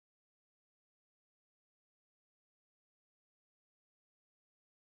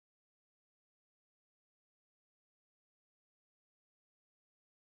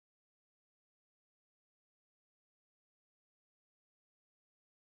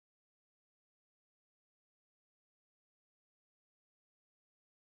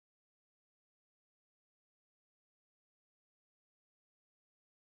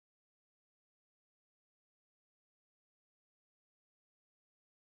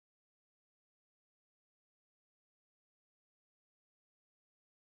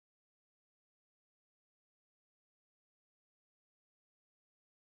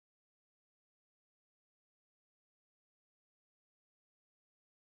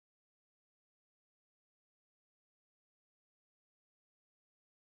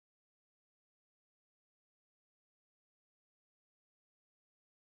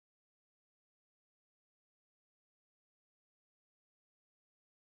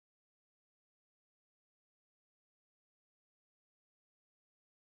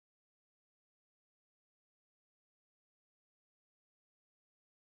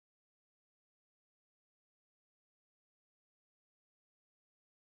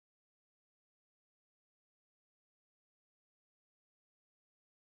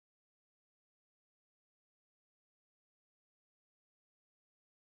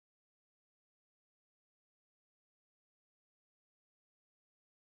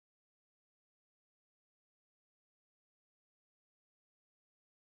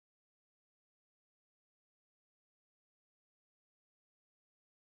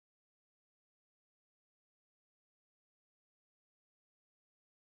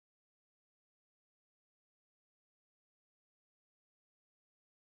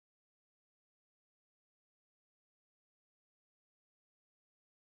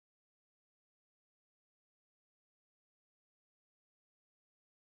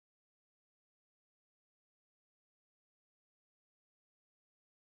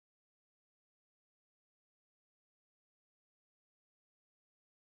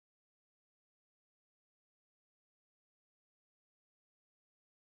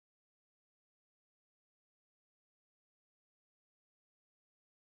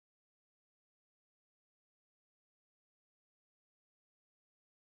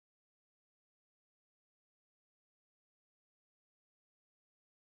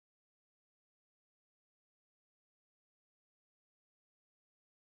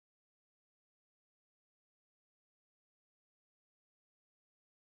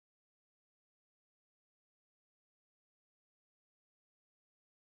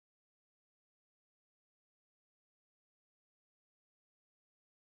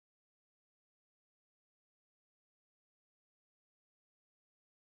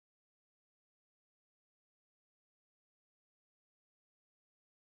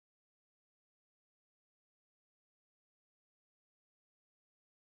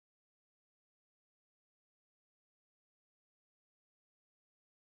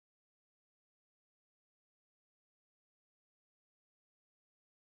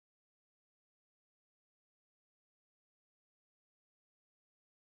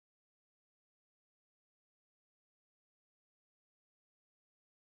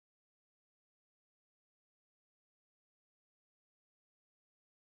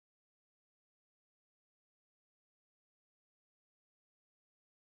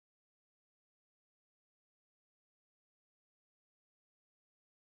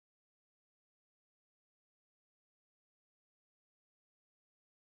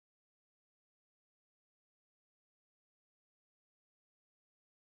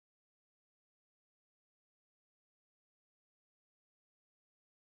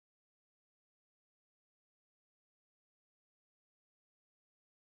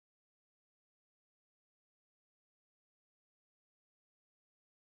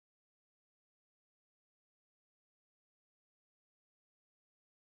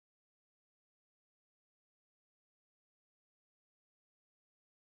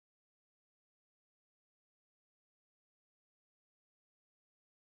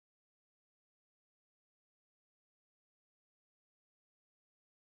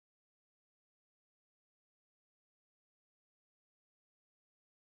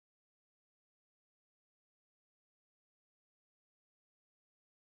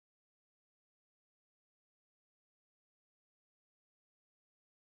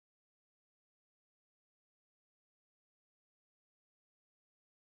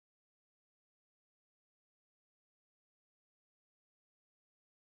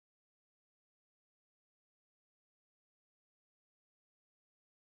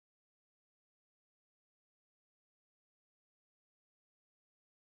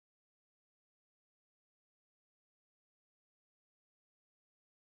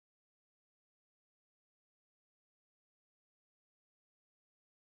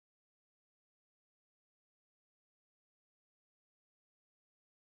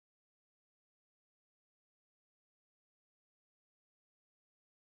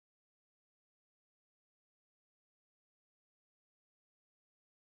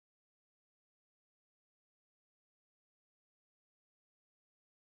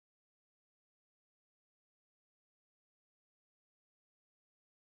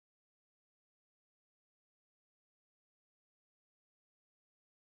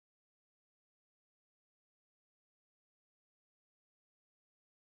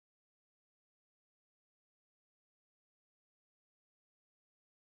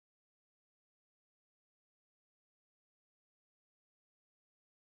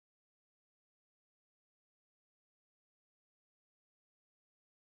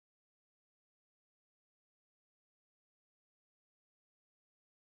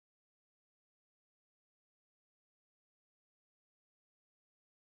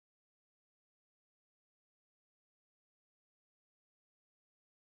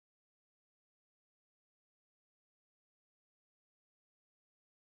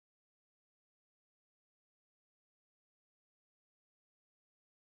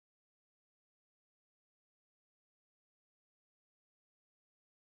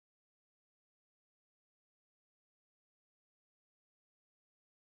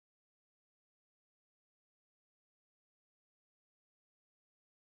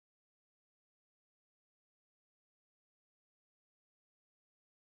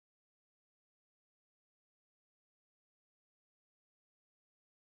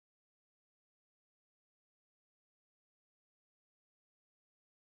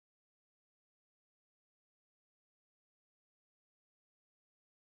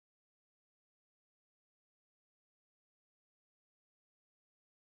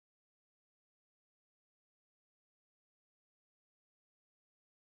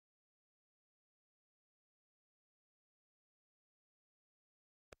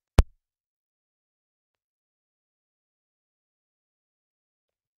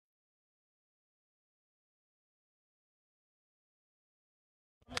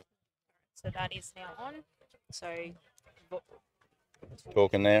So that is now on. So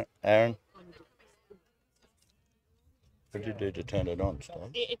Talking there, Aaron. What did you do to turn it on, Steve?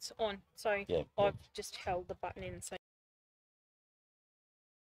 it's on. So Yeah. I've just held the button in. So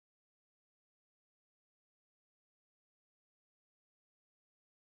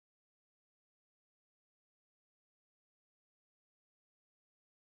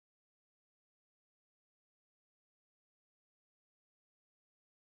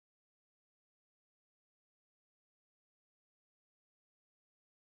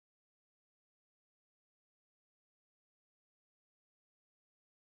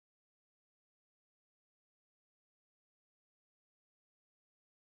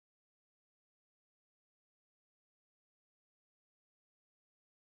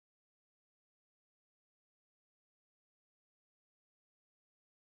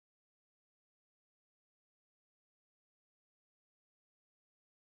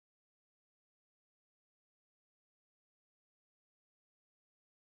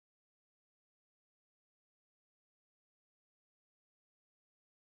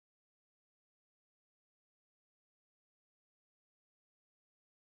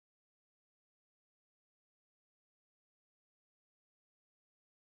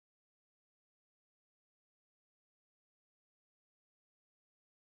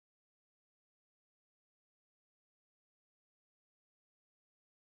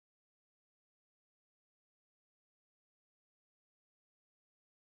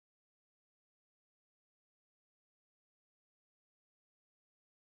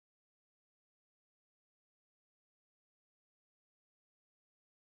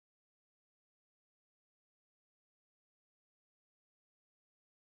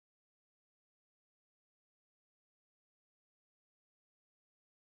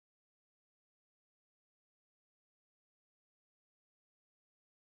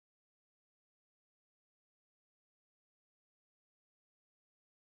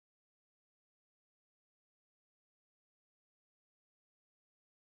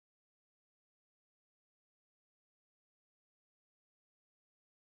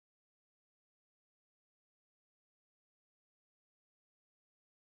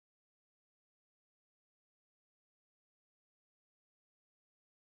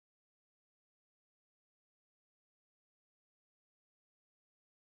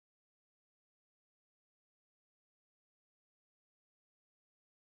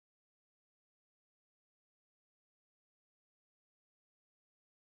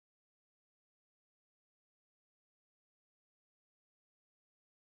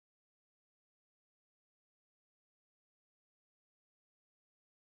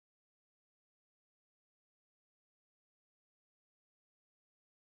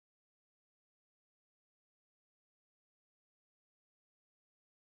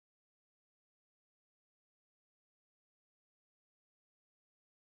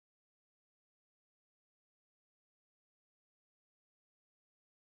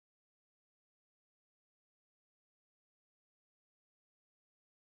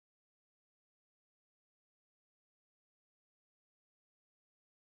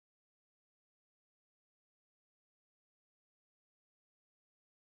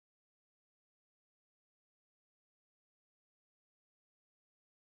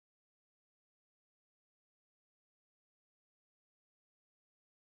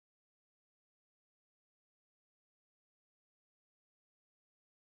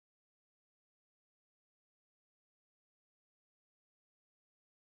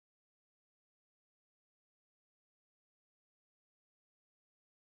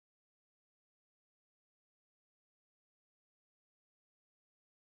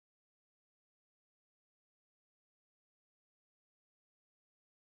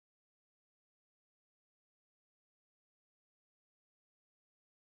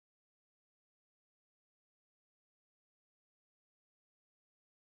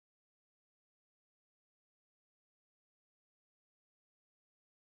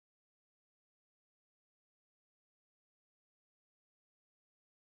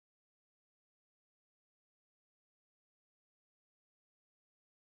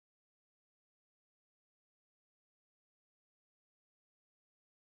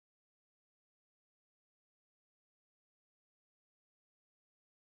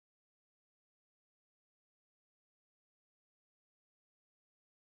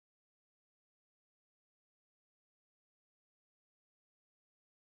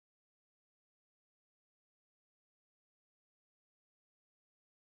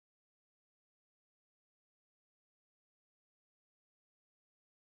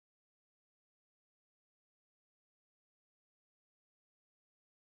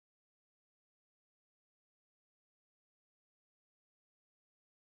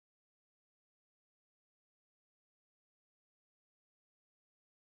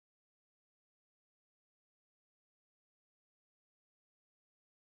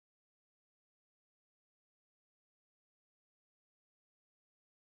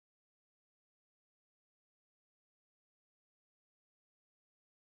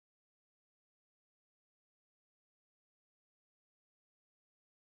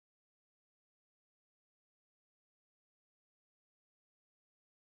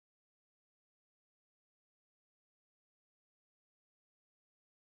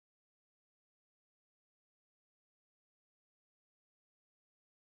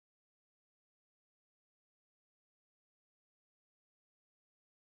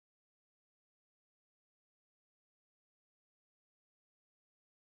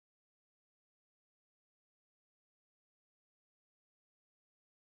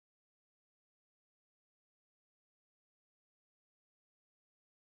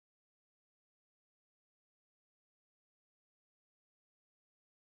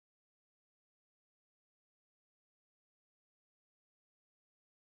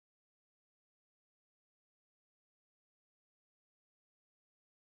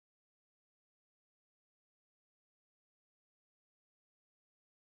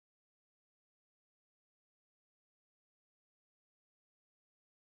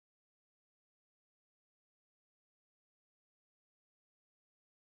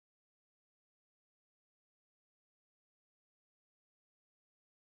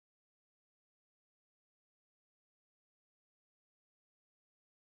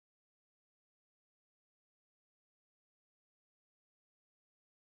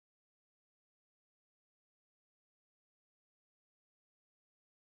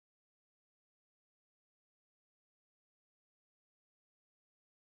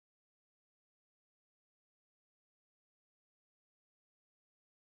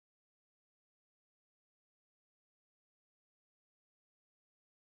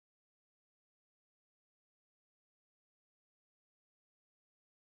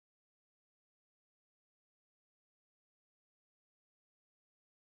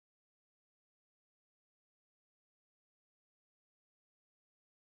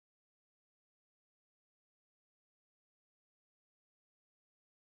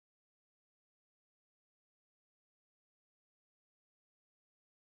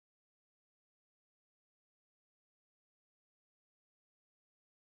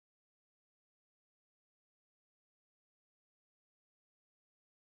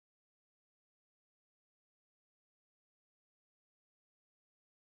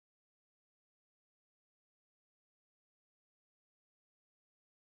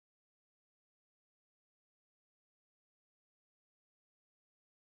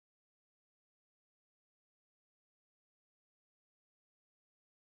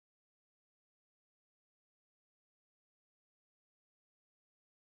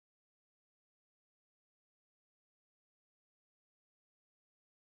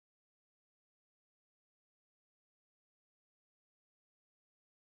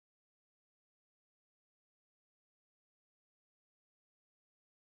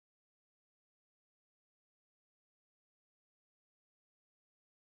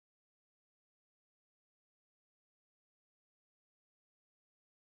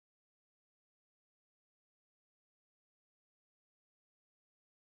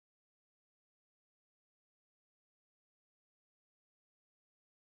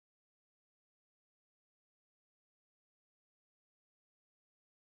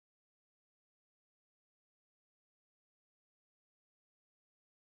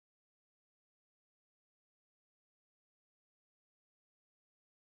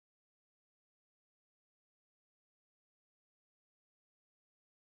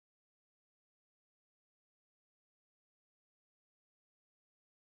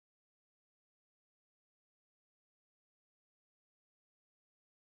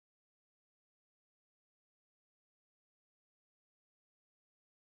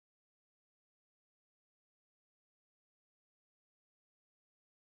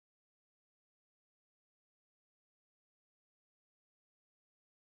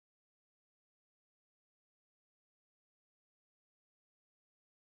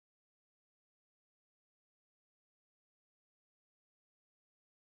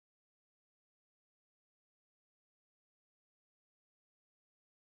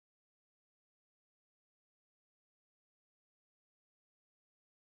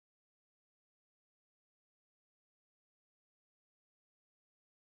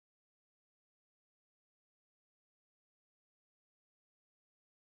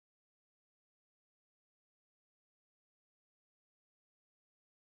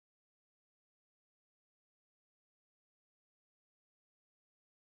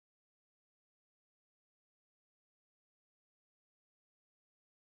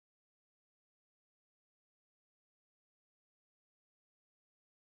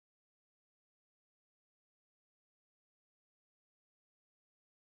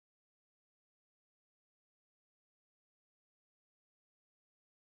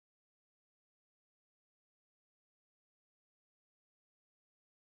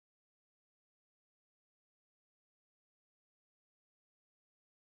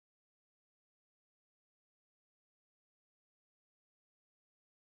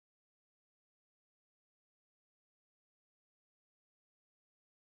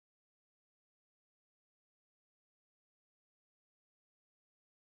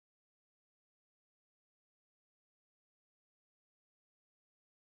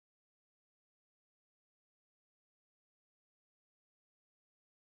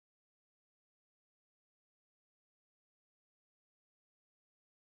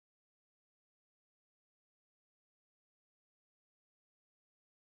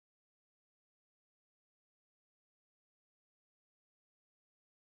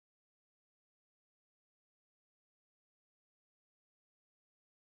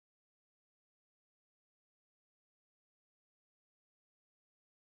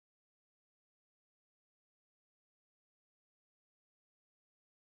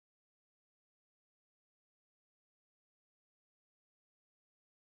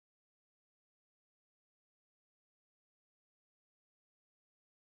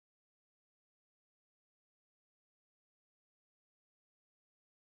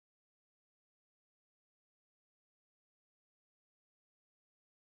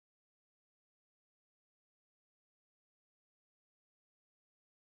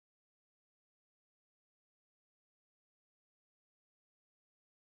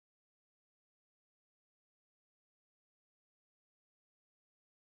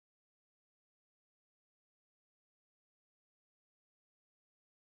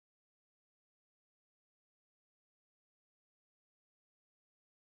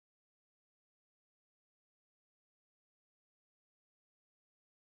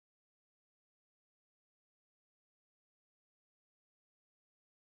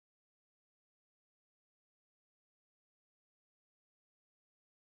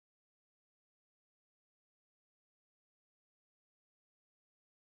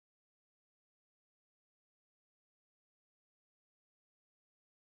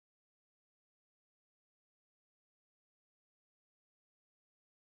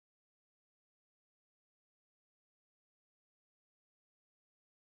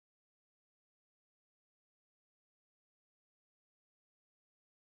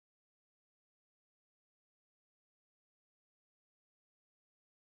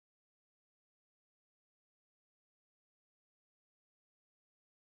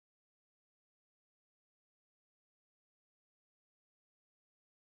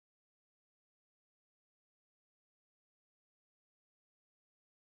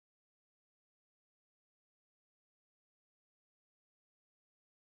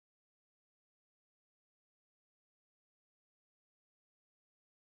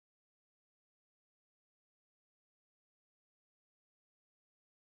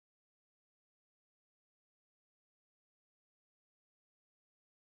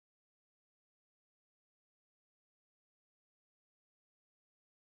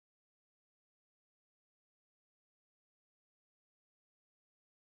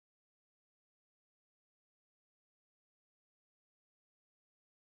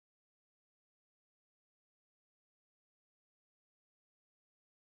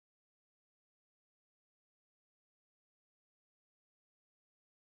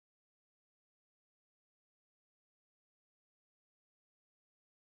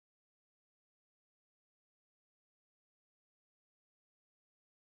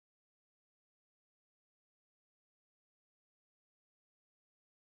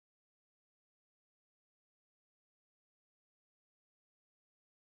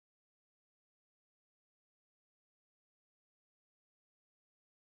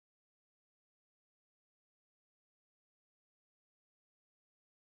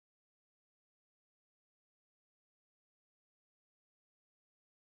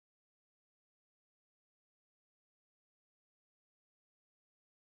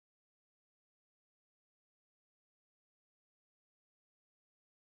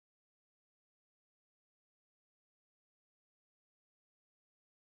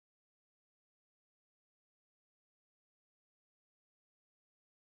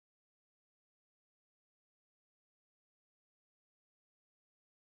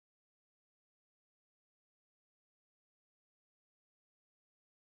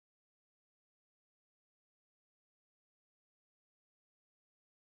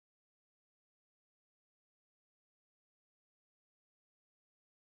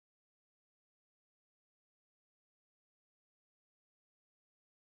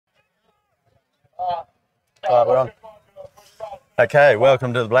We're on. Okay,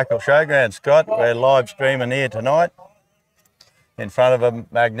 welcome to the Blackall Showground, Scott. We're live streaming here tonight in front of a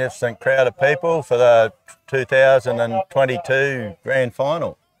magnificent crowd of people for the 2022 Grand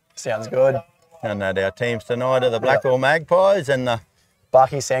Final. Sounds good. And our teams tonight are the Blackall Magpies and the...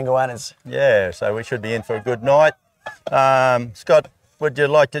 Barky Sanguinas. Yeah, so we should be in for a good night. Scott, would you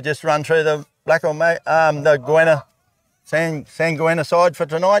like to just run through the Blackall the Sanguina side for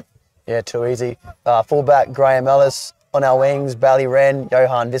tonight? Yeah, too easy. Fullback Graham Ellis. On our wings, Bally Wren,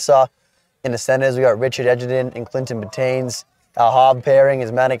 Johan Visser. In the centres, we got Richard Edgerton and Clinton Bettines. Our half pairing is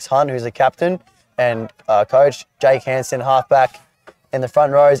Mannix Hunt, who's the captain, and coach Jake Hansen, halfback. In the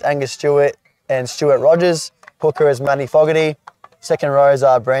front rows, Angus Stewart and Stuart Rogers. Hooker is Matty Fogarty. Second rows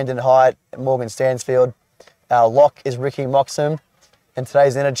are Brandon Hyatt and Morgan Stansfield. Our lock is Ricky Moxham. And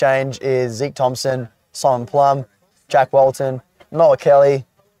today's interchange is Zeke Thompson, Simon Plum, Jack Walton, Noah Kelly,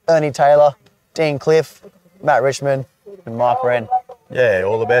 Ernie Taylor, Dean Cliff, Matt Richmond, and Mark Wren. Yeah,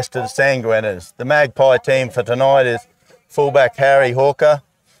 all the best to the Sanguinas. The Magpie team for tonight is fullback Harry Hawker,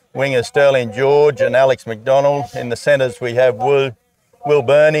 wingers Sterling George and Alex McDonald. In the centres we have Will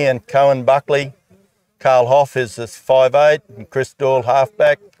Burney and Cohen Buckley. Carl Hoff is the 5'8", and Chris Dahl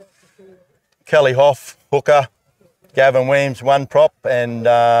halfback. Kelly Hoff, hooker. Gavin Williams, one prop, and...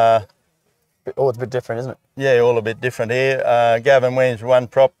 Oh, it's a bit different, isn't it? Yeah, all a bit different here. Gavin Williams, one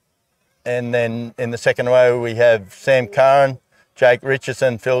prop. And then in the second row we have Sam Curran. Jake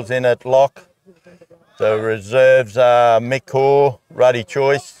Richardson fills in at lock. The reserves are Mick Hoare, Ruddy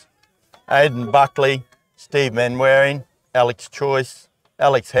Choice, Aidan Buckley, Steve Manwaring, Alex Choice,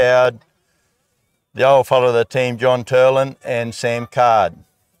 Alex Howard, the old fellow of the team, John Turlin, and Sam Card.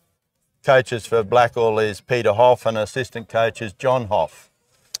 Coaches for Blackall is Peter Hoff and assistant coach is John Hoff.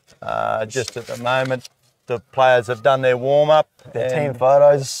 Just at the moment, the players have done their warm-up. Their team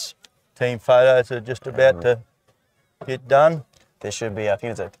photos. Team photos are just about to get done. There should be, I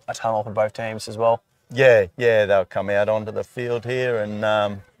think it's a tunnel for both teams as well. Yeah, they'll come out onto the field here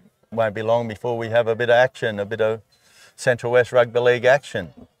and won't be long before we have a bit of action, a bit of Central West Rugby League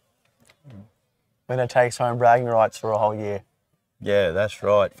action. Winner takes home bragging rights for a whole year. Yeah, that's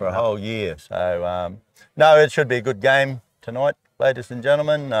right, for a whole year. So, no, it should be a good game tonight, ladies and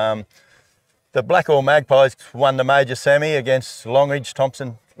gentlemen. The Blackall Magpies won the major semi against Longridge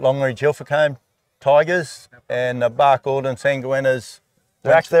Hilfracombe Tigers, and the Barcaldine Sanguinas.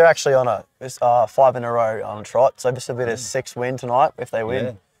 They're actually on a 5 in a row on trot, so this will be their 6th win tonight if they win.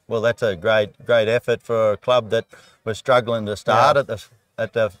 Yeah. Well, that's a great effort for a club that was struggling to start at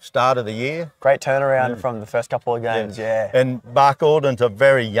the start of the year. Great turnaround from the first couple of games, yeah. And Barcaldine's a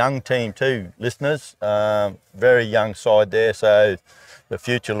very young team too, listeners. Very young side there, so the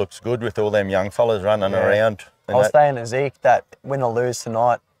future looks good with all them young fellas running around. I was saying to Zeke that win or lose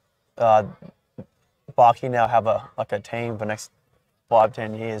tonight, Barky now have a team for the next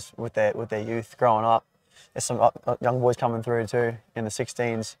 5-10 years with their youth growing up. There's some young boys coming through too in the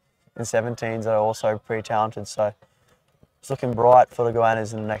 16s and 17s that are also pretty talented. So it's looking bright for the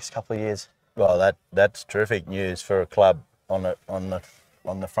Goannas in the next couple of years. Well, that's terrific news for a club on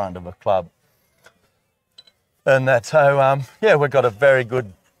the front of a club. And that's how we've got a very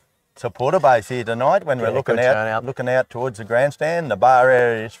good supporter base here tonight when we're looking out towards the grandstand. The bar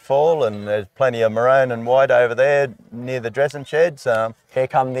area is full and there's plenty of maroon and white over there near the dressing sheds. Here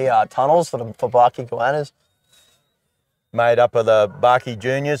come the tunnels for Barky Goannas. Made up of the Barky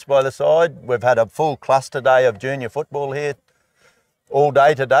juniors by the side. We've had a full cluster day of junior football here all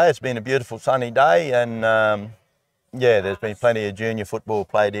day today. It's been a beautiful sunny day and there's been plenty of junior football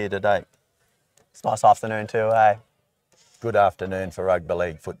played here today. It's a nice afternoon too, eh? Good afternoon for rugby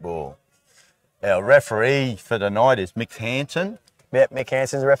league football. Our referee for tonight is Mick Hansen. Yep, Mick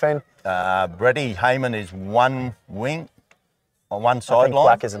Hansen's refereeing. Brady Heyman is one wing on one I think sideline.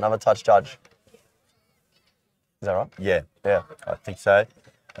 Black is another touch judge. Is that right? Yeah, I think so.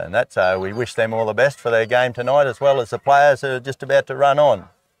 And that's we wish them all the best for their game tonight, as well as the players who are just about to run on.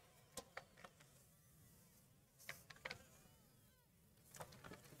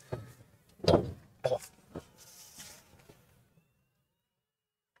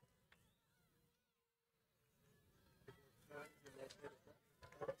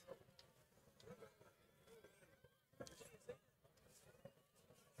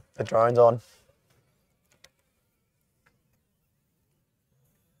 The drone's on.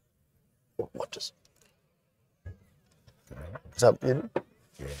 What just? Is that you?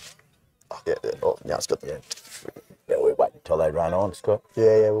 Yeah. Oh, yeah. Oh, yeah, it's good. Yeah. Yeah, we wait until they run on, Scott.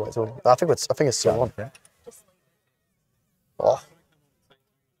 Yeah. I think it's still on. Okay. Oh.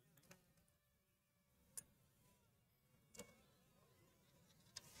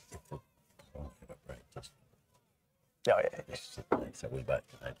 Oh, yeah. So we both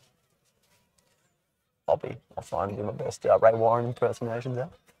know. I'll try and do my best Ray Warren impersonations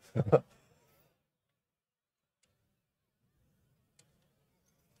out.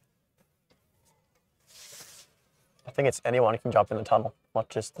 I think it's anyone who can jump in the tunnel, not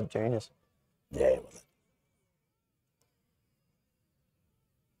just the juniors. Yeah.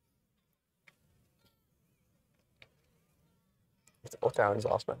 What's Aaron's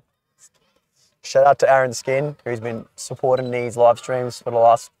last one? Shout out to Aaron Skin, who's been supporting these live streams for the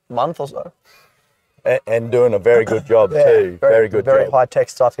last month or so. And doing a very good job too. Very good Very job. high tech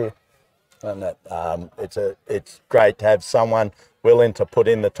stuff here. And that it's great to have someone willing to put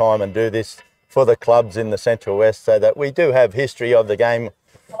in the time and do this for the clubs in the Central West, so that we do have history of the game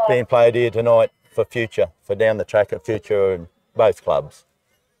being played here tonight for future, for down the track of future in both clubs.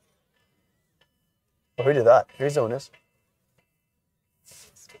 Well, who did that? Who's doing this?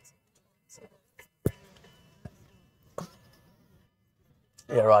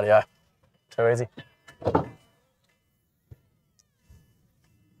 Yeah, right, yeah. Too easy.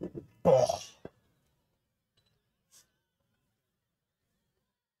 Oh.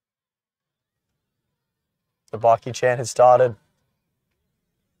 The Barcaldine chant has started.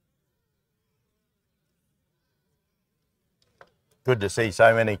 Good to see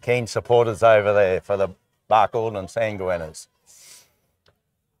so many keen supporters over there for the Barcaldine and Sanguinas.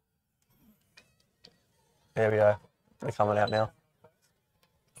 There we go. They're coming out now.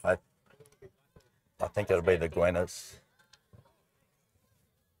 I think it'll be the Gwenas.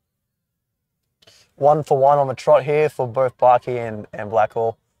 1 for 1 on the trot here for both Barcaldine and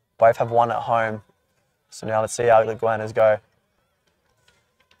Blackall. Both have one at home. So now let's see how the Gwenas go.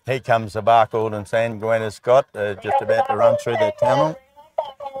 Here comes the Barcaldine and Sanguinas Scott, just about to run through the tunnel.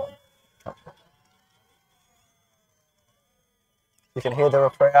 You can hear the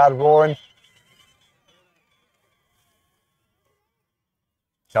crowd roaring.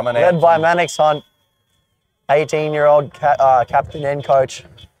 Coming out. Led by Mannix Hunt, 18-year-old captain and coach.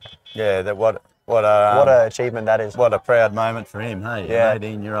 Yeah, what an achievement that is. What a proud moment for him, hey? Yeah. An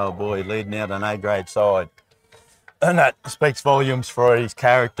 18-year-old boy leading out an A-grade side. And that speaks volumes for his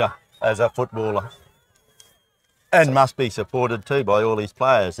character as a footballer. And must be supported too by all his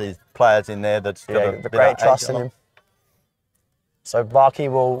players. There's players in there that's got a bit great of trust age in on him. So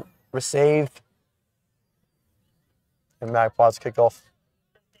Barkey will receive and Magpies kick off.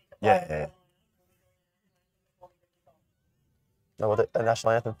 Yeah. No, the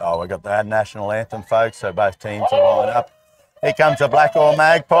national anthem. Oh, we got the national anthem, folks, so both teams are lined up. Here comes the Blackall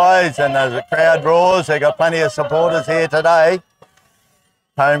Magpies, and as the crowd roars, they've got plenty of supporters here today.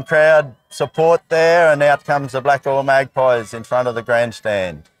 Home crowd support there, and out comes the Blackall Magpies in front of the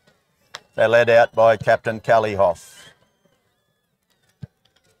grandstand. They're led out by Captain Kelly Hoff.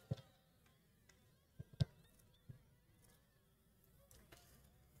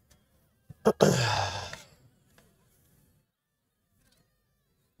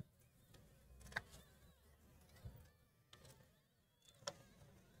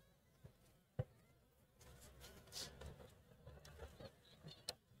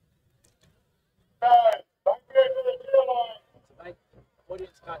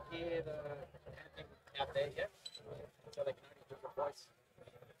 Audience can't hear the anthem out there yet, so they can only hear the voice.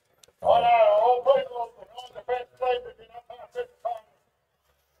 All people on the fence stations in up past this time.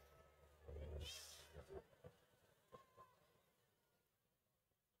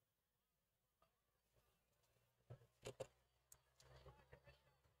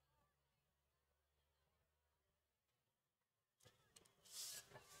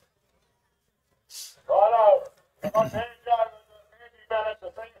 Righto. Come on, hands over the music balance to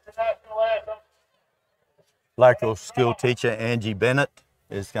sing the national anthem. Local school teacher Angie Bennett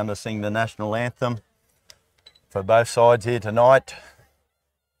is going to sing the national anthem for both sides here tonight.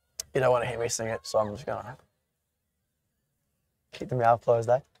 You don't want to hear me sing it, so I'm just going to keep the mouth closed,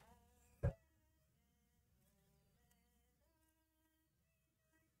 eh?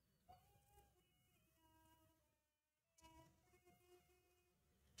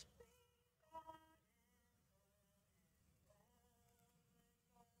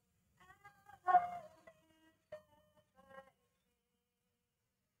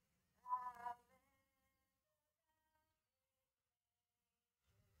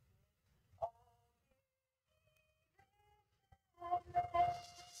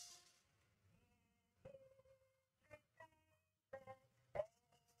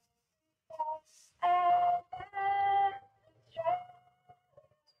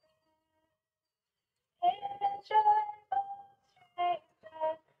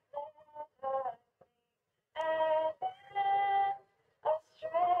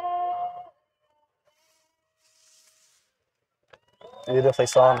 Beautifully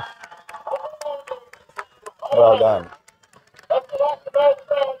sung. Well done.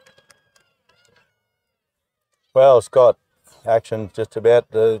 Well, Scott, action just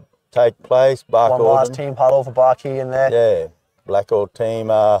about to take place. One last Barcaldine. team huddle for Barkey in there. Yeah, Blackall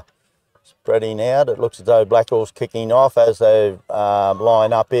team are spreading out. It looks as though Blackall's kicking off as they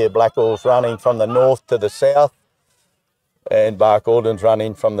line up here. Blackall's running from the north to the south, and Barcaldine's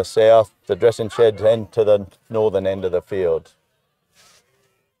running from the south, the dressing sheds end to the northern end of the field.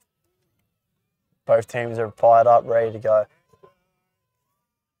 Both teams are fired up, ready to go.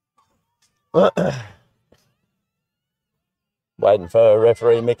 Waiting for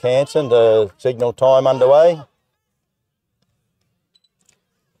referee Mick Hansen to signal time underway.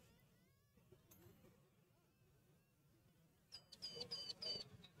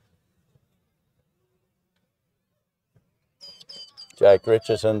 Jake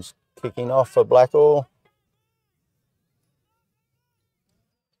Richardson's kicking off for Blackall.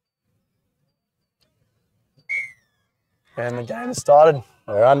 And the game has started.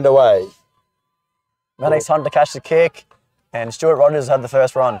 We're underway. Maddox Hunt to catch the kick, and Stuart Rogers had the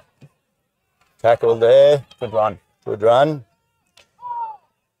first run. Tackle there. Good run. Good run.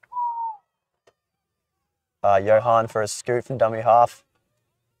 Johan for a scoot from dummy half.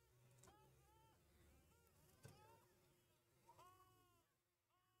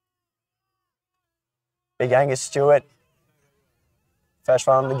 Big Angus Stewart. First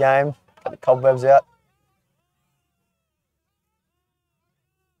run of the game. Got the cobwebs out.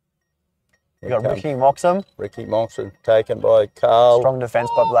 We got Ricky Moxham. Ricky Moxham taken by Carl. Strong defence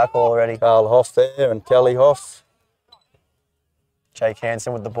by Blackall already. Carl Hoff there and Kelly Hoff. Jake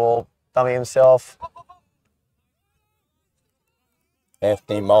Hansen with the ball. Dummy himself.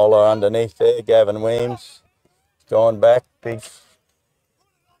 Anthony Moeller underneath there. Gavin Weems going back. Big.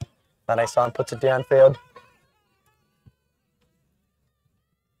 Maddox Hunt puts it downfield.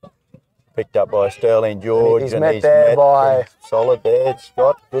 Picked up by Sterling George. He's met there by solid there.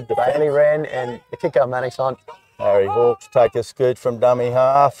 Scott, good defence. Bailey Wren and the kicker Maddox Hunt. Harry Hawks take a scoot from dummy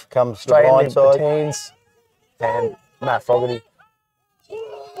half. Comes Straight to the blind into the side. teens. And Matt Fogarty.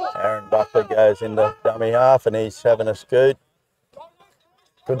 Aaron Buckley goes into dummy half and he's having a scoot.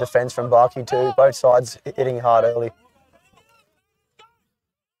 Good defence from Barkey too. Both sides hitting hard early.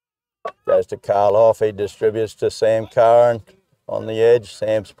 Goes to Carl Hoff. He distributes to Sam Curran on the edge.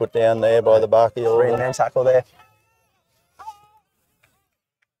 Sam's put down there by the Barcaldine. Three-man tackle there.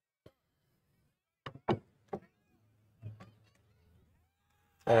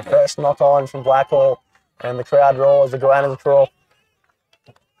 And the first knock on from Blackall. And the crowd roars, the Goannas crawl.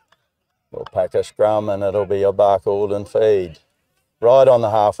 We'll pack a scrum and it'll be a Barcaldine feed. Right on the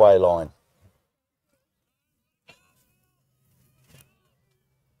halfway line.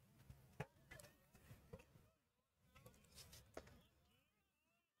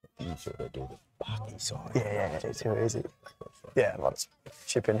 Sure they do the Barky side. Yeah, too easy. Yeah, let's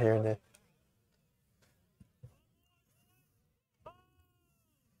chip in here and there.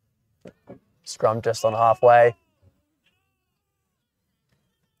 Scrum just on halfway.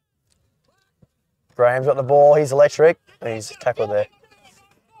 Graham's got the ball, he's electric, and he's tackled there.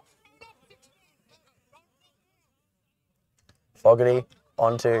 Fogarty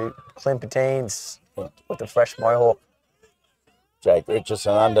onto Clint Patines with the fresh mohawk. Jake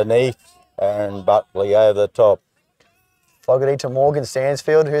Richardson underneath, Aaron Buckley over the top. Fogarty to Morgan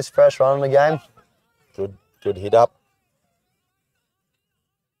Stansfield, who's first run in the game. Good hit up.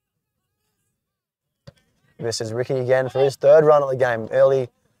 This is Ricky again for his third run of the game. Early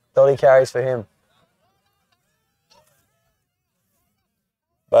carries for him.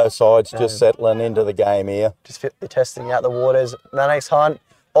 Both sides just settling into the game here. Just testing out the waters. Maddox Hunt.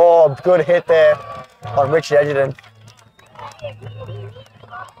 Oh, good hit there on Richard Edgerton.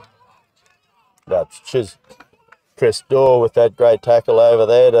 That's Chris Dorr with that great tackle over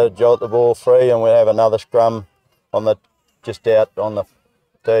there to jolt the ball free, and we'll have another scrum on the just out on the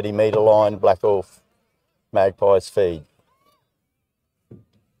 30-metre line. Blackall Magpies feed.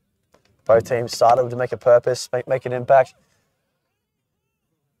 Both teams started to make a purpose, make an impact.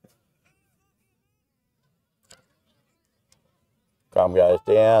 Scrum goes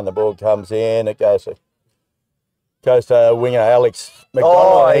down, the ball comes in, it goes to winger Alex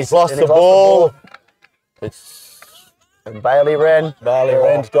McDonald. He's lost the ball. And Bailey Wren.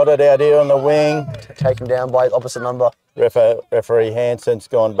 Wren's got it out here on the wing. Taken down by opposite number. Referee Hansen's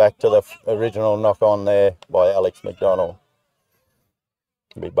gone back to the original knock on there by Alex McDonald.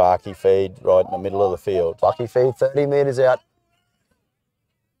 It'll be Barkey feed right in the middle of the field. Barkey feed 30 metres out.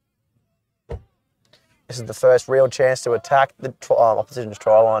 This is the first real chance to attack the opposition's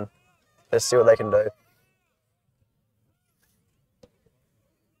try line. Let's see what they can do.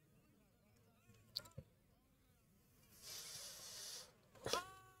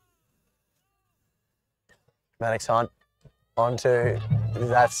 Maddox Hunt onto,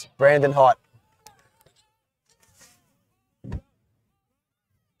 that's Brandon Hott.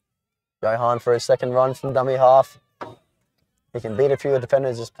 Johan for his second run from dummy half. He can beat a few of the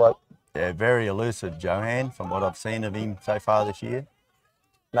defenders, this bloke. Yeah, very elusive, Johan, from what I've seen of him so far this year.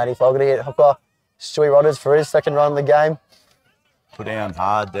 Matty Fogarty at hooker. Stewie Rodders for his second run of the game. Put down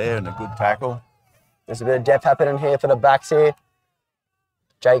hard there and a good tackle. There's a bit of depth happening here for the backs here.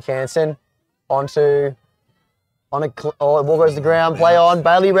 Jake Hansen ball goes to the ground, play on.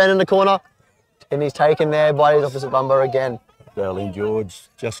 Bailey ran in the corner and he's taken there by his opposite bumper again. Sterling George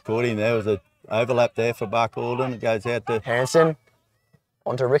just caught him. There was an overlap there for Barcaldine. It goes out to Hansen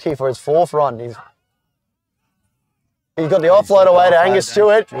onto Ricky for his fourth run. He's got the offload away to Angus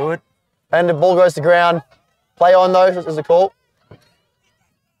Stewart. And the ball goes to ground. Play on though, is the call.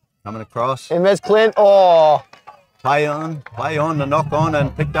 Coming across. And there's Clint. Oh. Play on, the knock on,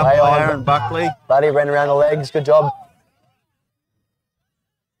 and picked up by Aaron Buckley. Buddy ran around the legs, good job.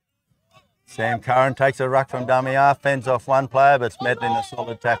 Sam Curran takes a ruck from dummy half, fends off one player, but it's met in a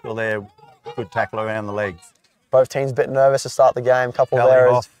solid tackle there. Good tackle around the legs. Both teams a bit nervous to start the game. Couple of Kelly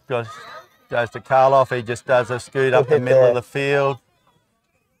errors. goes to Karloff. He just does a scoot up the middle of the field.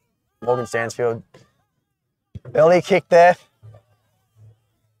 Morgan Stansfield. Early kick there.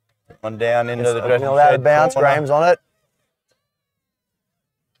 One down into the dressing Out of shed bounds. corner. Graham's on it.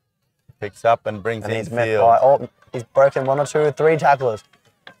 Picks up and brings And in he's met field. by, he's broken 1 or 2 or 3 tacklers.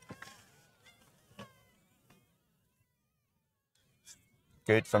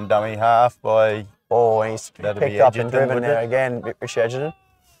 Scoot from dummy half by... Oh, and he's That'll be picked up Edgerton, and driven wouldn't there it? again, Rich Edgerton.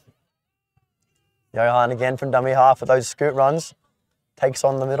 Johan again from dummy half with those scoot runs. Takes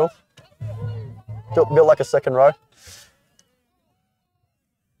on the middle. Built like a second row.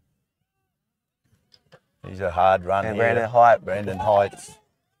 He's a hard run And here. Brandon Height. Brandon Heights.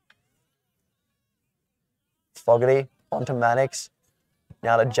 Fogarty onto Mannix.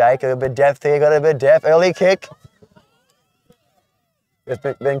 Now to Jake, a bit of depth here, got a bit of depth. Early kick. It's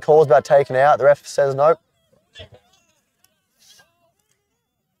been calls about taken out. The ref says nope.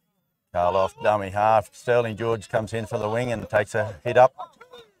 Karloff, dummy half. Sterling George comes in for the wing and takes a hit up.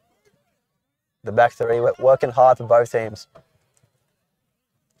 The back three working hard for both teams.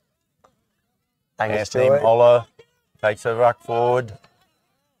 Angus Anthony Stewart. Moller takes a ruck forward.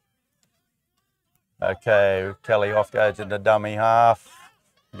 Okay, Kelly off goes into dummy half.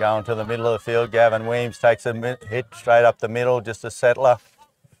 Going to the middle of the field. Gavin Weems takes a hit straight up the middle, just a settler.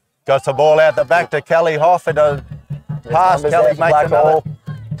 Got the ball out the back to Kelly Hoff and a pass. numbers Kelly there for makes another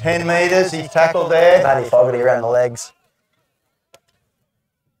Blackall. 10 metres. He's tackled there. Matty Fogarty around the legs.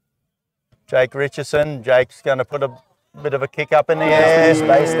 Jake Richardson. Jake's going to put a bit of a kick up in the air.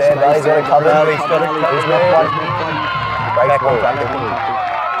 Space there, but he's got it covered. No, he's got it covered He's there. not one. Breaks one tackle.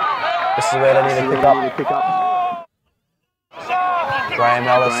 This is where they need to pick up. Graham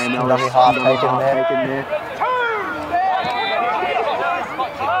Ellis, dummy half taken there.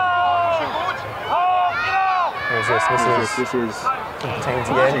 Who's this? This is teams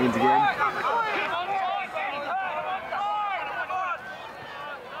again.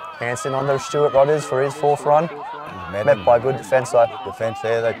 Hansen on to Stuart Rodders for his fourth run. Met by good defence though. Defence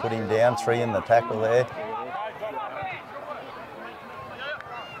there, they put him down. 3 in the tackle there.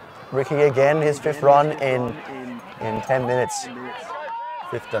 Ricky again, his fifth run in 10 minutes.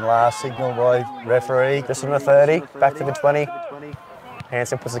 5th and last signal by referee. Just on the 30, back to the 20.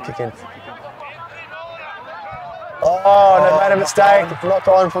 Hansen puts the kick in. Oh, they made a mistake. Knocked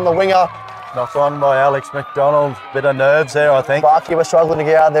on from the winger. Knocked on by Alex McDonald. Bit of nerves there, I think. Barkey was struggling to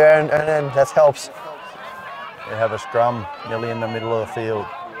get out there, and then that helps. They have a scrum nearly in the middle of the field.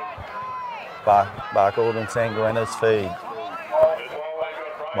 Barcaldine and Sanguina's feed.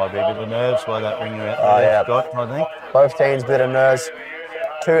 Might be a bit of nerves by that ringer out there, yeah. Scott, I think. Both teams bit of nerves.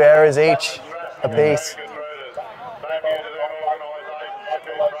 2 errors each, apiece.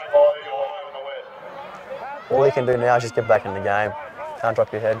 All you can do now is just get back in the game. Can't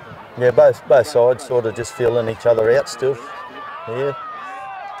drop your head. Yeah, both sides sort of just feeling each other out still. Yeah.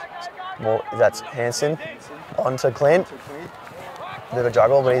 More, that's Hansen onto Clint. Bit of a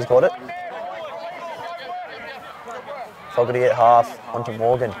juggle, but he's got it. Fogarty at half onto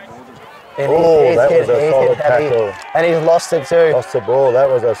Morgan. And Oh, that was a hit solid heavy, tackle. and he's lost it too. Lost the ball. That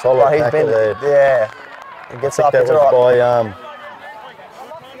was a solid But he's tackle been, there. yeah. He gets up, That it's was all right. by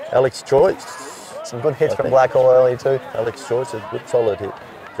Alex Choice. Some good hits I from think. Blackall early too. Alex Choice, a good solid hit.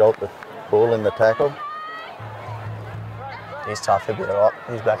 Jolt the ball in the tackle. He's tough, he'll be all right.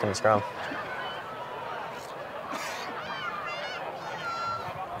 He's back in the scrum.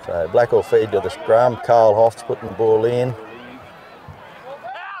 So Blackall feed to the scrum. Carl Hoff's putting the ball in.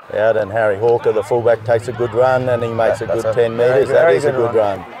 out, and Harry Hawker, the fullback, takes a good run and he makes a good 10 metres. That very is a good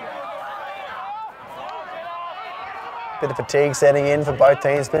run. Bit of fatigue setting in for both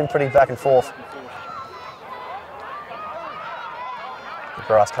teams. It's been pretty back and forth. The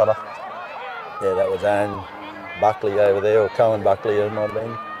grass cutter. Yeah, that was Aaron Buckley over there, or Cohen Buckley, it might have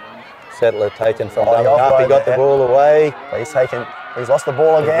been. Settler taken from dummy half. He got the ball away. But he's lost the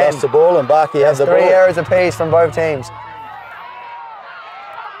ball again. He's lost the ball, and Barkey has the ball. 3 errors apiece from both teams.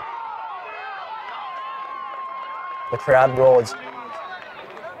 The crowd roars.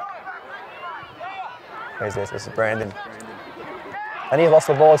 Who's this? This is Brandon. And he lost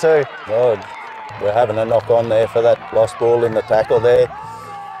the ball too. God, we're having a knock on there for that lost ball in the tackle there.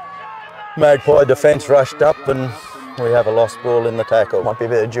 Magpie defence rushed up and we have a lost ball in the tackle. Might be a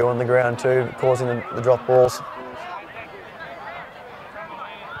bit of dew on the ground too, causing the drop balls.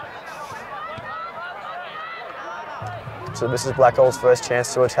 So this is Blackall's first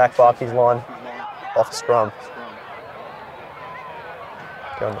chance to attack Barkey's line off a scrum.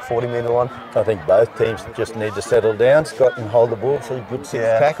 Going to the 40-metre line. I think both teams just need to settle down, Scott, and hold the ball for good 6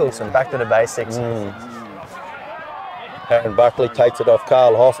 tackles. And back to the basics. Aaron Buckley takes it off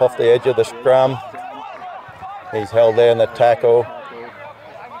Carl Hoff off the edge of the scrum. He's held there in the tackle.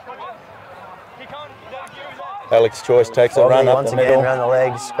 Alex Choice takes a run up the middle. Around the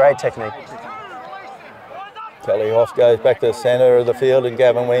legs, great technique. Kelly Hoff goes back to the centre of the field and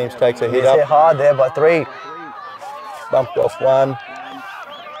Gavin Williams takes a hit up. Hit hard there by 3. Bumped off 1.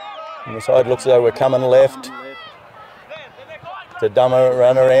 And the side looks as though we're coming left. It's a dumber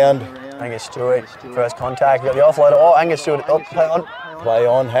run around. Angus Stewart, first contact, got the offload. Oh, Angus Stewart, play on. Play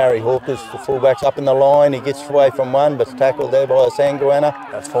on. Harry Hawker's the fullback's up in the line. He gets away from 1, but tackled there by a Sanguana.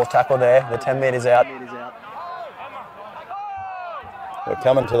 That's 4th tackle there. The 10 metres out. We're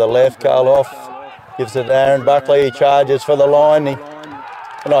coming to the left. Carl Off gives it to Aaron Buckley. He charges for the line.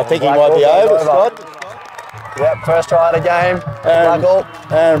 And I think he might be over, Scott. Yep, first try of the game.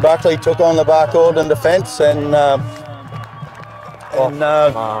 Aaron Buckley took on the Barcaldine defence and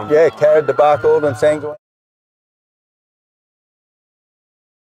carried the Barcaldine Sanguine.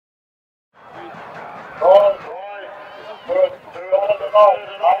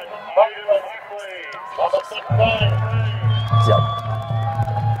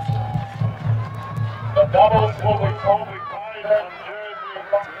 The doubles will be played in jersey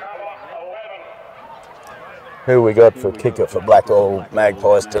number 11. Who we got for kicker for Blackall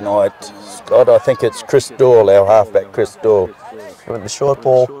Magpies tonight? Scott, I think it's Chris Doyle, our halfback, Chris Doyle. With the short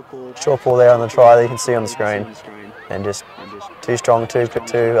ball there on the try that you can see on the screen. And just too strong, too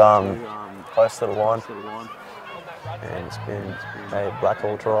close to the line. And it's been a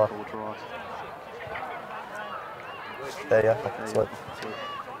Blackall try. There you go. So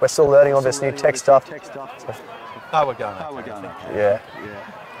we're still learning all this new tech stuff. Oh, we're going. Yeah.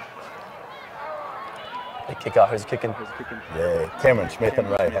 The kicker, who's kicking? Yeah, Cameron Smith and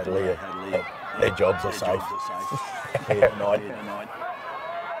Ray Hadley, their jobs are safe here tonight.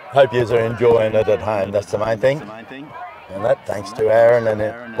 Hope you are enjoying it at home, that's the main thing. And that thanks to Aaron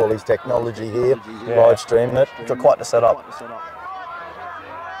and all his technology here, live streaming it. Which are quite the setup.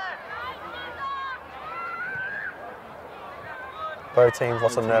 Both teams,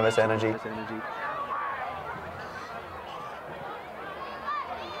 lots of nervous energy.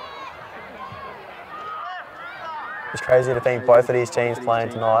 It's crazy to think both of these teams playing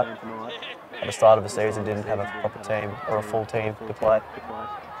tonight at the start of the season didn't have a proper team or a full team to play.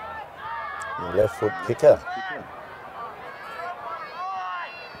 Left foot kicker.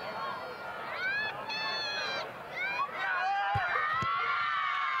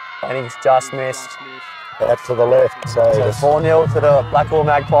 And he's just missed. Out to the left. So 4-0 to the Blackall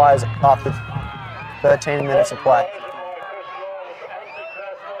Magpies after 13 minutes of play.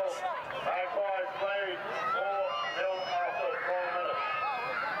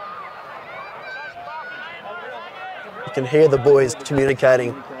 You can hear the boys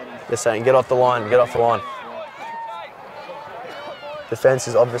communicating. They're saying, get off the line, get off the line. Defence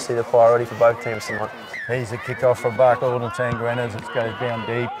is obviously the priority for both teams tonight. Here's a kick-off for Barcaldine and Sanguinas. It goes down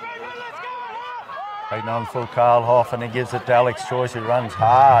deep. Waiting on full Carl Hoff, and he gives it to Alex Choice, who runs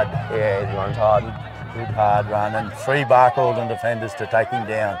hard. Yeah, he runs hard. Good hard run, and 3 Barcaldine defenders to take him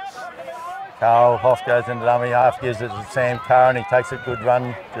down. Carl Hoff goes into dummy half, gives it to Sam Curran. He takes a good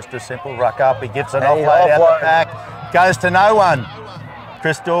run, just a simple ruck up. He gives an offload out the back, goes to no one.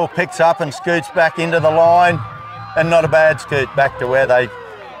 Chris Doyle picks up and scoots back into the line, and not a bad scoot back to where they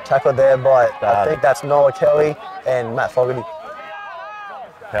tackled there by, I think that's Noah Kelly and Matt Fogarty.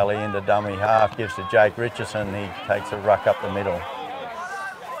 Kelly into dummy half, gives to Jake Richardson. He takes a ruck up the middle.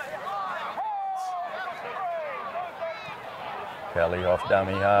 Kelly off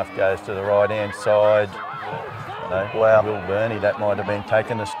dummy half, goes to the right-hand side. No, Wow. Will Burney, that might have been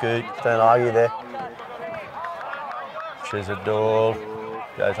taking the scoot. Don't argue there. Chizador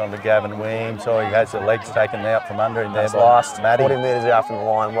goes on to Gavin Weems. Oh, he has the legs taken out from under him there. That's by last Matty. 40 metres out from the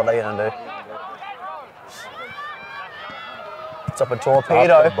line. What are they going to do? It's up a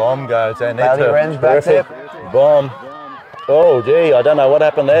torpedo. Up the bomb goes, and it's Bailey a Wren's back terrific bomb. Oh, gee, I don't know what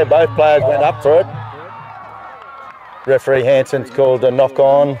happened there. Both players went up for it. Referee Hanson's called a knock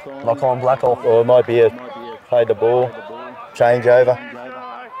on, Knock on Blackall. or it might be a played the ball, changeover.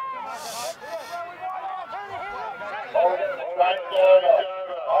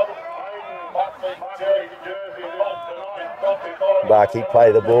 Barkey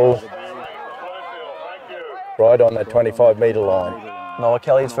play the ball right on the 25-metre line. Noah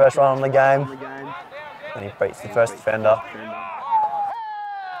Kelly's first run on the game. And he beats the first defender.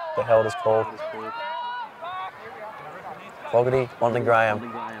 The held is called. Fogarty on to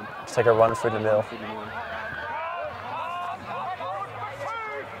Graham. Let's take a run through the middle.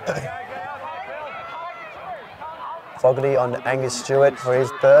 Fogarty on to Angus Stewart for his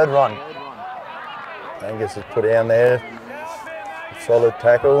third run. Angus is put down there. Solid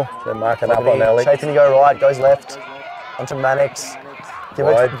tackle. They're marking up on Fogarty Alex. chasing to go right, goes left. Onto Mannix. Give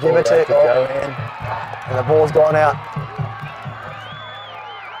it Wide to, go in. and the ball's gone out.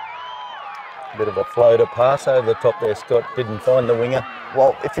 Bit of a floater pass over the top there. Scott didn't find the winger.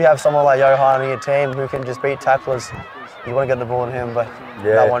 Well, if you have someone like Johan in your team who can just beat tacklers, you want to get the ball on him, but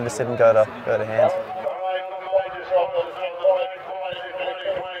Yeah. that one just didn't go to hands.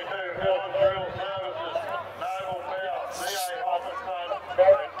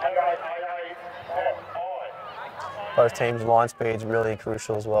 Both teams' line speed's really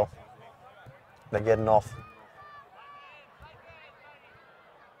crucial as well. They're getting off.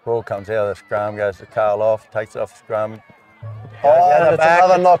 Ball comes out of the scrum, goes to Carl off, takes it off scrum. Goes Oh, out and the it's back.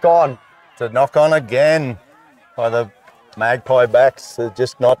 another knock on. It's a knock on again by the Magpie backs. They're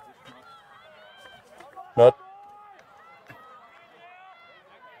just not.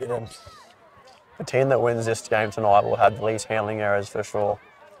 The team that wins this game tonight will have the least handling errors for sure.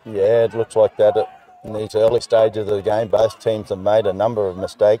 Yeah, it looks like that in these early stages of the game. Both teams have made a number of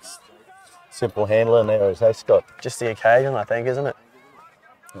mistakes. Simple handling errors, hey Scott? Just the occasion, I think, isn't it?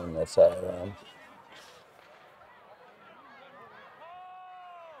 And that's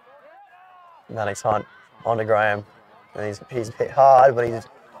Mannix Hunt on to Graham. And he's hit hard, but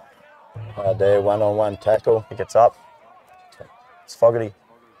there, one-on-one tackle. he gets up. It's Fogarty.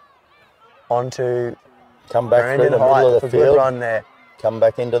 On to Come back through Brandon the middle Height of for the good field. run there. Come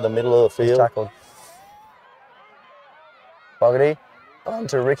back into the middle of the He's field. tackled. Fogarty on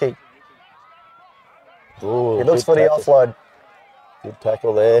to Ricky. Ooh, He looks good for the tackle. offload. Good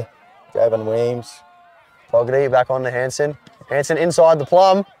tackle there. Gavin Weems. Fogarty back on to Hanson. Hanson inside the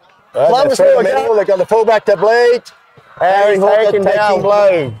plum. Right, Plum they're is through the through middle. again. They've got the fullback to bleed. Harry he's Hawker taken takes down. him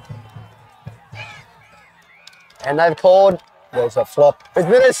low. And they've called. There's a flop. It's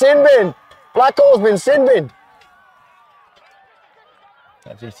been a sin bin. Blackall's been sin bin.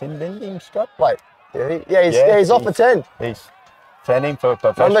 Has he sin binned him, Scott? Wait. Yeah, he's off for 10. He's sending for a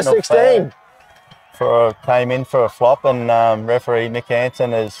professional Number 16. foul. Came in for a flop, and referee Nick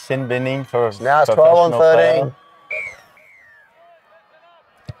Hansen is sin binning for a Now it's 12 on professional 13. foul.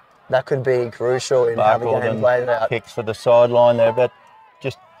 That could be crucial in how the game Barcaldine plays out. kicks for the sideline there, but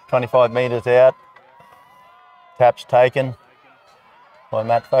just 25 metres out. Taps taken by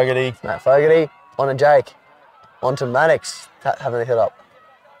Matt Fogarty. Matt Fogarty on to Jake. On to Mannix. Having a hit up.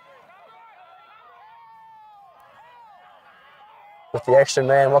 With the extra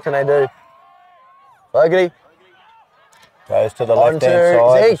man, what can they do? Fogarty Goes to the on left-hand to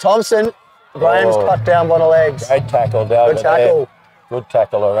side. Zeke Thompson. Graham's Oh. cut down by the legs. Great tackle down Good tackle. Good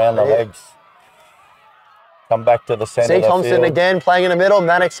tackle around the Yeah. legs. Come back to the centre Zeke of the Thompson field. again playing in the middle.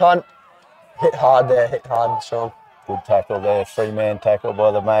 Mannix Hunt hit hard there, hit hard and strong. Good tackle there. Three-man tackle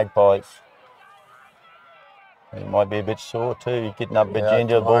by the Magpies. He might be a bit sore too. Getting up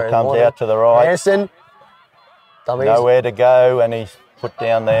Virginia. The ball tomorrow comes morning. out to the right. Hanson. Dummies. Nowhere to go, and he's put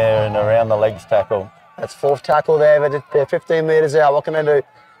down there and around the legs tackle. That's fourth tackle there, but they're 15 metres out. What can they do?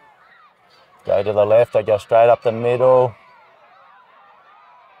 Go to the left. They go straight up the middle.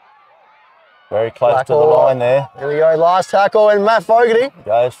 Very close to the Blackall. line there. Here we go, last tackle, and Matt Fogarty.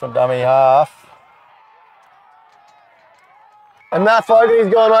 Goes from dummy half. And Matt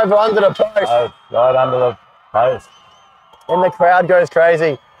Fogarty's gone over under the post. Oh, right under the post. And the crowd goes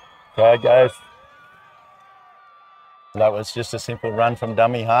crazy. Crowd goes. That was just a simple run from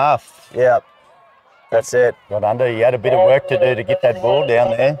dummy half. Yep, that's it. Got under. He had a bit of work to do to get that ball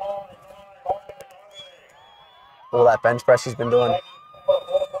down there. all that bench press he's been doing.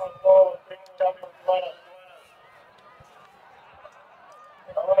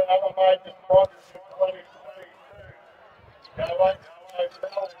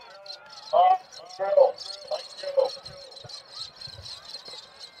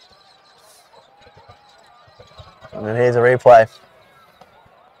 And then here's a replay.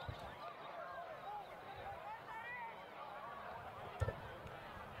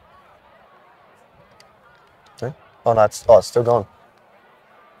 Okay. Oh no, it's still going.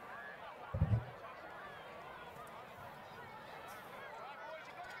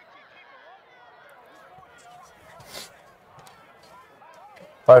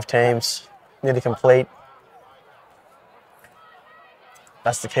 Both teams nearly complete.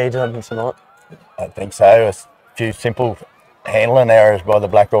 That's the key to them tonight. I think so. A few simple handling errors by the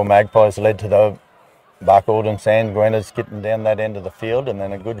Blackall Magpies led to the Barcaldine Sand Gwinners getting down that end of the field, and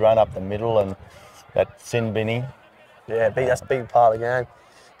then a good run up the middle and that sin binny. Yeah, that's a big part of the game.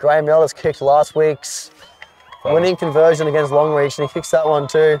 Graham Ellis kicked last week's winning conversion against Longreach, and he kicks that one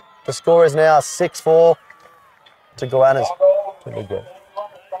too. The score is now 6-4 to Goannas. Pretty good.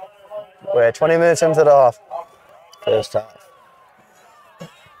 We're 20 minutes into the half. First half.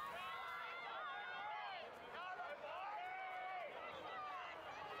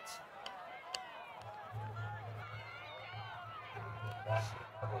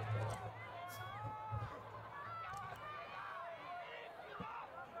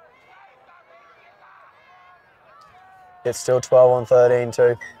 It's still 12-13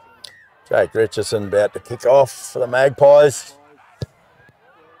 too. Jake Richardson about to kick off for the Magpies.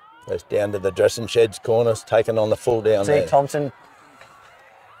 Goes down to the dressing sheds corners, taking on the full down Zeke there. Thompson.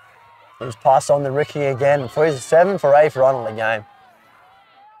 He's passed on to Ricky again for his 7 for 8 run on the game.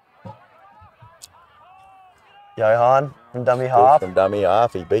 Johan from dummy half. From dummy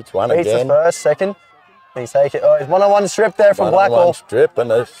half, he beats one Beats again. the first, second. He's taken. Oh, he's one-on-one strip there from One-on-one Blackall. strip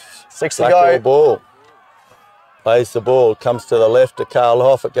and a 6 to Blackall go. ball. Plays the ball, comes to the left to Carl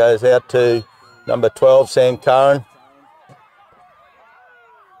Hoff. It goes out to number 12, Sam Curran.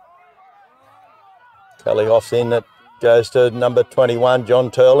 Kelly Hoff's in. It goes to number 21, John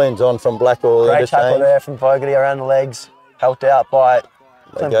Turlin's on from Blackall. Great tackle Interchange. there from Fogarty around the legs. Helped out by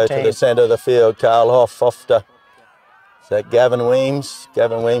They go to the centre of the field. Carl Hoff off to so Gavin Weems.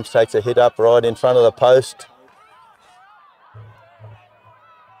 Gavin Weems takes a hit up right in front of the post.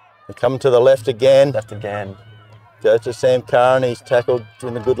 They come to the left again. Left again. Goes to Sam Curran. He's tackled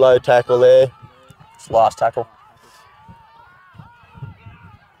in a good low tackle there. It's the last tackle.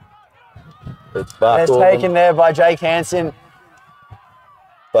 It's And it's Barcaldine. taken there by Jake Hansen.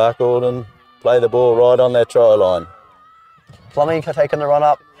 Barcaldine play the ball right on their try line. Plumbing taking the run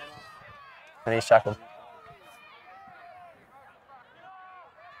up. And he's tackled.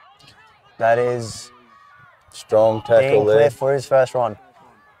 That is Strong tackle Dean there. Cliff for his first run.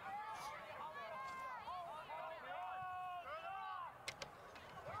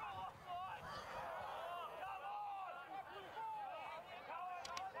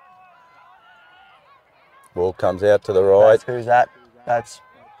 Ball comes out to the right. That's who's that? That's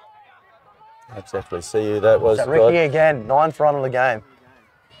Let's actually see who that was. that Ricky again. 9th run of the game.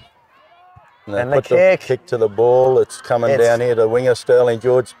 And they And the put kick. kick to the ball. It's coming It's- down here to winger Sterling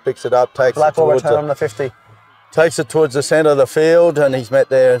George picks it up, takes it Blackall towards return on the 50. takes it towards the centre of the field, and he's met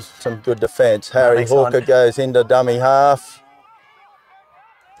there some good defence. Harry Nice Hawker one. goes into dummy half.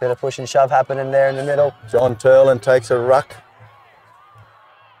 Bit of push and shove happening there in the middle. John Turlin takes a ruck.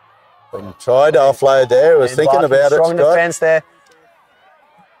 And tried to offload there. Was thinking about it, Strong Scott. defence there.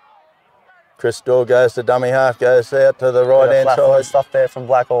 Chris Dorr goes to dummy half, goes out to the right hand Flat-footed side. stuff there from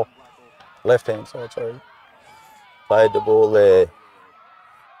Blackall. Left hand side, sorry. Played the ball there.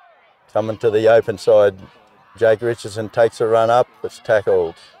 Coming to the open side. Jake Richardson takes a run up. It's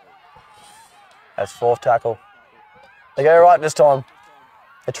tackled. That's 4th tackle. They go right this time.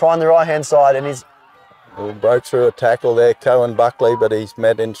 They're trying the right hand side and he's He broke through a tackle there, Cohen Buckley, but he's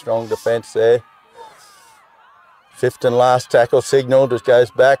met in strong defence there. 5th and last tackle signalled. It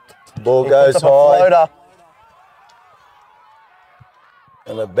goes back. Ball he goes puts up a high. floater.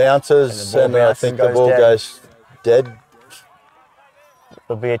 And it bounces, And and, the ball I bounces think and the goes ball dead. goes dead.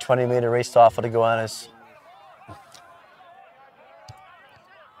 It'll be a 20-metre restart for the Goannas.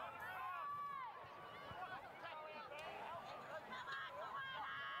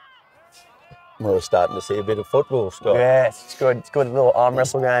 We're starting to see a bit of football, Scott. Yeah, it's good. It's a good little arm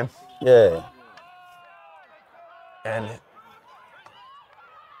wrestle game. Yeah. And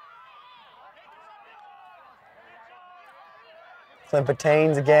Clint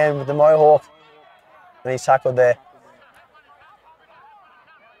Patines again with the Mohawk. And he's tackled there.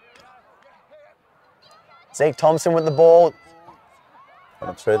 Zeke Thompson with the ball.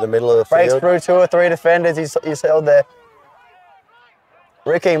 And through the middle of the Breaks field. through 2 or 3 defenders. He's held there.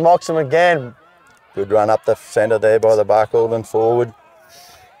 Ricky mocks him again. Good run up the centre there by the Barcaldine forward.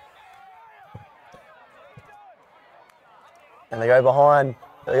 And they go behind.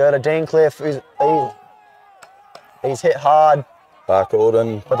 They go to Dean Cliff. He's hit hard.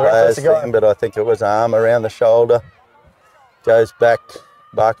 Barcaldine But the ref lets players it go. thing, but I think it was arm around the shoulder. Goes back.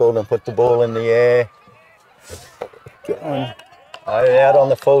 Barcaldine put the ball in the air. Out on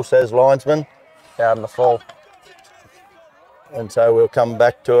the full, says linesman. Out in the full. And so we'll come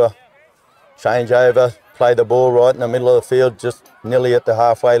back to a changeover, play the ball right in the middle of the field, just nearly at the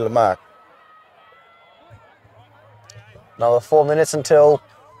halfway mark. Another 4 minutes until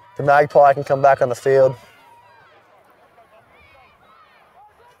the Magpie can come back on the field.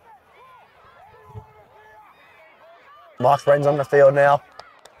 Mark Wren's on the field now,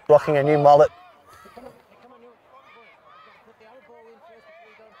 blocking a new mullet.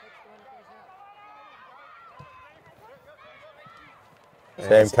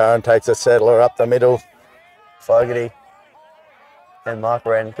 Sam Curran takes a settler up the middle. Fogarty and Mark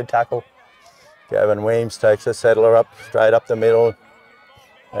Wren, good tackle. Gavin Weems takes a settler up, straight up the middle.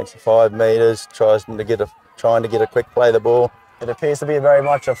 Makes it 5 metres, trying to get a quick play of the ball. It appears to be very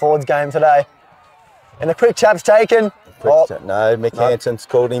much a forwards game today. And the quick chap's taken. No, Mick Hanson's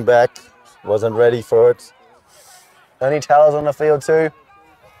called him back. Wasn't ready for it. Ernie Taylor's on the field too.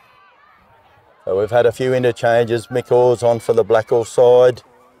 So we've had a few interchanges. Mick Orr's on for the Blackall side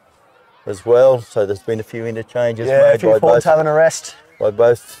as well. So there's been a few interchanges Yeah, a made few forwards having a rest. by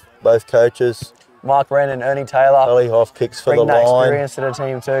both coaches. Mark Wren and Ernie Taylor. Ollie Hoff kicks for the Bring that line. experience to the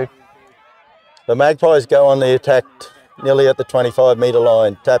team too. The Magpies go on the attack nearly at the 25-metre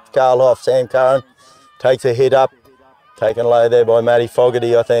line. Taps Carl Hoff. Sam Curran takes a hit up. Taken low there by Matty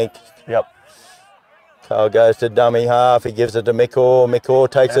Fogarty, I think. Yep. Carl goes to dummy half. He gives it to Mick Orr. Mick Orr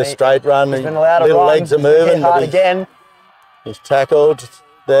takes a straight run. He's been allowed to Little run. legs are He's hit moving. hard But again. he's tackled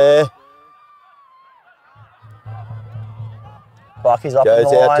there. Bucky's up Goes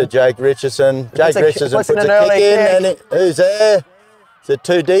on the out line. to Jake Richardson. Jake Richardson puts puts in a an kick early in. kick. And who's there? Is it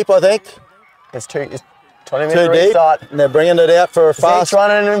too deep, I think? It's 20-minute Too deep. restart. And they're bringing it out for a fast. Zeke's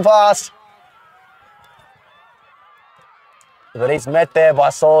running in fast. But he's met there by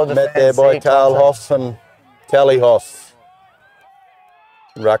solid defence. Met there by Zeke Carl Thompson. Hoff and Kelly Hoff.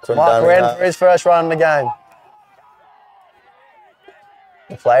 Ruck from Mark dummy Wren half. for his first run in the game.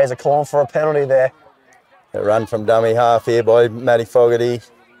 The players are calling for a penalty there. A run from dummy half here by Matty Fogarty.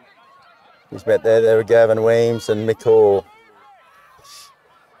 He's met there with Gavin Weems and Mick Orr.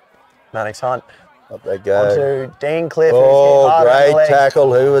 Mannix Hunt Up they go. onto Dean Cliff. who's hit Oh, hard on the great leg.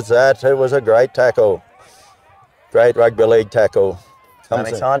 tackle. Who was that? It was a great tackle. Great rugby league tackle. Comes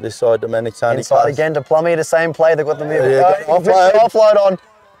Mannix in Hunt. this side to Mannix Hunt. He Inside passes. again to Plummy, the same play that got them there. Yeah, offload. Offload on.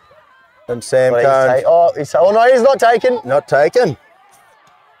 And Sam But Curran oh no, he's not taken. not taken.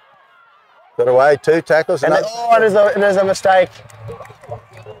 Got away 2 tackles. And, And there's a mistake.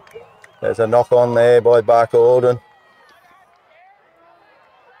 there's a knock on there by Barcaldine.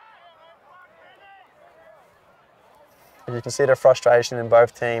 You can see the frustration in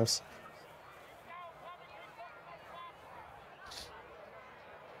both teams.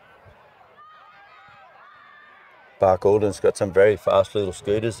 Barcaldine's got some very fast little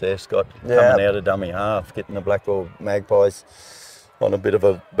scooters there, Scott, Yeah. coming out of dummy half, getting the Blackall Magpies on a bit of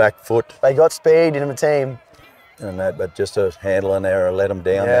a back foot They got speed in the team. and that, but just a handling error let them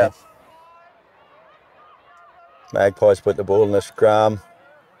down Yeah. there. Magpies put the ball in the scrum.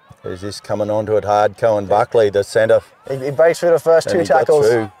 Who's this coming onto it hard? Cohen Buckley, the centre. He breaks through the first and 2 he got tackles.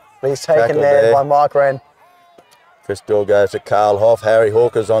 through. But he's taken Tackled there there. by Mark Wren. Chris Dorr goes to Carl Hoff. Harry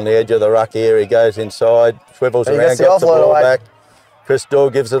Hawker's on the edge of the ruck here. He goes inside, swivels He around, gets the gets the offload ball away. back. Chris Dorr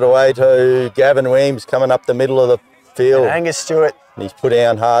gives it away to Gavin Weems coming up the middle of the field. And Angus Stewart And he's put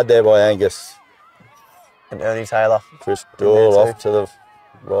down hard there by Angus. and Ernie Taylor. Chris there Dorr too. off to the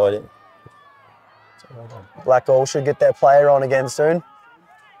right. Blackall should get their player on again soon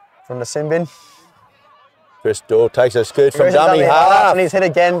from the sin bin. Chris Dorr takes a scoot from Here's a dummy half. and he's hit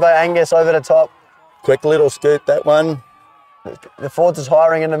again by Angus over the top. Quick little scoot, that one. The forwards is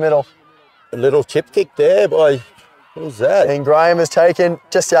hiring in the middle. A little chip kick there by, who's that? And Graham is taken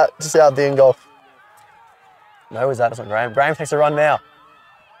just out the end goal. No, is that? It's not Graham. Graham takes a run now.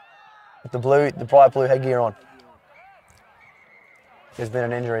 With the bright blue headgear on. There's been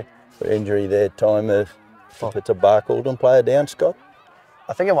an injury. Injury there, time if it's a Barcaldine player down, Scott,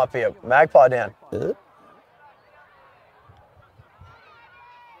 I think it might be a Magpie down. is it?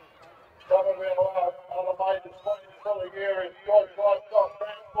 Coming in on the major 20 for the year is George Livestock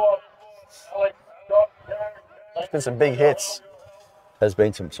Transport. Alex Scott, Karen Been some big hits. Has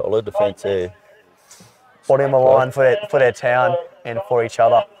been some solid defence there. Putting them a line for their town and for each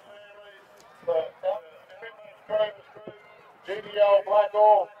other. GDL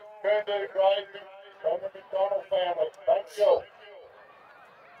Blackall, Kerndu Grazing, from the McDonald family. Thank you.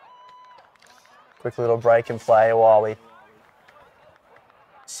 Quick little break and play while we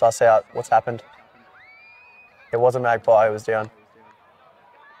suss out what's happened. It was a magpie who was down.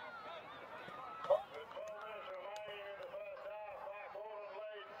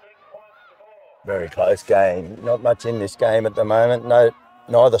 Very close game. Not much in this game at the moment. No,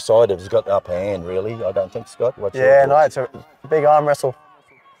 neither side has got the upper hand, really. I don't think, Scott. What's your Yeah, thoughts? no, it's a big arm wrestle.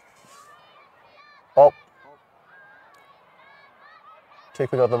 Oh. Too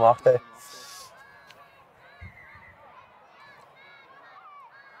quick of the mark there.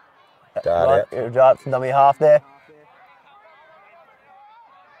 Dart out. Dart from dummy half there.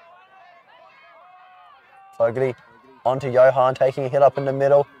 Fogarty onto Johan, taking a hit up in the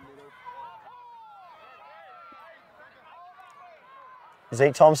middle.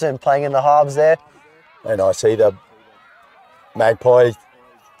 Zeke Thompson playing in the halves there. And I see the Magpie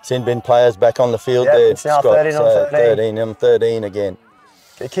sin bin players back on the field Yep, there. it's now Scott. 13 on 13. 13 on 13 again.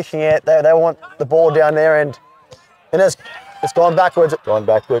 They're kicking it. They want the ball down there, and it's gone backwards. Gone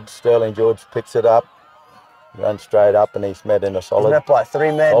backwards. Sterling George picks it up, runs straight up, and he's met in a He's solid, met by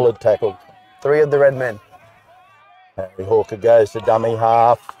 3 men. solid tackle. 3 of the red men. Harry Hawker goes to dummy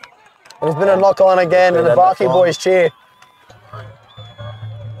half. There's been a knock on again, and the Been a Barky knock on. boys cheer.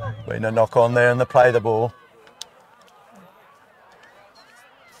 Been a knock on there and they play the ball.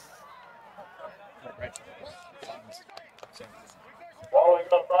 Following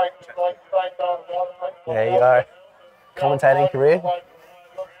the break on one. There you go. Commentating career.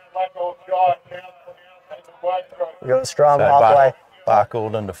 Blackall Giant Council and the White Group. We've got the scrum So halfway.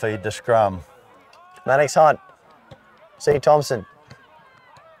 Barcaldine to feed the scrum. Mannix Hunt. C. Thompson.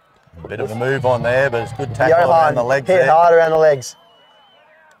 A bit of a move on there, but it's good tackle around Johan the legs hit there. hard around the legs.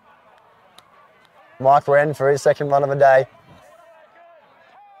 Mike Wren for his second run of the day.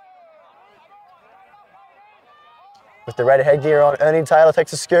 With the red headgear on, Ernie Taylor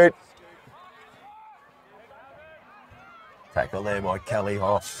takes a scoot. Tackle there by Kelly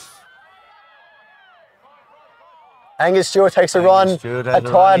Hoff. Angus Stewart takes a run. Stewart A has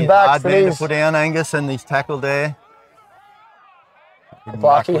run. tired He's back hard for man to these. put down Angus, and he's tackled there.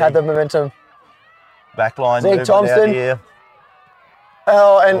 Barky had the momentum. Backline Zeke movement Thompson. out here.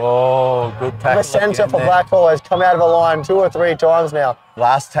 Oh, and Oh, good tackle. the centre again for there. Blackall has come out of a line 2 or 3 times now.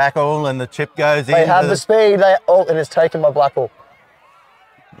 Last tackle, and the chip goes in. They have the speed. And it's taken by Blackall.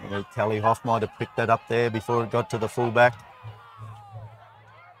 Kelly Hoff might have picked that up there before it got to the fullback.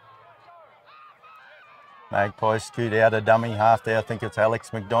 Magpies scoot out a dummy half there. I think it's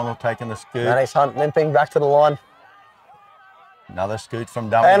Alex McDonald taking the scoot. Mannix Hunt limping back to the line. Another scoot from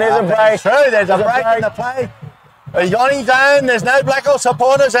dummy And there's half. a break. It's true, there's a There's a break in break. the play. He's on his own. There's no Blackall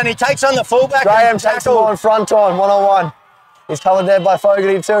supporters, and he takes on the fullback. Graham and takes the ball in front on, 1-on-1. He's covered there by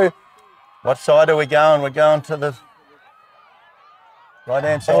Fogarty too. What side are we going? We're going to the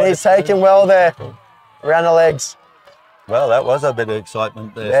right-hand side. And he's taken well there, around the legs. Well, that was a bit of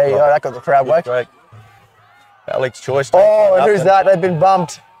excitement there. There you go, Scott. that got the crowd Good work. break. Alex Choice. Oh, takes and it up who's that? They've been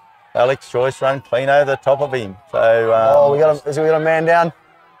bumped. Alex Choice run clean over the top of him. So Oh, we got a man down.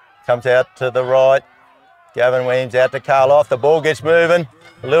 comes out to the right. Gavin Williams out to Karloff. The ball gets moving.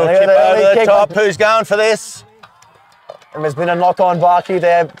 A little And chip the early over the kick. top. Who's going for this? And there's been a knock on Barky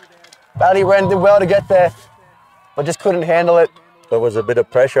there. Barry Wren did well to get there, but just couldn't handle it. There was a bit of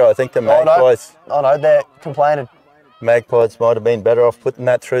pressure. I think the Oh Magpies, no, they're complaining. Magpies might have been better off putting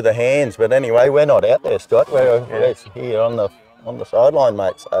that through the hands. But anyway, we're not out there, Scott. We're here on the sideline,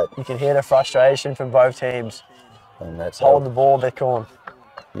 mate. So, You can hear the frustration from both teams. and that's Hold how the ball, they're calling.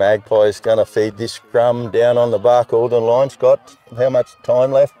 Magpies going to feed this scrum down on the Barcaldine line. Scott, how much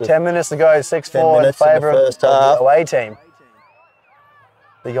time left? 10 minutes to go, 6-4 10 in minutes in the favour of first the half. away team.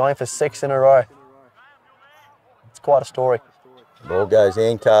 They're going for 6 in a row. It's quite a story. Ball goes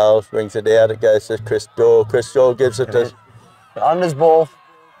in. Carl brings it out. It goes to Chris Daw. Chris Daw gives it to, The unders ball.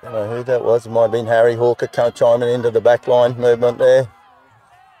 I don't know who that was. It might have been Harry Hawker chiming into the back line movement there.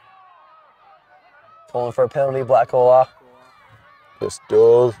 Calling for a penalty, Blackall. Chris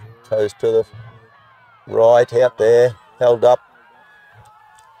Daw goes to the right out there. Held up.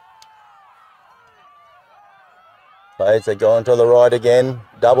 Plays are going to the right again.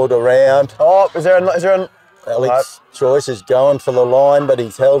 Doubled around. Oh, is there a Alex Choice is going for the line, but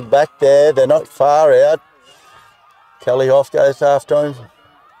he's held back there. They're not far out. Kelly Hoff goes after him.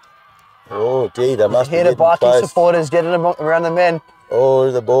 Oh, gee, they must be Here the getting Barky close. supporters getting them around the men.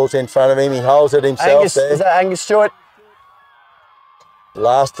 Oh, the ball's in front of him. He holds it himself Angus, there. is that Angus Stewart?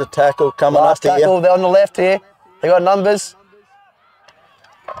 Last to tackle coming Last up tackle, here. they're on the left here. They got numbers.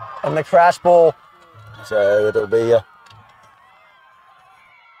 And the crash ball. So it'll be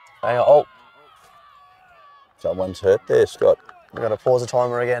Hang on. Oh, someone's hurt there, Scott. we've got to pause the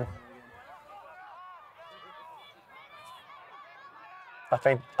timer again. I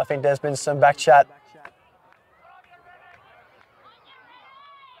think there's been some back chat.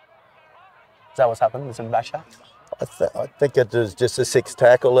 Is that what's happened? There's some back chat? I think it was just a 6th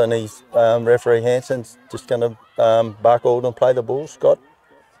tackle, and he's referee Hanson's just going to Barcaldine and play the ball, Scott,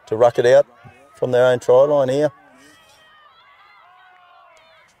 to ruck it out from their own try line here.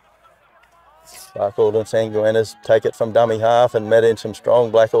 Barcaldine and Sanguinas take it from dummy half and met in some strong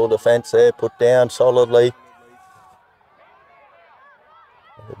Blackall defence there, put down solidly.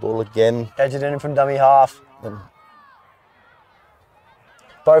 The ball again. Edge it in from dummy half. And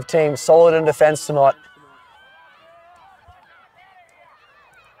Both teams solid in defence tonight.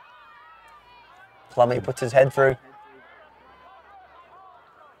 Plummy puts his head through.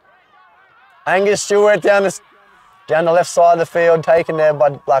 Angus Stewart down the left side of the field, taken there by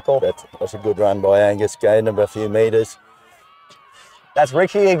Blackall. that's a good run by Angus, gained him a few metres. That's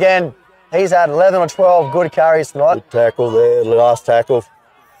Ricky again. He's had 11 or 12 good carries tonight. Good tackle there, last tackle.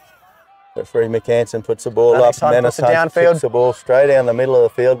 Referee McHanson puts the ball Alex up. Hunt puts it downfield. Kicks the ball straight down the middle of the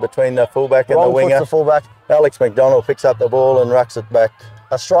field between the fullback and Wrong the winger. puts the fullback. Alex McDonald picks up the ball and rucks it back.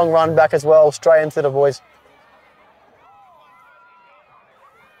 A strong run back as well, straight into the boys.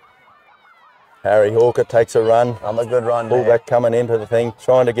 Harry Hawker takes a run. Another good run there. Fullback coming into the thing,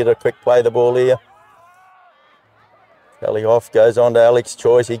 trying to get a quick play the ball here. Kelly off, goes on to Alex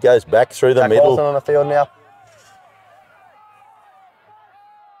Choice. He goes back through the Jack middle. Walton on the field now.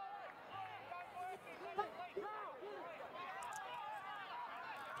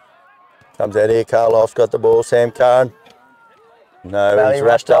 Comes out here, Karloff's got the ball. Sam Carn. No, Valley he's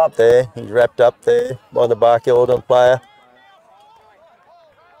wrapped rushed up up. there. He's wrapped up there by the Barcaldine player.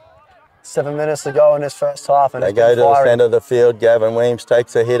 7 minutes to go in this first half, and They it's go been to the fiery. centre of the field. Gavin Weems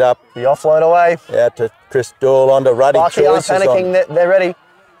takes a hit up. The offload away. Out to Chris Doyle onto Ruddy. Barky aren't Choice is panicking. on. They're ready.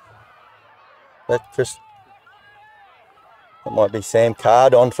 That might be Sam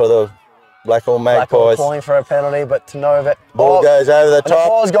Card on for the Blackall Blackall Magpies. calling for a penalty, but to know that Ball goes over the and the top.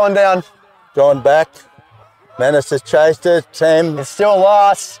 ball's gone down. Gone back. Menace has chased it. Sam It's still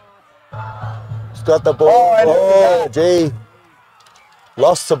last. has got the ball. Oh, and- Oh, gee.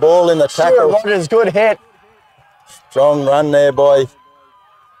 Lost the ball in the Stuart tackle. Rogers, good hit. Strong run there by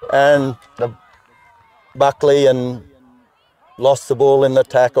Aaron Buckley and lost the ball in the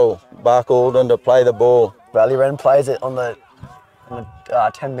tackle. Barcaldine to play the ball. Valley Wren plays it on the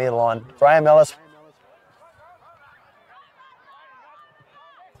 10-metre line. Graham Ellis.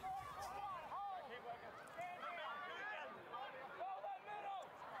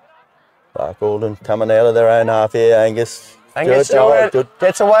 Barcaldine coming out of their own half here, Angus. Angus Stewart, Stewart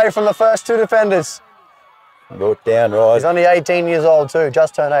gets away from the first two defenders. Brought down right. He's only 18 years old too,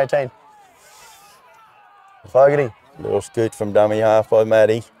 just turned 18. Fogarty. Little scoot from dummy half by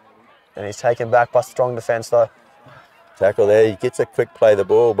Matty. And he's taken back by strong defence though. Tackle there. He gets a quick play the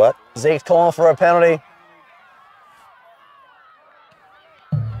ball, but Zeke's calling for a penalty.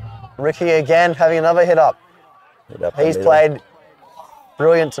 Ricky again having another hit up. hit up the He's middle. played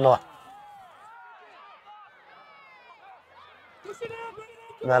brilliant tonight.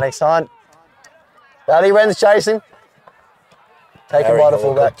 Maddox Hunt. Valley Wren's chasing. Taken Harry by the Hawker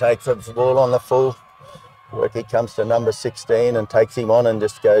fullback. takes the ball on the full. Ricky comes to number 16 and takes him on and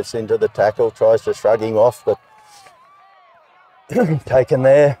just goes into the tackle, tries to shrug him off, but taken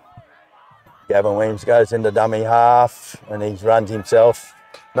there. Gavin Weems goes into dummy half and he runs himself.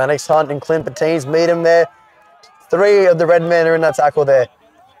 Maddox Hunt and Clint Patines meet him there. 3 of the red men are in that tackle there,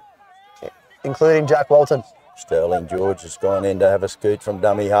 including Jack Walton. Sterling George has gone in to have a scoot from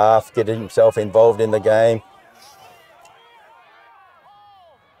dummy half, get himself involved in the game.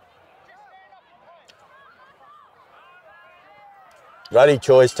 Ruddy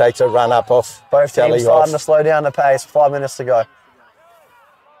Choice takes a run up off Both Kelly teams starting to Hoff. slow down the pace. 5 minutes to go.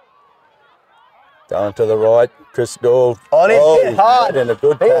 Going to the right, Chris Doyle. Oh, and he's hit hard. In a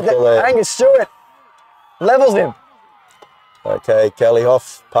good tackle there. Angus Stewart levels him. Okay, Kelly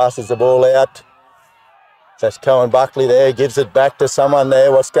Hoff passes the ball out. That's Cohen Buckley there, gives it back to someone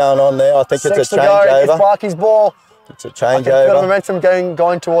there. What's going on there? I think 6 it's a to go. It's changeover. Barkey's ball. It's a I can feel the changeover. momentum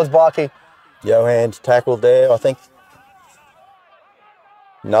going towards Barkey. Johan's tackled there, I think.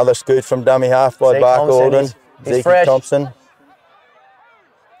 Another scoot from dummy half by Zeke Thompson, Barcaldine. he's Zeke fresh. Thompson.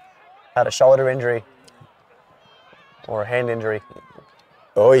 Had a shoulder injury or a hand injury.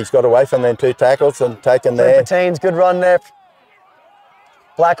 Oh, he's got away from them 2 tackles and taken there. Teens, good run there.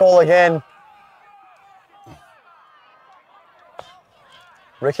 Blackall again.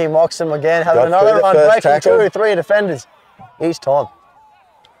 Ricky mocks him again, having Got another through the run, first breaking tackle. 2, 3 defenders each time.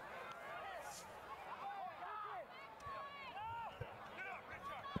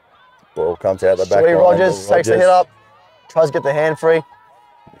 Ball comes out the back Stewie line. Rogers takes the hit up, tries to get the hand free.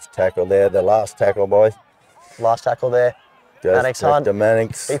 He's tackled there, the last tackle, boys. Last tackle there. Goes Mannix back Hunt. to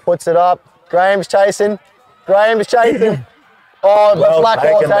Mannix. He puts it up. Graham's chasing. Graham's chasing. Oh, but Well Blackall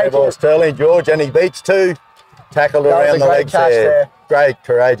taken there, takes boy. it. Sterling George, and he beats 2. Tackled That was around a the great legs catch there. Great,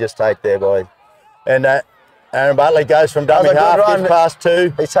 courageous take there, boy. And Aaron Bartley goes from dummy That was a good half, run. gets past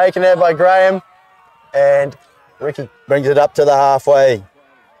 2. He's taken there by Graham and Ricky. Brings it up to the halfway.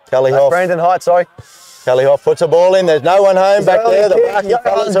 Kelly That's Hoff. Brandon Height, sorry. Kelly Hoff puts a ball in. There's no one home back early there. The kick. Barking Yeah,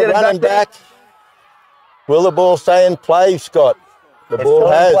 fellas let's are get it running back back. Will the ball stay in play, Scott? The It's ball still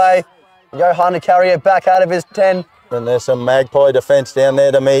in has. play. Johan to carry it back out of his 10. And there's some Magpie defence down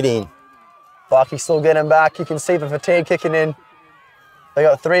there to meet him. Bucky's still getting back. You can see the fatigue kicking in. They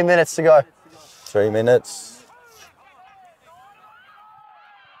got 3 minutes to go. 3 minutes.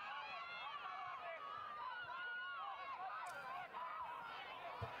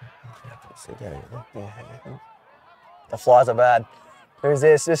 The flies are bad. Who's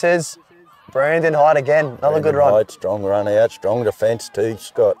this? This is Brandon Height again. Another good run. Right, strong run out, strong defence too,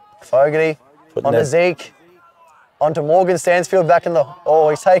 Scott. Fogarty Putting on to that- Zeke. Onto Morgan Stansfield back in the... Oh,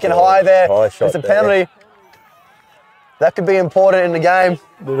 he's taken high there. high shot It's a there. penalty. That could be important in the game.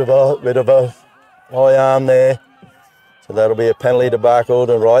 Bit of a high arm there. So that'll be a penalty to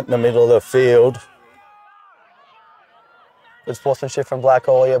Barcaldine right in the middle of the field. Good sportsmanship from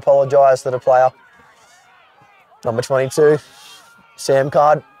Blackall. He apologised to the player. Number 22, Sam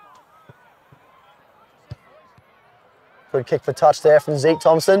Card. Good kick for touch there from Zeke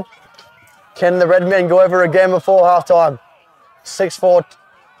Thompson. Can the Red Men go over again before halftime? 6-4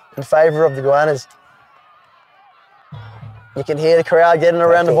 in favour of the Goannas. You can hear the crowd getting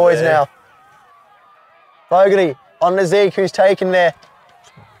around the boys there. now. Fogarty on to Zeke, who's taken there.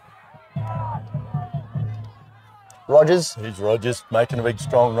 Rogers Here's Rogers making a big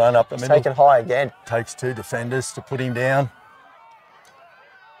strong run up the middle. taken high again. Takes 2 defenders to put him down.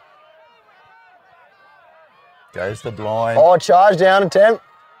 Goes the blind. Oh, charge down attempt.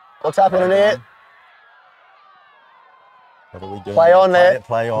 What's happening here? What are we doing? Play on there.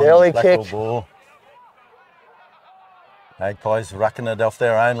 Play on. The early Blackall kick. ball. Magpies rucking it off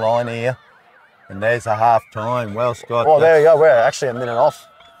their own line here. And there's a half time. Well, Scott. Oh, there you go. We're actually a minute off.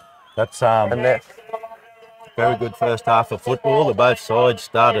 That's And there. very good first half of football. The both sides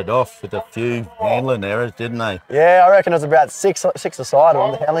started off with a few handling errors, didn't they? Yeah, I reckon it was about six aside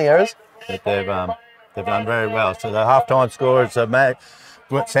on the handling errors. But they've done very well. So the half-time score is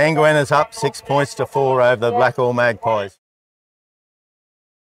Sanguina's up 6 points to 4 over the Blackall Magpies.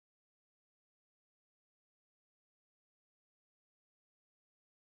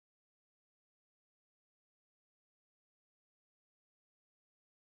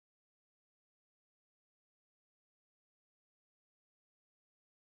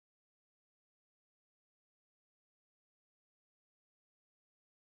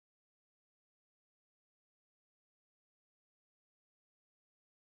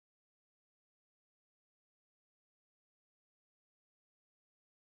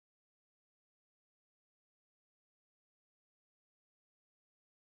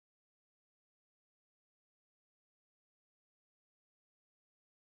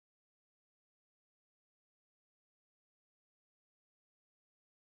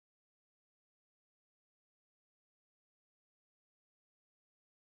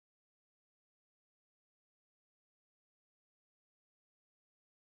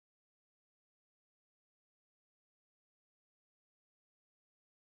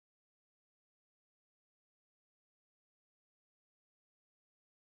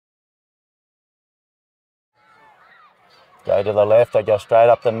 Go to the left, they go straight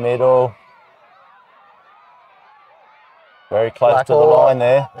up the middle. Very close to the Blackall. line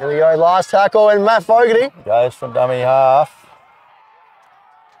there. Here we go. Last tackle and Matt Fogarty. Goes from dummy half.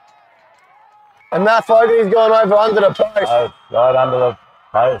 And Matt Fogarty's gone over under the post. Oh, right under the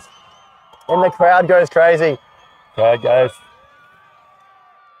post. And the crowd goes crazy. Crowd goes.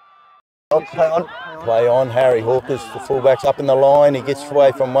 Oh, hang on. Play on. Harry Hawkers, the fullback's up in the line. He gets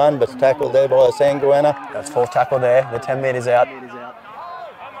away from one, but tackled there by a Sanguina. That's fourth tackle there. The 10 metres out.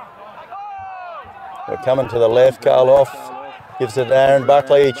 We're coming to the left. Karloff gives it to Aaron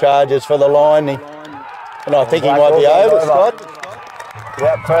Buckley. He charges for the line. And I think he might be over, Scott.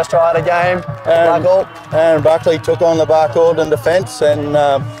 Yep, first try of the game. And, Blackall. and Buckley took on the Barcaldine defence and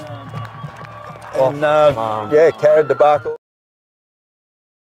yeah, carried the Barcaldine.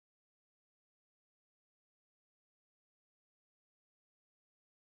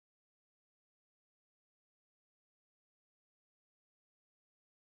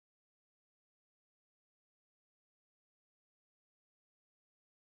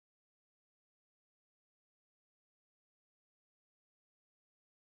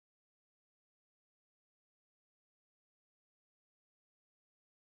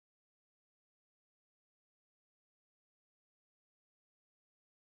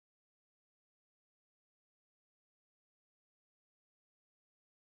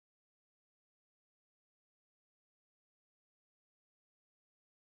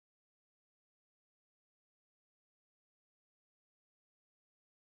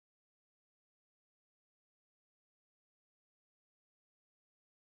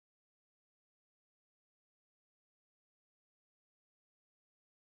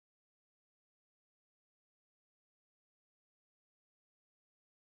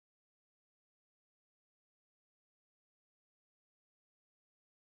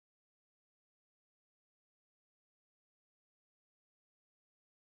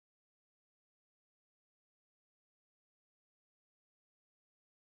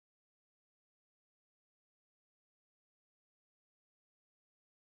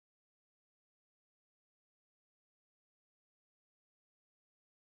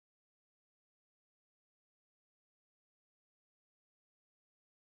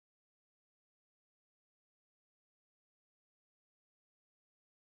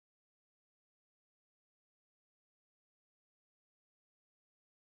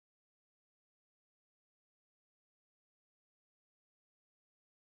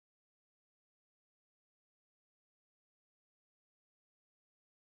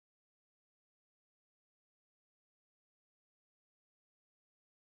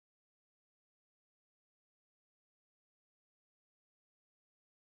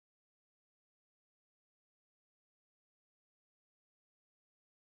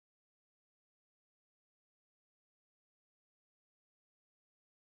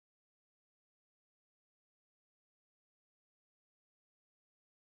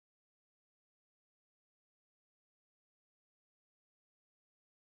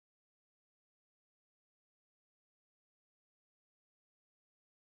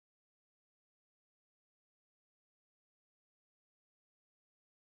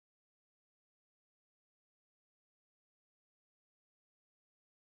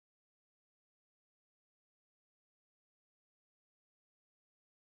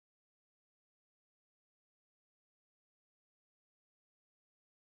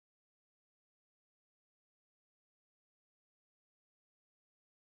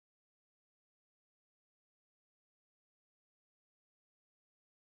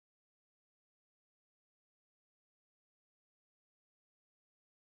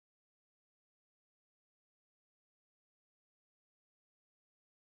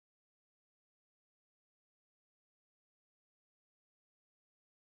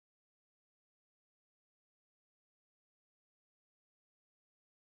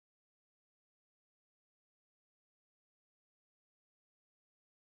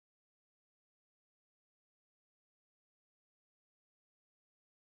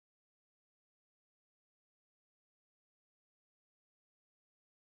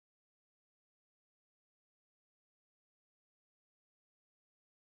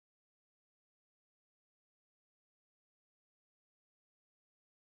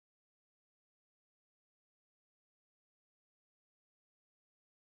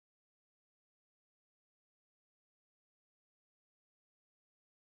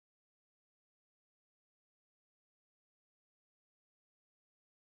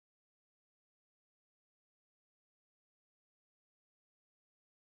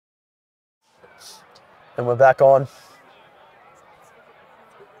 And we're back on.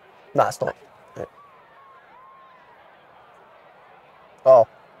 Nah, it's not. Yeah. Oh.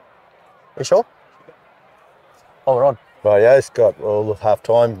 You sure? Oh, we're on. Right, yeah, it's got all the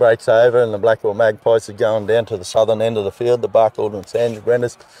half-time breaks over and the Blackall Magpies are going down to the southern end of the field. The Barcaldine and Sandra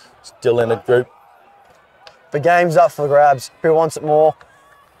Brenners still in a group. The game's up for grabs. Who wants it more?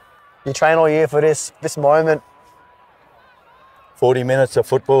 You train all year for this moment. 40 minutes of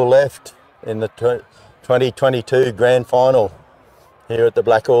football left in the 2022 grand final here at the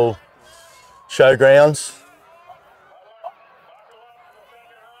Blackall Showgrounds.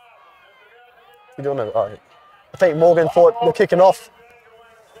 You doing it? Oh, I think Morgan thought we're kicking off.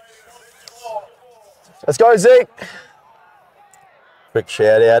 Let's go, Zeke. Quick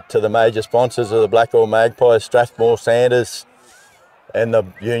shout out to the major sponsors of the Blackall Magpies, Strathmore Sanders and the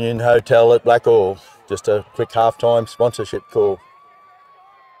Union Hotel at Blackall. Just a quick halftime sponsorship call.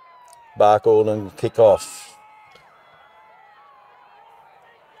 Barcaldine kick off.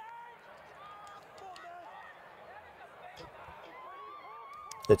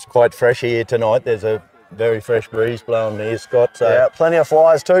 It's quite fresh here tonight. There's a very fresh breeze blowing here, Scott. So Yeah, plenty of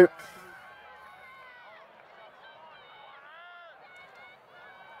flies too.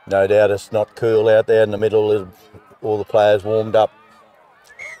 no doubt it's not cool out there in the middle. All the players warmed up.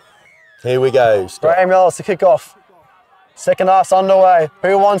 Here we go, Scott. Graham Ellis to kick off. Second half's underway.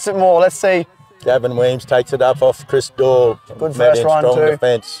 Who wants it more? Let's see. Gavin Williams takes it up off Chris Dahl. Good Met first in run strong too.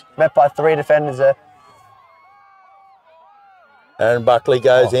 defence. Met by 3 defenders there. Aaron Buckley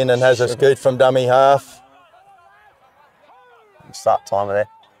goes in and has a scoot from dummy half. Start timer there.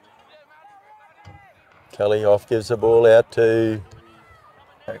 Kelly off gives the ball out to...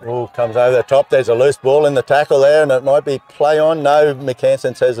 Oh, comes over the top. There's a loose ball in the tackle there and it might be play on. No,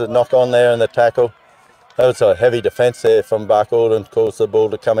 McCanson says a knock on there in the tackle. That was a heavy defence there from Barcaldine. Caused the ball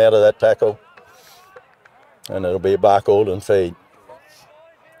to come out of that tackle. And it'll be a Barcaldine feed.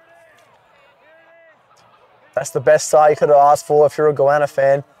 That's the best start you could have asked for if you're a Goanna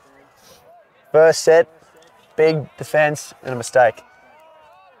fan. First set, big defence and a mistake.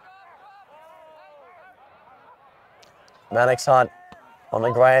 Mannix Hunt on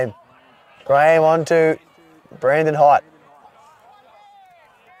to Graham. Graham on to Brandon Height.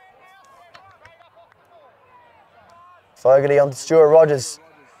 Fogarty on to Stuart Rogers.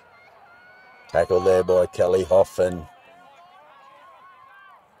 Tackled there by Kelly Hoff and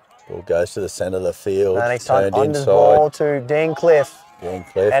ball goes to the centre of the field. Mannix Hunt Turned on the inside. ball to Dean Cliff. Dean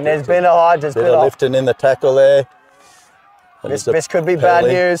Cliff. And there's been a hide, there's Bit been of a... lifting in the tackle there. And it's a This could be bad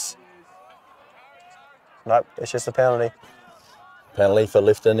penalty. news. Nope, it's just a penalty. Penalty for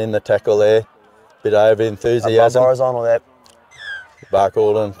lifting in the tackle there. Bit over Above enthusiasm. horizontal there.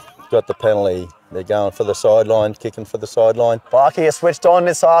 Barcaldine got the penalty. They're going for the sideline, kicking for the sideline. Barkey has switched on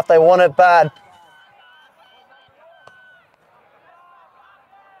this half. They want it bad.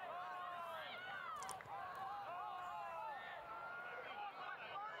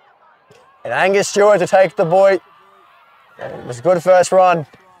 And Angus Stewart to take the boy. It was a good first run.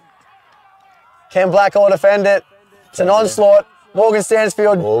 Ken Blackall defend it. It's an onslaught. Morgan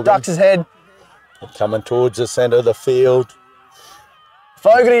Stansfield ducks his head. Coming towards the centre of the field.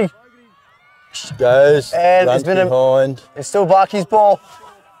 Fogarty. Goes, And runs it's been behind. It's still Barkey's ball.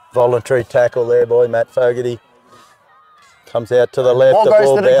 Voluntary tackle there by Matt Fogarty. Comes out to the left. Ball The goes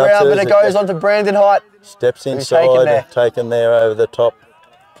ball to the ground, but it bounces. goes on to Brandon Height. Steps He's inside, taken there over the top.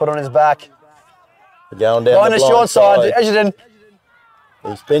 Put on his back. Going down Going the to blind short side, Edgerton.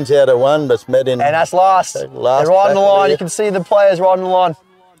 He spins out of one, but's met in. And that's last. last They're right on the tackle line. there. You can see the players right on the line.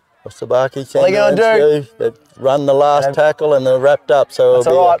 What's the Barkey What are they gonna do? They've run the last And tackle and they're wrapped up, so That's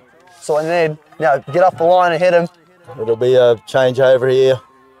all right. That's what I need. Now get off the line and hit him. it'll be a change over here.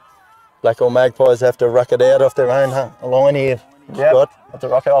 Blackall Magpies have to ruck it out off their own line here. Yep. Scott. Have to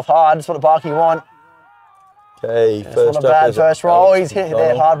rock it off hard. That's what the Barkey want. Okay, It's first not a up bad is first roll. Oh, Alex he's hit there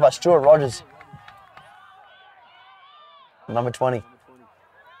McDonald. hard by Stuart Rogers. Number 20.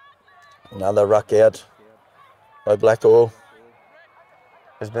 Another ruck out by Blackall.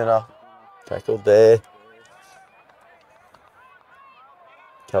 There's been a Tackled there.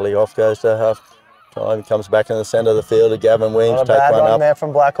 Kelly off goes to half time. Comes back in the centre of the field to Gavin Williams. not a Take bad one run up. there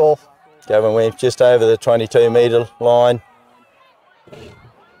from Blackall. Gavin Williams just over the 22-metre line.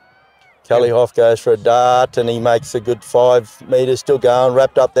 Kelly Hoff goes for a dart and he makes a good 5 metres, still going,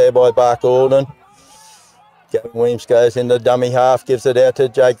 wrapped up there by Barcaldine. Gavin Williams goes in the dummy half, gives it out to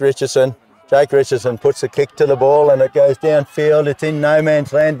Jake Richardson. Jake Richardson puts a kick to the ball and it goes downfield. It's in no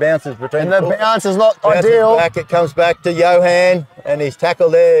man's land, bounces between And the foot. bounce is not Bounces ideal. back, it comes back to Johan and he's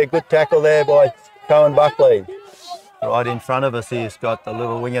tackled there, good tackle there by Cohen Buckley. Right in front of us here, Scott, the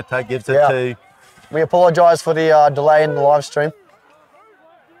little winger gives it Yeah. to... We apologise for the delay in the live stream.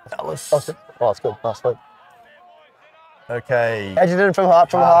 That was... Oh, it's good. Nice work. Okay. Edgerton from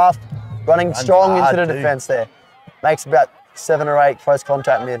half, running Runs strong into hard the too. defence there. Makes about 7 or 8 close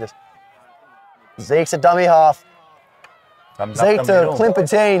contact meters. Zeke's a dummy half. Comes up Zeke the to middle.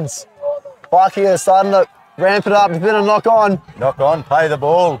 Climpertines. Barkey is starting to ramp it up. There's been a knock on. Knock on, play the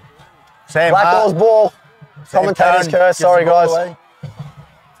ball. Sam Blackall's Hart. ball. Sam Commentator's Curran curse. gives Sorry, the ball guys. away.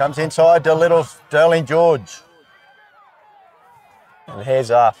 Comes inside to little Sterling George. And here's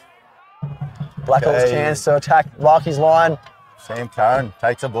Blackall's Okay. chance to attack Barkey's line. Sam Curran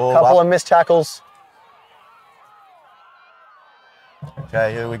takes the ball Couple up. of missed tackles.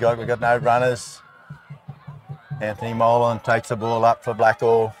 Okay, who we got? We got no runners. Anthony Molan takes the ball up for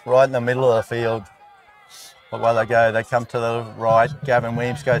Blackall, right in the middle of the field. But while they go, they come to the right. Gavin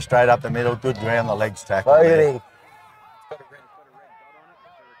Williams goes straight up the middle. Good ground the legs tackle there.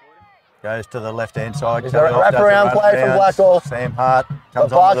 Goes to the left-hand side. He's got a wrap-around play from Blackall. Sam Hart But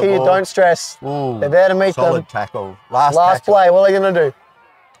comes onto the Barky, ball. don't stress. Ooh, They're there to meet them. solid tackle. Last tackle. Play, what are they going to do?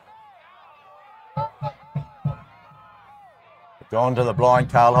 Gone to the blind.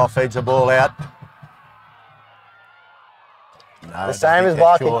 Karlhoff feeds the ball out. No, The same as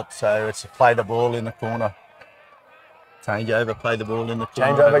Barky. Short, so it's play the ball in the corner. Change over, play the ball in the corner.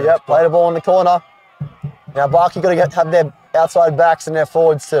 Change over, yep, play the ball in the corner. Now Barky got to have their outside backs and their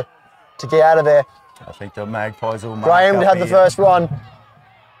forwards to get out of there. I think the Magpies will mark Graham up had the here. first run.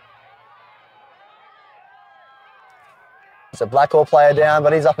 It's a Blackall player down,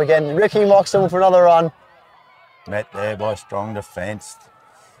 but he's up again. Ricky Moxon for another run. Met there by strong defence.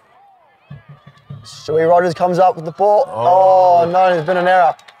 Stewie Rogers comes up with the ball. Oh, no, there's been an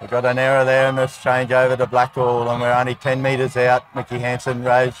error. We've got an error there and let's change over to Blackall and we're only 10 metres out. Mickey Hansen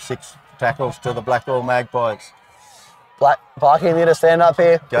raised 6 tackles to the Blackall Magpies. Barky need to stand up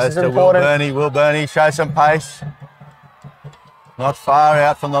here. Goes this is to important. Will Burney, show some pace. Not far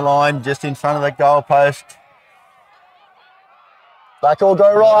out from the line, just in front of the goal post. Blackall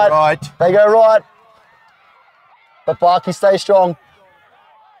go right. Right. They go right. But Barky stays strong.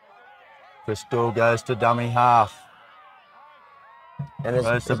 Crystal goes to dummy half. And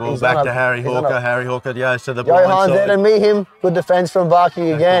Goes the ball back to Harry Hawker. Harry Hawker goes to the blind Johan's there to side. meet him. Good defence from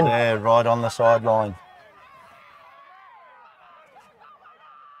Barky again. There, right on the sideline.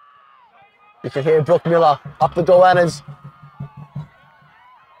 You can hear Brooke Miller up the goannas.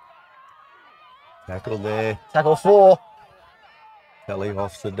 Tackle there. Tackle 4. Kelly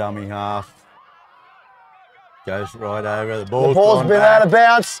off the dummy half. Goes right over. The The ball's ball's gone been back. out of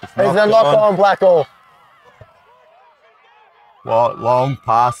bounds. There's a knocked knock on. on Blackall. Long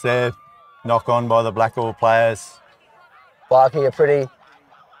pass there. Knock on by the Blackall players. Barky a pretty.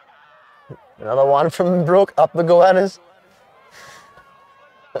 Another one from Brooke up the goannas.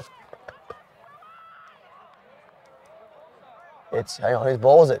 Hang on, whose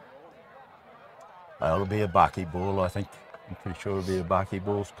ball is it? It'll be a Bucky ball, I think. I'm pretty sure it'll be a Bucky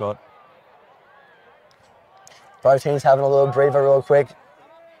ball, Scott. Both teams having a little breather real quick.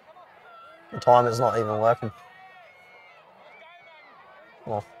 The time is not even working.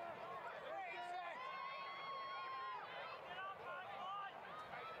 Well.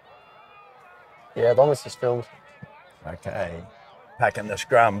 Yeah, as long as it's filmed. Okay. Packing the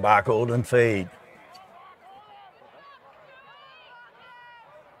scrum, Barcaldine feed.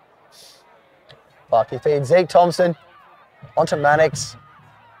 Barky feeds Zeke Thompson onto Mannix.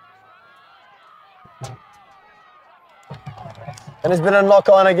 And there's been a knock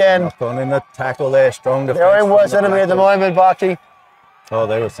on again. Knock on in the tackle there, strong defence. Their own from worst the enemy at the Blackall. moment, Barky. Oh,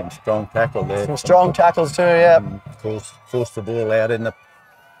 there was some strong tackle there. Some strong tackles too, yeah. Forced the ball out in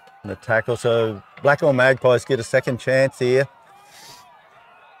the tackle. So Blackall Magpies get a second chance here.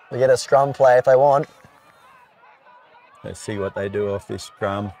 They get a scrum play if they want. Let's see what they do off this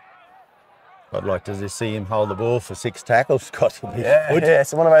scrum. I'd like to just see him hold the ball for 6 tackles. Scott will be good. Yeah,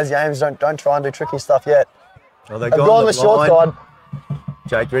 it's one of those games, don't try and do tricky stuff yet. Well, they've They've gone the short line. side.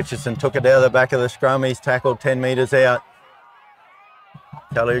 Jake Richardson took it out of the back of the scrum. He's tackled 10 metres out.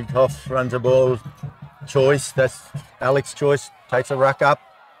 Kelly Hoff runs the ball. Choice, that's Alex Choice, takes a ruck up.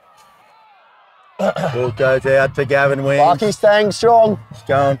 Ball goes out to Gavin Williams. Barky staying strong. He's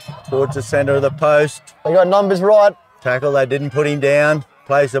going towards the centre of the post. They got numbers right. Tackle, they didn't put him down.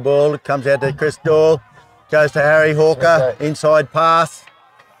 Plays the ball, it comes out to Chris Doyle. Goes to Harry Hawker, Okay. inside pass.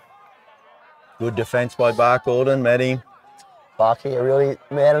 Good defence by Barcaldine, met him. Barky are really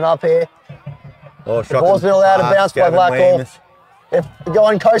manning up here. Oh, The ball's been allowed to pass, bounce by Gavin Blackall. Williams. If they're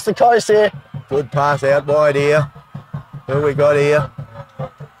going coast to coast here. Good pass out wide here. Who we got here?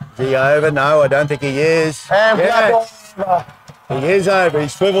 Is he over? No, I don't think he is. And Yes, Blackall. he is over. He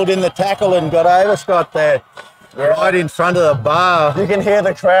swiveled in the tackle and got over Scott there. Right in front of the bar. You can hear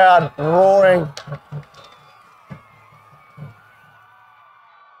the crowd roaring.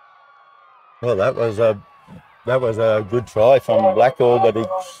 Well, that was a good try from Blackall, but he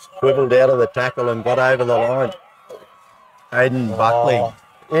swiveled out of the tackle and got over the line. Aidan Buckley. Oh,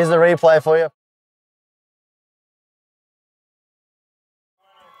 here's the replay for you.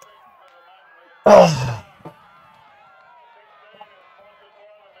 Oh.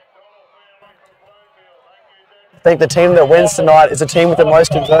 I think the team that wins tonight is the team with the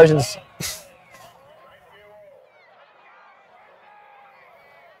most conversions.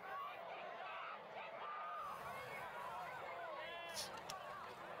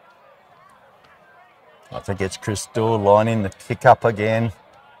 I think it's Crystal lining the kick up again.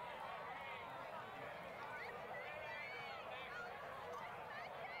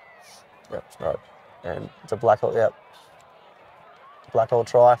 Yep, it's right. And it's a Blackall, yep. Blackall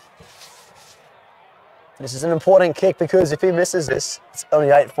try. This is an important kick because if he misses this, it's only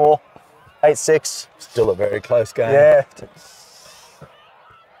 8-4, 8-6. Still a very close game. Yeah.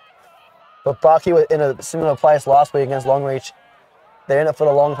 But Barky was in a similar place last week against Longreach. They're in it for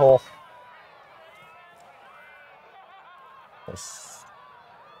the long haul. Yes.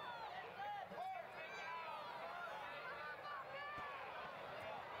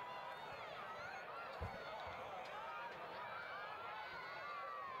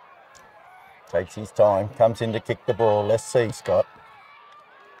 Takes his time, comes in to kick the ball. Let's see, Scott.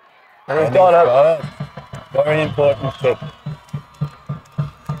 And he's got it. Very important kick.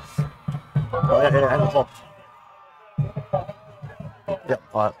 Yep,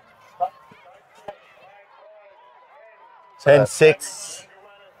 all right. 10-6.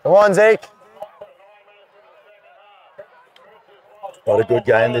 Come on, Zeke. What a good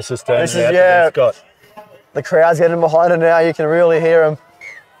game this is turning This is, out. yeah. Scott. The crowd's getting behind it now. You can really hear him.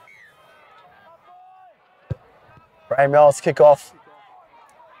 Ray Mel's kick off.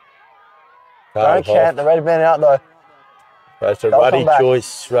 Don't count the red man out though. That's a They'll Ruddy come back.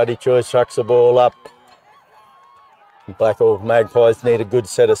 choice. Ruddy choice trucks the ball up. Blackall Magpies need a good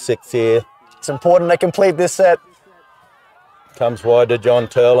set of 6 here. It's important they complete this set. Comes wide to John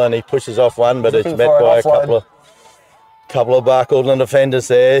Turlin. He pushes off one, but it's Looking met for an by a offload. couple of Barcaldine defenders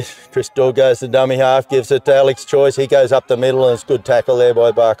there. Chris Dawg goes to dummy half, gives it to Alex Choice. He goes up the middle, and it's good tackle there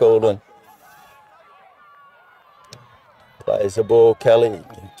by Barcaldine. Plays the ball, Kelly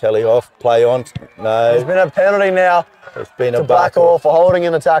off, play on. No, There's been a penalty now it's been to a Blackall Barcall. for holding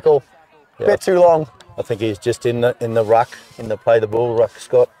in the tackle. Yeah. Bit too long. I think he's just in the ruck, in the play the ball ruck,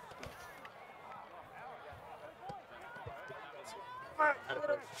 Scott.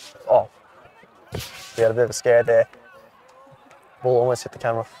 Oh, he had a bit of a scare there. Ball almost hit the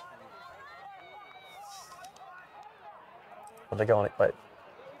camera. Where'd they go on it? Wait,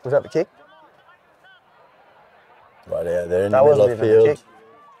 was that the kick? Right out there in That the middle wasn't of the even a field. kick.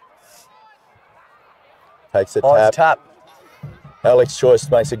 Takes the Oh, it's a tap. tap. Alex Choice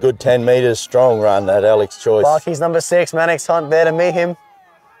makes a good 10 metres strong run, that Alex Choice. Barkey's number 6, Mannix Hunt there to meet him.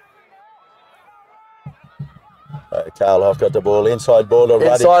 Carl Hoff got the ball, inside ball to Ruddy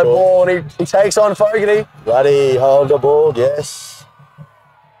Inside Choice. ball, and he takes on Fogarty. Ruddy hold the ball, yes.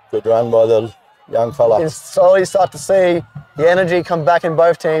 Good run by the young You fella. can slowly start to see the energy come back in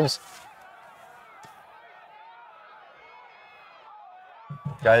both teams.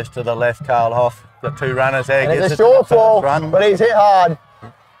 Goes to the left, Carl Hoff. Got 2 runners there. And Gets it's a it to the short first ball, run. but he's hit hard.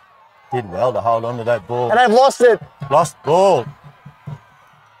 Did well to hold on to that ball. And they've lost it. Lost ball.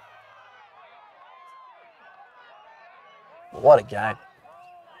 What a game.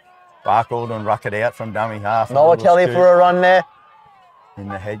 Barcalled and ruck it out from dummy half. A Noah little Kelly scoop for a run there. in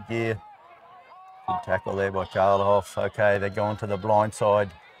the headgear. Good tackle there by Carl Hoff. Okay, they're going to the blind side.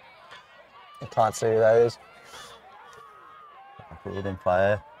 I can't see who that is. Barcaldine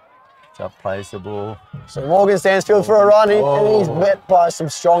player. Up plays the ball. So Morgan Stansfield for a run, and he's Oh. met by some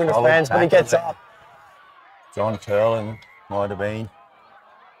strong Solid defence, but he tackle gets there. up. John Turlin might have been.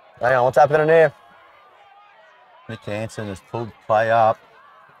 Hang on, what's happening here? Nick Hansen has pulled play up.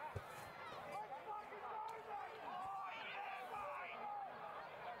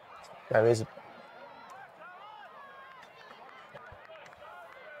 There is.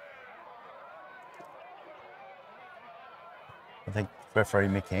 I think referee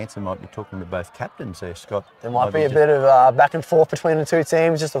Mick Hansen might be talking to both captains there, Scott. There might be a just- bit of back and forth between the two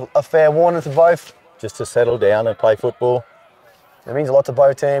teams, just a fair warning to both. Just to settle down and play football. It means a lot to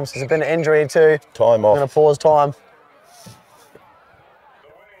both teams. There's been an injury too. Time I'm going off. to pause time. The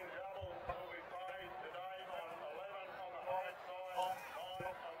winning double will be played today on 11 on the right side, 9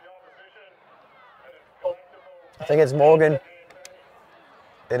 on the opposition. And it's collectible. I think it's Morgan.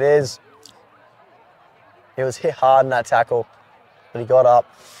 It is. He was hit hard in that tackle, but he got up.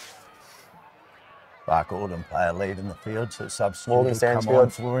 Barcaldine player lead in the field, so substitute Morgan will come on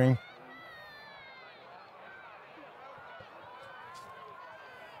Stansfield. for him.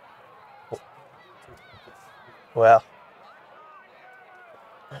 Wow.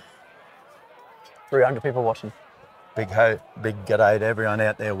 300 people watching. Big g'day to everyone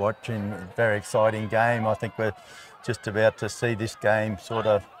out there watching. Very exciting game. I think we're just about to see this game sort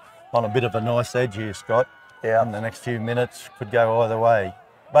of on a bit of a nice edge here, Scott. Yeah. In the next few minutes, could go either way.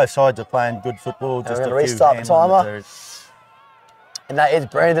 Both sides are playing good football. Just we're a gonna few restart the handling timer. there. And that is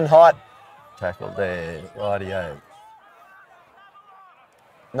Brandon Height. Tackle there, rightio.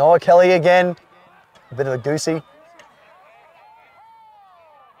 Noah Kelly again. A bit of a goosey.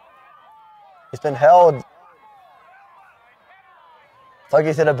 He's been held.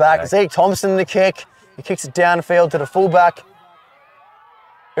 Foggy to the back. Zeke Thompson the kick. He kicks it downfield to the fullback.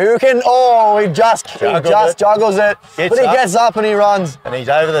 Who can? Oh, he just juggles it. But he gets up and he runs. And he's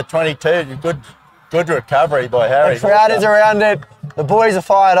over the 22. Good recovery by Harry. The crowd is around it. The boys are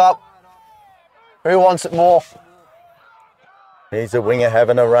fired up. Who wants it more? He's a winger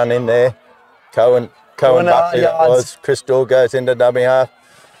having a run in there. Cohen Buckley that was. Chris Daw goes into dummy half.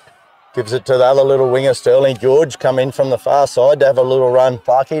 Gives it to the other little winger, Sterling George, come in from the far side to have a little run.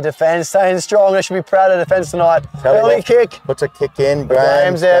 Bucky defence, staying strong. They should be proud of defence tonight. Early kick. Puts a kick in.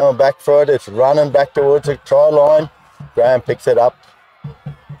 Graham's going back for it. It's running back towards the try line. Graham picks it up.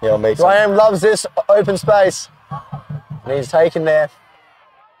 Graham loves this open space. And he's taken there.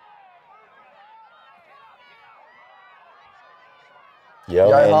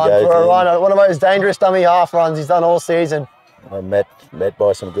 Johan for a run. One of those dangerous dummy half runs he's done all season. Met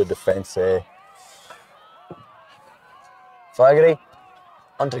by some good defence there. Fogarty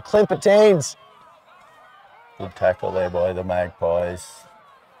onto Climpatines. Good tackle there by the Magpies.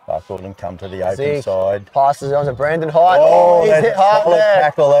 Barcaldine come to the open side. Passes on to Brandon Hyde. Oh, he's hit hard there.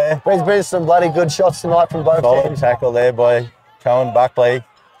 Tackle there. There's been some bloody good shots tonight from both teams. Tackle there by Cohen Buckley.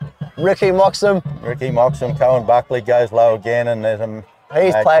 Ricky Moxham. Cohen Buckley goes low again, and there's a.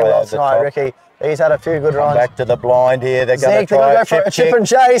 He's played well tonight, Ricky. He's had a few good runs. Back to the blind here. They're going to try go for a chip and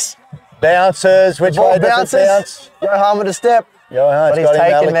chase. Bounces. Which way does it bounce? Johan with a step. Johan's but he's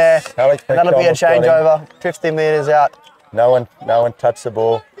taken there. Alex and that'll be a changeover. 50 metres out. No one touched the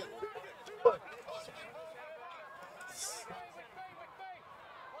ball.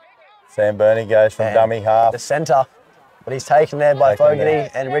 Sam Burney goes from dummy half. The centre. But he's taken there by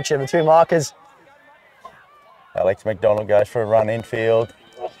Fogarty and Richard, the two markers. Alex McDonald goes for a run infield.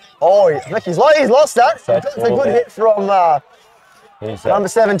 Oh, look, he's lost that. That's a good hit from number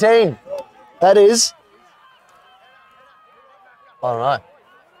 17. That is. I don't know.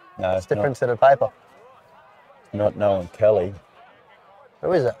 No, it's different to the paper. Not Nolan Kelly.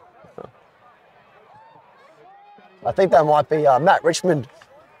 Who is it? I think that might be Matt Richmond.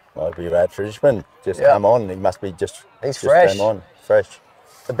 Might be Matt Richmond. Just come on. He must be just. He's fresh. Came on. Fresh.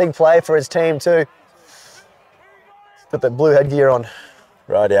 It's a big play for his team too. Put the blue headgear on.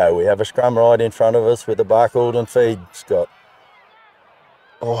 Rightio, we have a scrum right in front of us with the Barcaldine feed, Scott.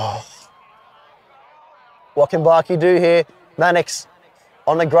 Oh. What can Barkey do here? Mannix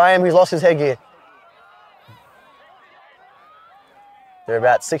on the Graham, who's lost his headgear. They're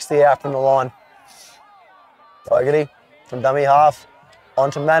about 60 out from the line. Fogarty from dummy half.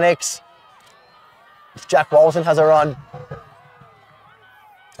 On to Mannix. Jack Walton has a run.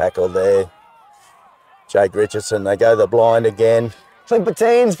 Tackle there. Jake Richardson, they go the blind again.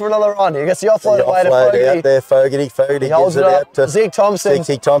 Climpatines for another run. He gets the offload away to Fogarty. Out there, Fogarty gives it out to Zeke Thompson.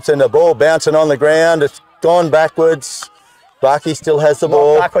 Zeke Thompson, the ball bouncing on the ground. It's gone backwards. Barkey still has the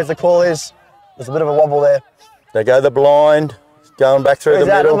ball. Backwards the call is. There's a bit of a wobble there. They go the blind. Going back through the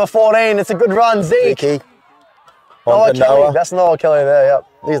middle. Number 14. It's a good run, Zeke. On to Noah. That's Noah Kelly there, yep.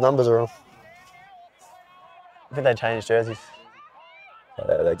 These numbers are wrong. I think they changed jerseys.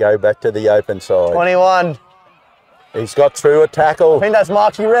 They go back to the open side. 21. He's got through a tackle. I think that's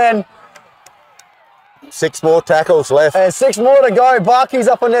Marky Wren. 6 more tackles left. And 6 more to go. Barkey's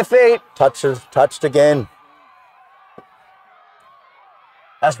up on their feet. Touched again.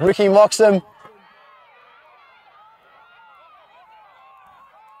 That's Ricky Moxham.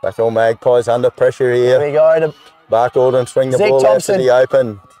 Blackall Magpies under pressure here. There we go. Barcaldine swing the Zeke ball Thompson. out to the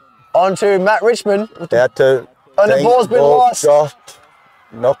open. On to Matt Richmond. Out to. And the ball's been lost.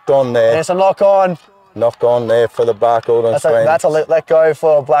 Knocked on there. There's a knock on. Knock on there for the Barcaldine swing. That's a let go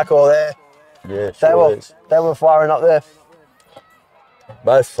for Blackall there. Yeah, they were firing up there.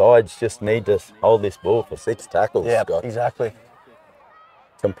 Both sides just need to hold this ball for 6 tackles. Yeah, Scott. exactly.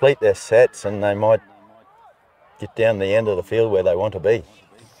 Complete their sets and they might get down the end of the field where they want to be.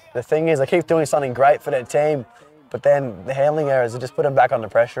 The thing is, they keep doing something great for their team, but then the handling errors, they just put them back under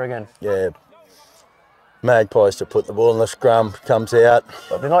pressure again. Yeah. Magpies to put the ball in the scrum, comes out.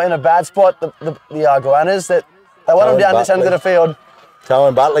 But they're not in a bad spot, the Goannas, that they want them down this end of the field.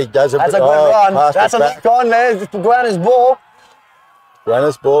 Cohen Buckley does That's a good run. That's a knock on there. It's Goanna's ball.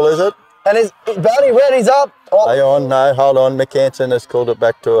 Goanna's ball, is it? And his Barry Red, he's up. Oh. Hang on, no, hold on. McHanson has called it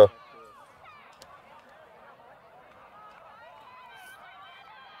back to her.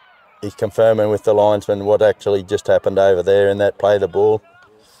 He's confirming with the linesman what actually just happened over there in that play the ball.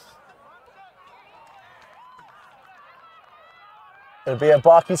 It'll be a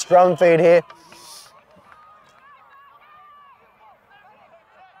Barkey scrum feed here.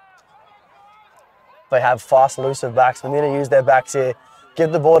 They have fast, elusive backs. They need to use their backs here.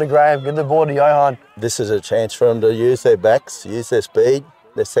 Give the ball to Graham. Give the ball to Johan. This is a chance for them to use their backs, use their speed.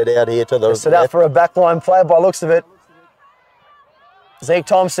 They're set out here to the They're set out left. for a backline play by the looks of it. Zeke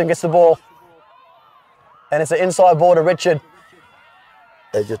Thompson gets the ball. And it's an inside ball to Richard.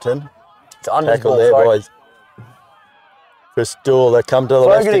 Edgerton. It's under Tackle ball, there, sorry. boys. Chris Dool, they come to the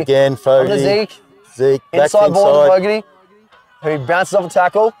left Fogarty. again. Under Fogarty. Zeke. Zeke, back Inside ball to inside. Fogarty, who bounces off a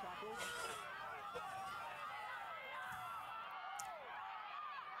tackle.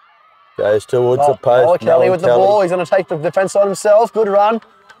 Goes towards the post. Noah Kelly Noah with the Kelly. ball. He's going to take the defence on himself. Good run.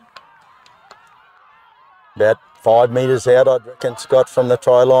 About 5 metres out, I reckon, Scott, from the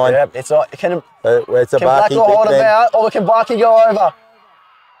try line. Yep, it's can Where's the Blackall Barky hold big him man? out, or can Barky go over?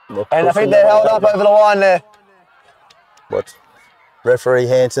 They're And I pushing think they're them held out. up over the line there. What? Referee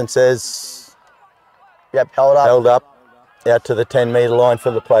Hansen says Yep, held up. held up out to the 10-metre line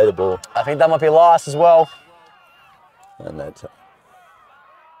for the play the ball. I think that might be last as well. And that's it.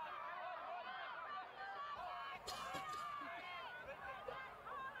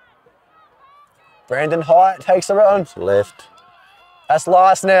 Brandon Hyatt takes the run. Left. That's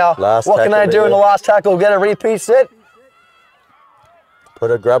last now. Last what can they tackle do in the there. last tackle? Get a repeat set? Put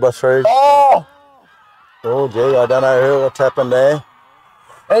a grubber through. Oh! Oh, gee, I don't know what's happened there.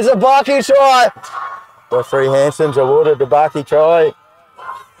 It's a Barky try. Referee Hansen's awarded the Barky try.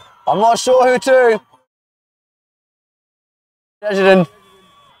 I'm not sure who to. Edgerton.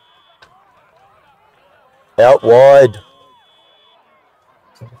 Out wide.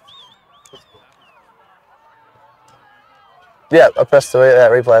 Yeah, I pressed the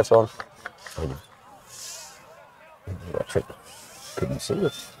replay, it's on. Couldn't see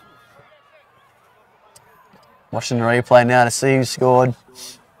it. Watching the replay now to see who scored.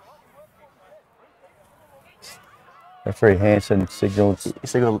 Referee Hansen signals. You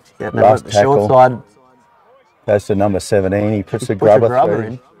see got Last the short tackle. side. Goes to number 17. He puts the Push a grubber grubber through.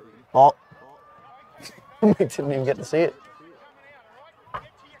 in. Oh. We didn't even get to see it.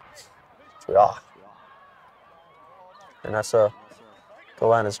 Ah. And that's a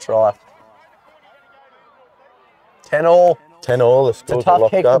Goanna's try. 10-all. 10-all. The It's a scores are tough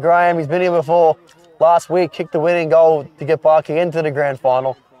locked kick for up. Graham. He's been here before. Last week, kicked the winning goal to get Barky into the grand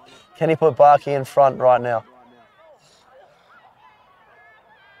final. Can he put Barky in front right now?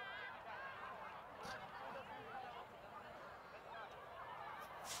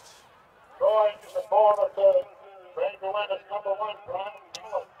 Trying to the corner to Barcaldine's number 1, Graham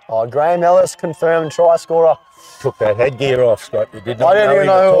Ellis. Oh, Graham Ellis, confirmed try scorer. Took that headgear off, Scott. You did not I didn't even him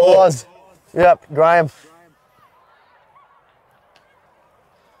know at who it all. was. Yep, Graham.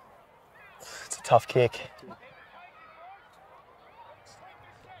 It's a tough kick.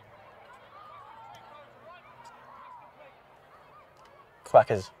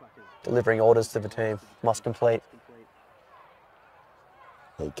 Quackers delivering orders to the team. Must complete.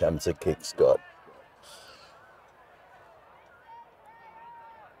 Here comes the kick, Scott.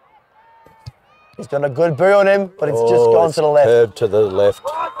 He's got a good boo on him, but it's just gone to the left. Curved to the left.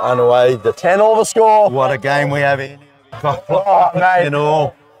 Unaway. 10-all the score. What a game we have in. Oh, mate.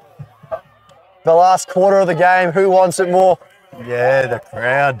 10-all. The last quarter of the game. Who wants it more? Yeah,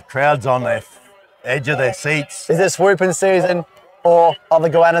 the crowd's on the edge of their seats. Is it swooping season, or are the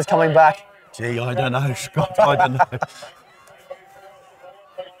Goannas coming back? Gee, I don't know, Scott. I don't know.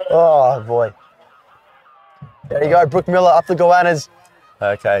 Oh boy. There you go, Brooke Miller up the Goannas.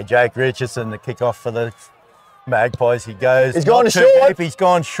 Okay, Jake Richardson, the kick-off for the Magpies. He goes. He's gone not too short. deep, he's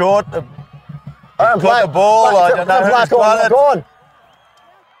gone short. Oh, got the ball. I don't know who's got it. Gone.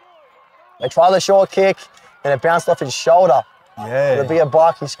 They try the short kick, and it bounced off his shoulder. Yeah. It'll be a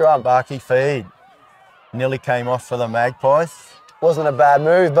Barky scrum. Barky feed. Nearly came off for the Magpies. Wasn't a bad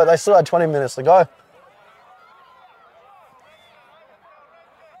move, but they still had 20 minutes to go.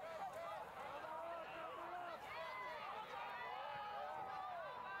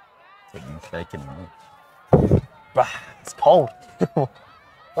 It's cold.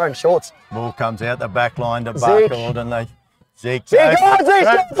 Wearing shorts. Ball comes out the back line to Zeke. Barcaldine, and they Zeke. Zeke, oh, Zeke's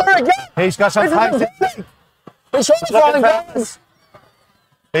going through again. He's got some This is pace. the He's short flying guns.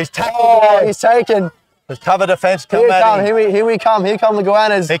 He's tackled. Oh, he's taken. There's cover defence Here coming at him. here we come. Here come the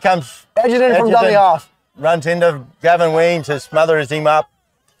Goannas. Here comes Edgerton from dummy half. Runs into Gavin Weens to smothers him up.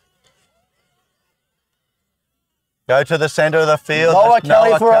 Go to the centre of the field. Noah That's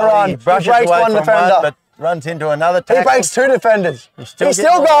Kelly for a run. He He brushes breaks away one from defender. but runs into another He tackle. breaks two defenders. He's still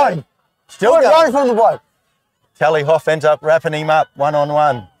getting going. Still Good run going. from the bloke. Kelly Hoff ends up wrapping him up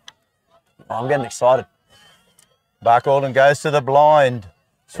one-on-one. Oh, I'm getting excited. Barcaldine goes to the blind.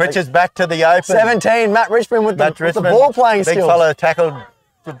 Switches back to the open. 17, Matt Richmond with the Richmond, ball playing big skills. fellow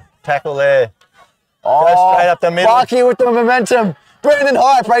tackle there. Go straight up the middle. Barky with the momentum. Brandon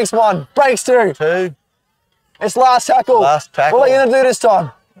High breaks one, breaks two. 2. It's last tackle. Last tackle. What are you going to do this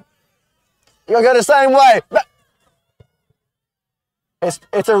time? You'll go the same way.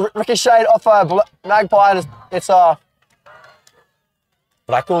 It's a ricochet off a Magpie. And it's a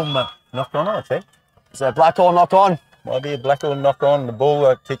Blackall knocked on, I think. Blackall knock on. Might be a Blackall knock on. The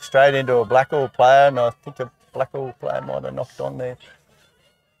ball kicked straight into a Blackall player, and I think a Blackall player might have knocked on there.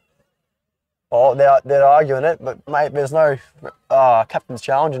 Oh, they're arguing it, but mate, there's no captain's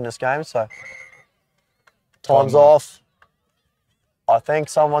challenge in this game, so time's off. I think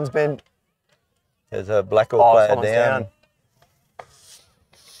someone's been. There's a Blackall player someone's down.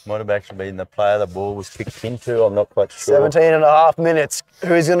 Might have actually been the player the ball was kicked into. I'm not quite sure. 17 and a half minutes.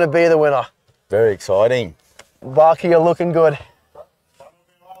 Who's going to be the winner? Very exciting. Barky, you're looking good.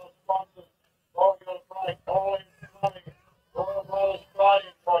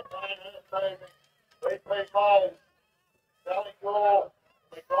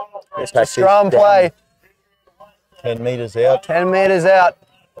 It's a scrum play. 10 metres out. 10 metres out.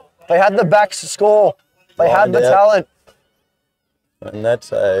 They had the backs to score. They had the talent. And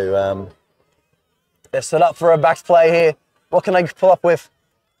that's a... They're set up for a backs play here. What can they pull up with?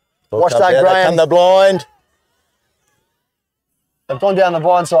 Watch that, Graham. Come the blind. They've gone down the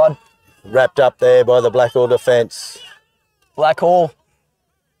blind side. Wrapped up there by the Blackall defence. Blackall.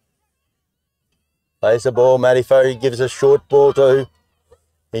 Plays the ball. Matty Foley gives a short ball to.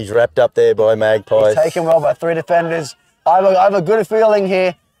 He's wrapped up there by Magpies. He's taken well by 3 defenders. I have a good feeling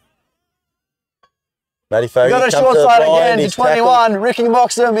here. Matty Foley Got a comes short to the side blind. again to He's 21. tackled. Ricky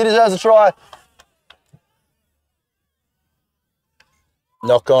mocks him. He deserves a try.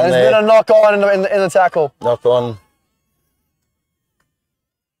 Knock on There's there. been a knock on in the tackle. Knock on.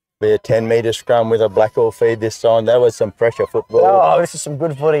 Be a 10-metre scrum with a Blackall feed this time. That was some pressure football. Oh, this is some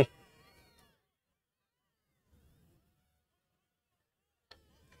good footy.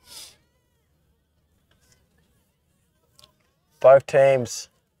 Both teams.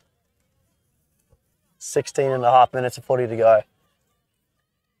 16 and a half minutes of footy to go.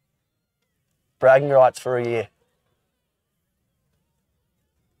 Bragging rights for a year.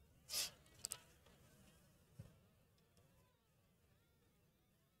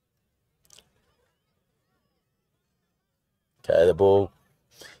 Okay, the ball.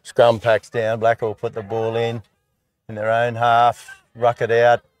 Scrum packs down. Blackall put the ball in their own half. Ruck it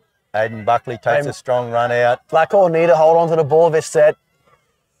out. Aidan Buckley takes a strong run out. Blackall need to hold on to the ball this set.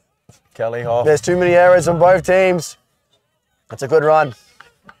 Kelly Hoff There's too many errors on both teams. It's a good run.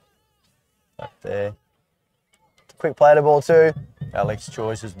 up there. Quick play the ball too. Alex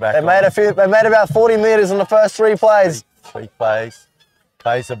Choice is back. They made about 40 metres in the first 3 plays. 3 plays.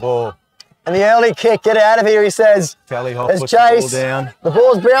 Plays the ball. And the early kick, get out of here, he says. Kelly Hoff There's puts the ball chase. down. The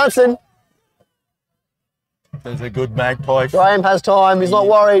ball's bouncing. There's a good Magpie. Graham has time, he's not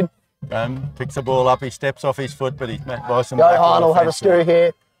worried. Picks the ball up. He steps off his foot, but he's met by some Johan will have a offensive. screw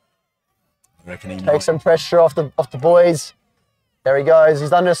here. I reckon he Take might. some pressure off the boys. There he goes. He's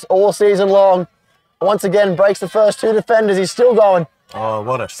done this all season long. Once again, breaks the first 2 defenders. He's still going. Oh,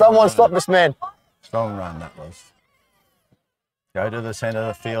 what a Someone run. stop this man. Strong run that was. Go to the centre of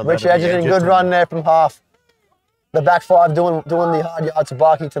the field. Richard That'll be Edgerton, good Edgerton. run there from half. The back 5 doing the hard yards to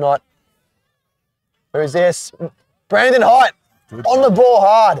Barky tonight. Who's this? Brandon Height. Good On the ball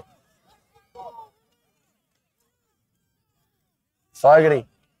hard. Fogarty.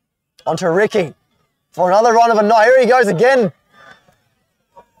 Onto Ricky. For another run of a night. Here he goes again.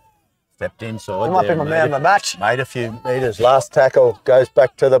 Stepped inside. He might there, be my man of the match. Made a few metres. Last tackle goes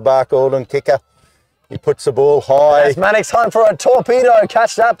back to the Barcaldine kicker. He puts the ball high. That's Mannix hunt for a torpedo.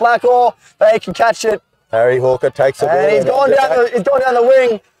 Catch that, Blackall. They can catch it. Harry Hawker takes the ball. And he's gone down the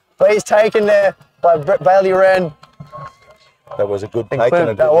wing, but he's taken there by Bailey Wren. That was a good take and a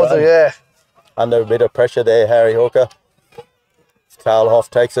good That was run. it, yeah. Under a bit of pressure there, Harry Hawker. Carl Hoff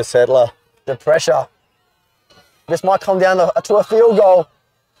takes a settler. The pressure. This might come down to a field goal.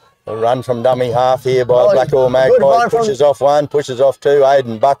 A run from dummy half here by Oh, Blackall good Magpie. run from- Pushes off 1, pushes off 2.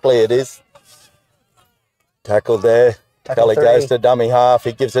 Aidan Buckley it is. Tackled there. Tackle Kelly 3. goes to dummy half.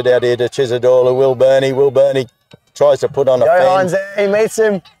 He gives it out here to Chisador. Will Burney. Will Burney tries to put on a Johan's fence. there. He meets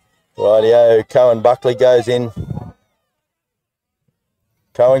him. Rightio. Cohen Buckley goes in.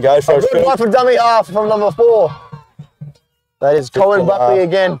 Cohen goes for a Good one shoot. for dummy half from number 4. That is Cohen Buckley half.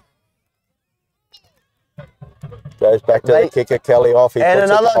 again. Goes back to the kicker, Kelly off. He And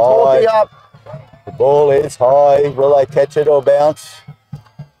puts another it high. torpy up. The ball is high. Will they catch it or bounce?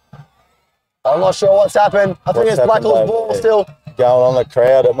 I'm not sure what's happened. I think What's it's happened Blackall's over ball there? still. Going on the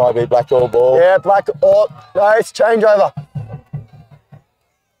crowd, it might be Blackall ball. Yeah, no, it's changeover.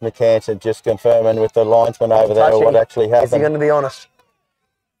 McCanson just confirming with the linesman over there Touchy. what actually Is he happened. going to be honest?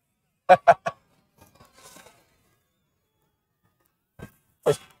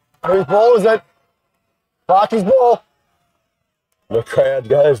 Whose ball is it? Barkey's ball. The crowd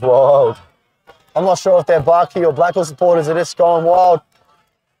goes wild. I'm not sure if they're Barkey or Blackall supporters. It is going wild.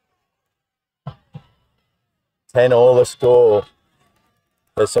 10 all the score.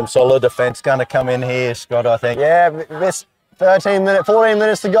 There's some solid defence going to come in here, Scott, I think. Yeah, this 14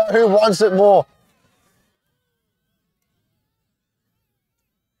 minutes to go. Who wants it more?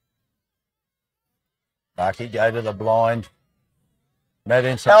 Barkey go to the blind. Met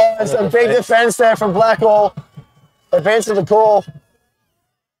in Oh, there's a big defence there from Blackall. Advance to the call.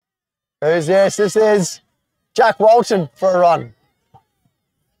 Who's this? This is Jack Walton for a run.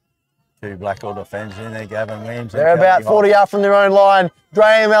 Two Blackall defenders in there, Gavin Williams. They're about 40 out from their own line.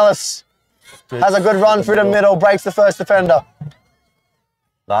 Graham Ellis has a good run through the middle, breaks the first defender.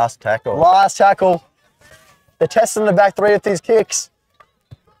 Last tackle. Last tackle. They're testing the back three with these kicks.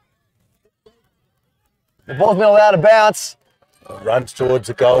 The ball's been allowed to bounce. Runs towards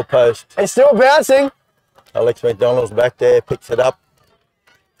the goalpost. It's still bouncing, Alex McDonald's back there, picks it up.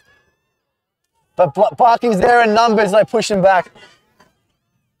 but Barkey's there in numbers. They push him back.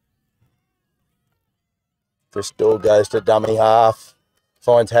 Crystal goes to dummy half.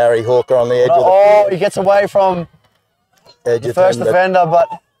 Finds Harry Hawker on the edge of the Oh, field. he gets away from Edge the of first him, defender, but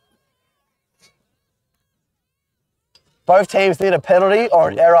both teams need a penalty or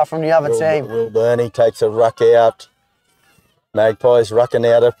an error from the other team. Will Burney takes a ruck out. Magpies rucking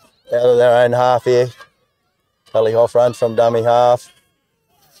out of their own half here. Kelly Hoff runs from dummy half.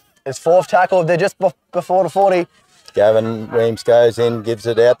 His fourth tackle, they're just before the 40. Gavin Williams goes in, gives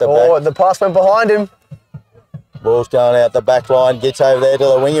it out the Oh, back. the pass went behind him. Ball's going out the back line, gets over there to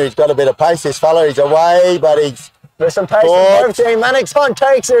the winger. He's got a bit of pace, this fella. He's away, but There's some pace Oh. from both teams. Mannix Hunt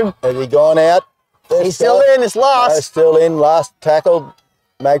takes him. has he gone out? He's still in. It's No, last. still in. Last tackle.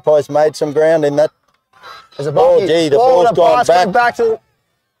 Magpies made some ground in that. There's a Oh, Barkey. gee, the Oh, ball's and a gone pass back. went back to.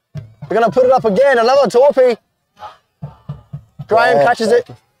 We're going to put it up again. Another torpy. Graham Yeah. catches it,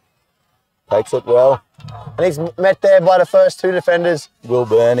 Takes it well. and he's met there by the first two defenders. Will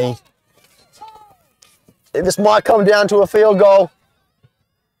Burney. This might come down to a field goal.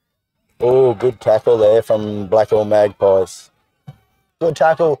 Oh, good tackle there from Blackall Magpies. Good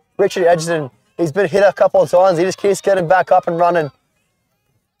tackle. Richard Edgerton, he's been hit a couple of times. He just keeps getting back up and running.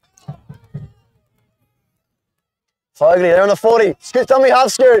 Fogarty, they're on the 40. Scoot, dummy half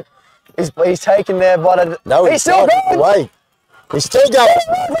scoot. He's taken there by the... No, he's still not. going. Wait. He's still going.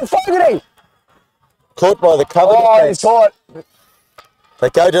 Fogarty. Caught by the cover Oh, defence. he's caught. They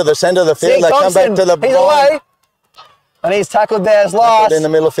go to the centre of the field. See, They come back Thompson, to the he's line. away. And he's tackled there as last. In the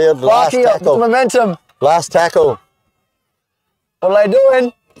middle of the field. Last Barkey up with the tackle. momentum. Last tackle. What are they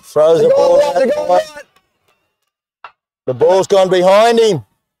doing? Throws the They're ball going right, they're going out. right. The ball's gone behind him.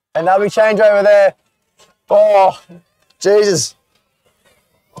 And now we change over there. Oh, Jesus.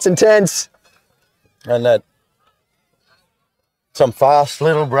 It's intense. And that. Some fast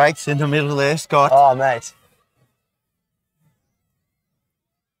little breaks in the middle there, Scott. Oh, mate.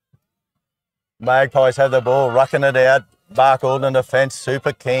 Magpies have the ball, rucking it out. Barcaldine in defence,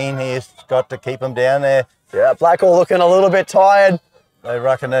 super keen. He's got to keep him down there. Yeah, Blackall looking a little bit tired. They're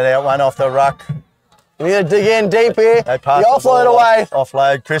rucking it out, one off the ruck. We need to dig in deep here. They The pass the offload ball away.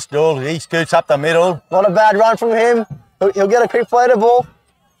 Offload, Chris Dool, he scoots up the middle. Not a bad run from him. He'll get a quick play the ball.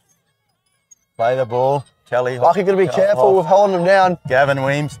 Play the ball. Kelly. Lucky got to be careful with holding him down. Gavin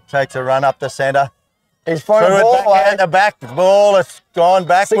Williams takes a run up the centre. He's thrown Threw the it ball back away. out the back. The ball has gone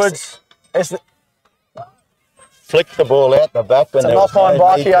backwards. It's Flicked the ball out the back. a knock on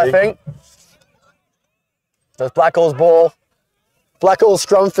Barkey, I think. That's Blackall's ball. Blackall's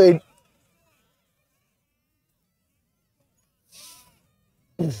scrum feed.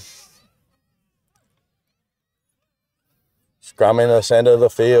 Scrum in the centre of the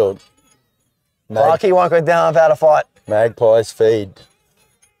field. Barkey won't go down without a fight. Magpies feed.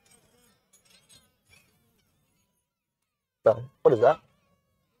 What is that?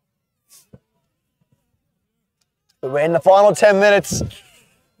 We're in the final 10 minutes,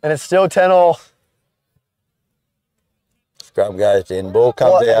 and it's still 10-all. Scrum goes in. Ball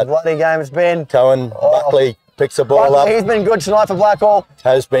comes What a out. bloody game it's been. Cohen Buckley picks the ball up. He's been good tonight for Blackall.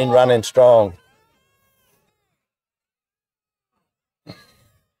 Has been running strong.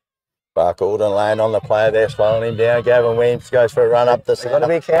 Barcaldine laying on the player there, slowing him down. Gavin Williams goes for a run up the You've got to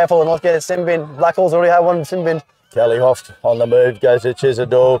centre. be careful and not get a sin bin. Blackall's already had one sin bin. Kelly Hoff on the move, goes to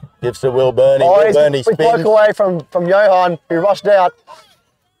Chisador, gives to Will Burney. Oh, Will he's Burney we broke spins. away from Johan, who rushed out.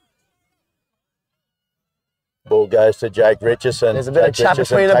 Ball goes to Jake Richardson. There's a bit of Jake chat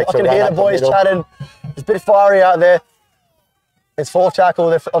Richardson between them. I takes a can run hear up the boys middle. chatting. It's a bit fiery out there. It's 4th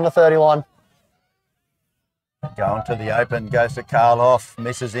tackle on the 30 line. Going to the open, goes to Karloff,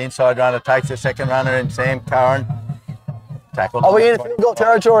 misses the inside runner, takes the second runner in Sam Curran. Tackle. Are we in field goal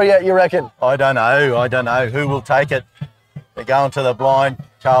territory yet, you reckon? I don't know. Who will take it? They're going to the blind.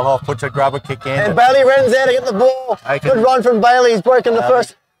 Karloff puts a grubber kick in. And Bailey Wren's there to get the ball. Take it. Good run from Bailey. He's broken the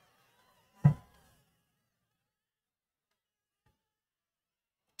first.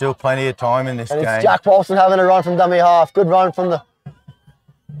 Still plenty of time in this And game. it's Jack Walston having a run from dummy half. Good run from the.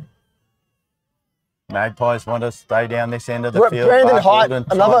 Magpies want to stay down this end of the field. Brandon Barcaldine Height, trying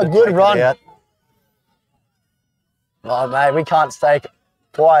another to good take it run. out. Oh, mate, we can't stay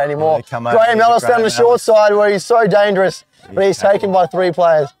quiet anymore. Yeah, come over Graham here, Ellis down Graham the short Ellis. side where he's so dangerous, but he's taken by 3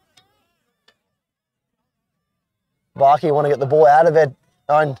 players. Barkey want to get the ball out of it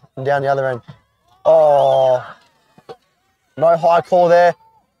and down the other end. Oh, no high call there.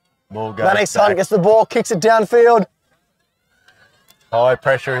 Ball goes Mannix Hunt back. gets the ball, kicks it downfield, High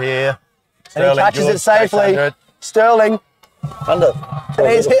pressure here. and he Sterling catches George it safely. takes under it. Sterling, Under. and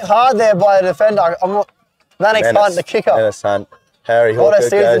he's hit hard there by a defender. Mannix Hunt, the kicker. Dennis Hunt. Harry What a Hawker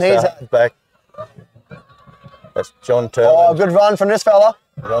season goes he's up had. back. That's John Oh, Turlin. good run from this fella.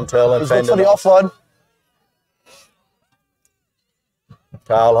 John Turlin. He's good for the fended off. offside.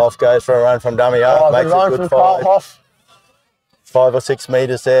 Carl Hoff goes for a run from dummy half. Oh, makes good a run good from Carl fight. Hoff. 5 or 6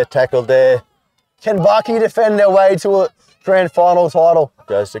 metres there, tackled there. Can Barkey defend their way to a grand final title?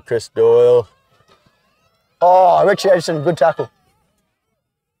 Goes to Chris Doyle. Oh, Richie Edson, good tackle.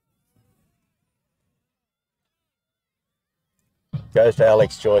 Goes to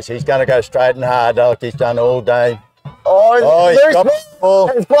Alex Joyce. He's going to go straight and hard like he's done all day. Oh, he's loose dropped the ball.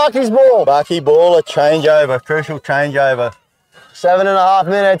 It's Barkey's ball. Bucky ball, a changeover, crucial changeover. 7.5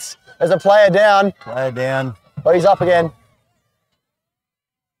 minutes. There's a player down, Play down. but he's up again.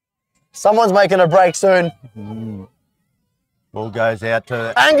 Someone's making a break soon. Ball goes out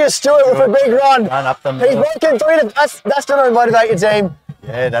to Angus Stewart with a big run. run up the He's middle. broken 3 to. That's going to motivate your team.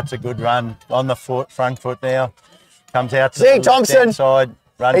 Yeah, that's a good run on the front foot now. Comes out to Zeke the left-hand Thompson. side.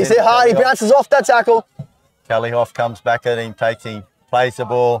 Runs He's into hit hard. He Kelly Hoff. bounces off that tackle. Kelly Hoff comes back at him, takes him, plays the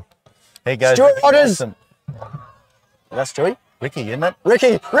ball. Here goes Stuart Ricky Rogers. Watson. That's Stewie. Ricky, isn't it?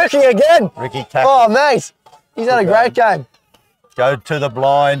 Ricky again. Ricky tackle. Oh, mate. He's had a great game. Go to the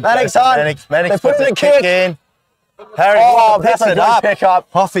blind. Mannix Goes to Hunt. Mannix They put puts in a a kick kick. in. Harry Oh, Walker that's picks a it good up. pickup.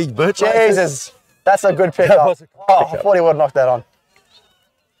 Hoffy boot. Jesus. That's a good pickup. was a good Oh, I pickup. thought he would have knocked that on.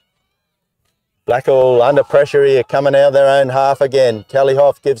 Blackall under pressure here, coming out of their own half again. Kelly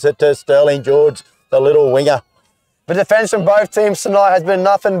Hoff gives it to Sterling George, the little winger. The defence from both teams tonight has been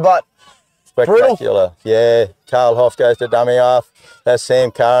nothing but Spectacular. Yeah, Carl Hoff goes to dummy half. That's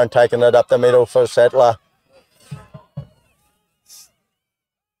Sam Curran taking it up the middle for Settler.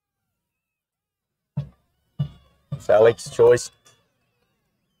 It's Alex Choice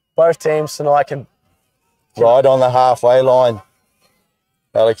both teams tonight can. right on the halfway line.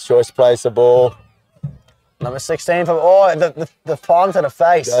 Alex Choice plays the ball. Number 16 from the palm to the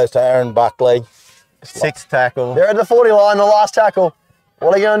face. Goes to Aaron Buckley. 6th tackle. They're at the 40 line, the last tackle.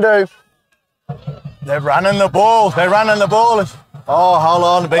 What are you going to do? They're running the ball. They're running the ball. Oh, hold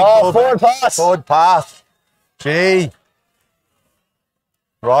on. Big Oh, ball forward back. pass. Forward pass. Gee.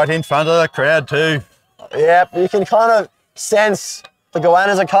 Right in front of the crowd too. Yep, you can kind of sense the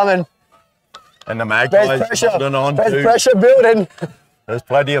Goannas are coming. And the There's Magpies pressure. holding on There's too. pressure building. There's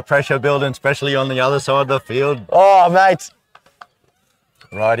plenty of pressure building, especially on the other side of the field. Oh, mate.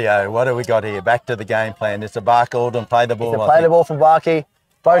 Rightio, what do we got here? Back to the game plan. It's a Barcaldine and play the ball. They I play the think. ball from Barkey.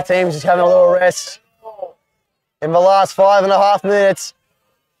 Both teams just having a little rest. In the last 5.5 minutes.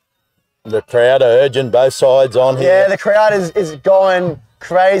 The crowd are urging both sides on Yeah, here. the crowd is going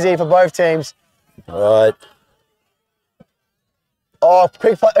crazy for both teams. Right. Oh,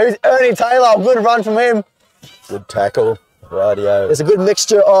 quick play. Who's Ernie Taylor? Good run from him. Good tackle. Rightio. There's a good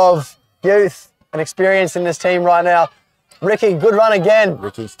mixture of youth and experience in this team right now. Ricky, good run again.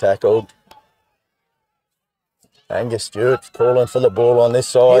 Ricky's tackled. Angus Stewart's calling for the ball on this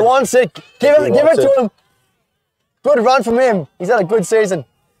side. He wants it. Give He it wants to it. him. Good run from him. He's had a good season.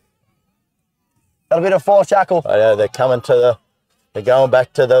 That'll be the 4th tackle. Rightio, they're coming to the. They're going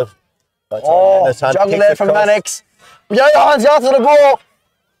back to the. Oh, Dennis Hunt juggle kicks there from across. Mannix. Johan's after the ball.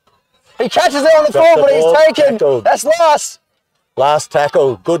 He catches it on the Dropped floor, the but ball, he's taken. tackled. That's last. Last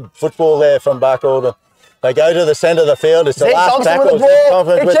tackle. Good football there from Barcaldine. They go to the centre of the field. It's the Zeke last Thompson tackle. with the Zeke ball.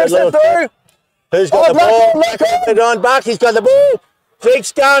 Thompson He with the chips it little through. Who's got Oh, the ball? Blackall. Blackall put it on back. He's got the ball.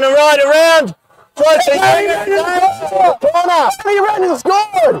 Zeke's going right around. Tries to He ran and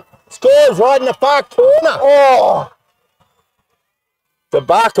scored. Scores right in the far corner. Oh! The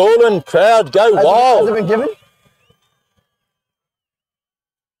Barcaldine crowd go Has wild. it been given?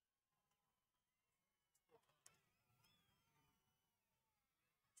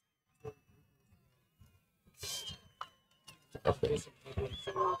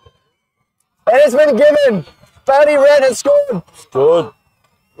 It has been given. Barry Red has scored. Good.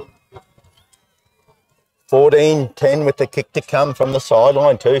 14-10 with the kick to come from the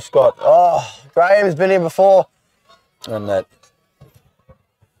sideline too, Scott. Oh, Graham's been here before. And that.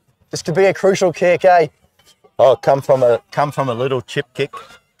 This could be a crucial kick, eh? Oh, come from a little chip kick.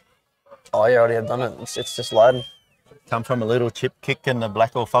 Oh, you already have done it. It's just loading. Come from a little chip kick, and the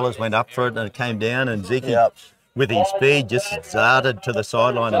Blackall fellas went up for it, and it came down, and Zeke, Yep. with his speed, just darted to the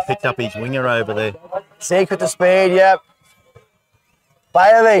sideline and picked up his winger over there. Zeke with the speed, yep.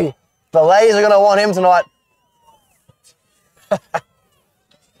 Bailey, the ladies are going to want him tonight.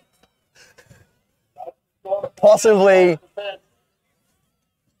 Possibly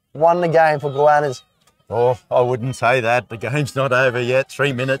won the game for Goannas. Oh, I wouldn't say that. The game's not over yet.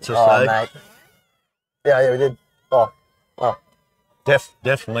 3 minutes or Oh, so. mate. Yeah, we did. Oh.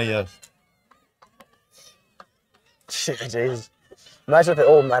 Definitely a. Jesus. Imagine if it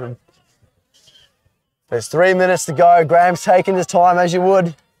all mattered. There's 3 minutes to go. Graham's taking his time as you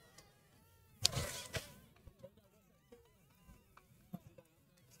would.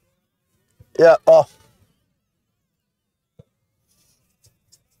 Yeah, oh.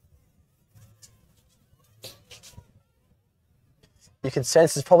 You can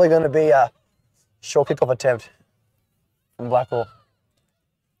sense it's probably going to be a short kickoff attempt from Blackall.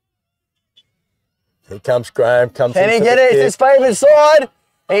 Here comes Graham. Can Can he get it? It's his favourite side.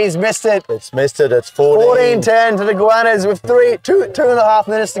 He's missed it. It's missed it. It's 14. 14-10 to the Goannas with 2.5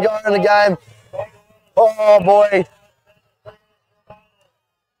 minutes to go in the game. Oh boy.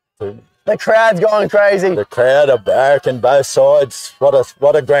 The crowd's going crazy. The crowd are barracking both sides.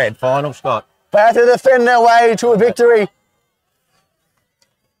 What a grand final, Scott. They have to defend their way to a victory.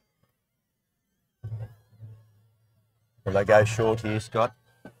 Will they go short here, Scott?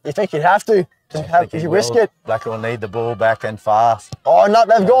 You think you'd have to? If you risk it. Blackall need the ball back and fast. Oh, no,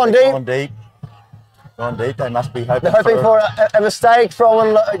 they've gone deep. Gone deep. Gone deep. They must be hoping, They're hoping for a mistake from one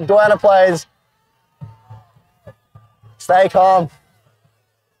of the Goanna players. Stay calm.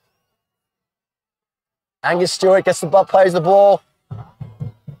 Angus Stewart gets plays the ball.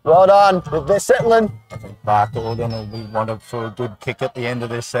 Well done. They're settling. I think Barcaldine will be wanted for a good kick at the end of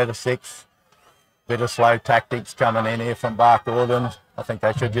this set of 6. Bit of slow tactics coming in here from Barcaldine. I think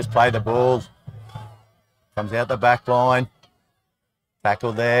they should just play the balls. Comes out the back line.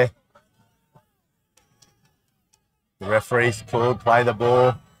 Tackle there. The referee's called, play the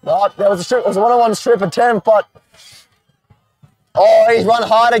ball. No, there was a strip. It was a one-on-one strip attempt, but oh, he's run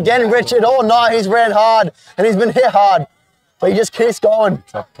hard again, Richard. Oh no, he's ran hard and he's been hit hard, but he just keeps going.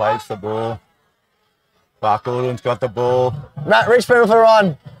 Top plays the ball. Barcaldine's got the ball. Matt Richmond with a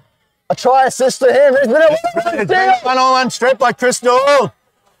run. A try assist to him. There's been a one-on-one strip by Chris Doyle.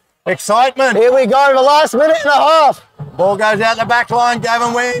 Excitement. Here we go, the last minute and a half. Ball goes out the back line.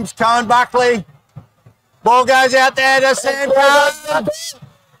 Gavin Williams, Cohen Buckley. Ball goes out there to Sam Carr.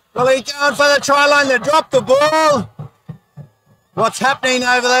 Well, he's going for the try line. They dropped the ball. What's happening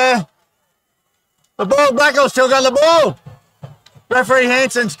over there? The ball, Blackall's still got the ball. Referee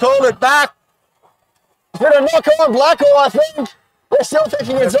Hanson's called it back. It's been a knock on Blackall, I think. They're still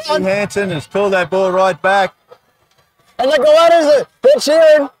thinking it's on. Hanson has pulled that ball right back. And the Goannas, they're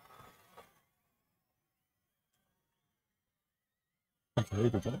cheering.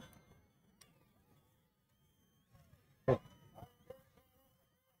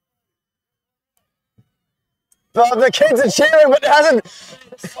 But the kids are cheering, but it hasn't.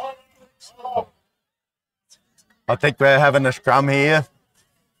 I think we're having a scrum here.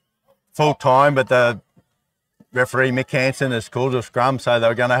 Full time, but the referee Mick Hanson has called a scrum, so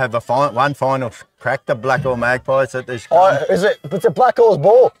they're going to have one final crack. The Blackall Magpies at this scrum. Oh, is it? It's a Blackall's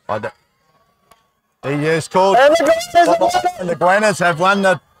ball. He is called. And the And the Goannas have won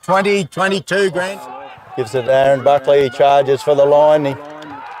the 2022 grand. Gives it to Aaron Buckley. He charges for the line.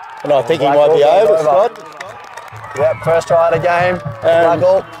 And I think he might be over, Scott. Yep, first try of the game.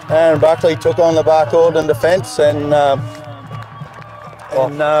 Blackall. Aaron Buckley took on the Barcaldine defence and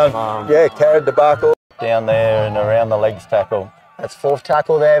carried the Barcaldine down there and around the legs tackle. That's fourth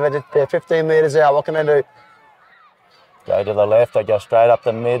tackle there, but they're 15 metres out. What can they do? Go to the left, they go straight up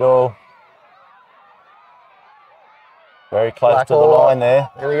the middle. Very close to the line there.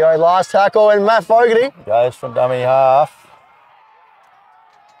 Here we go, last tackle, and Matt Fogarty. Goes from dummy half.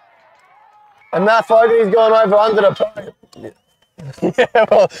 And Matt Fogarty's gone over under the post.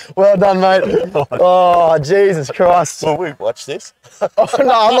 Yeah, well done, mate. Oh, Jesus Christ. Will we watch this? Oh,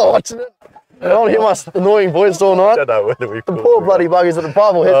 no, I'm not watching it. I don't want to hear my annoying voice all I night. don't know whether we The poor bloody buggies at the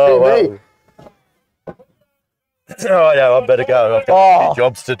pub will hit Oh, TV. well. Oh, yeah, I better go. I've got a Oh. few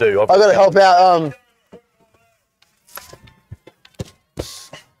jobs to do. I've got to help out.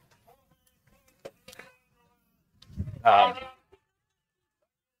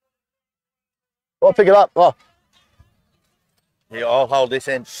 I'll pick it up. Oh, Yeah, I'll hold this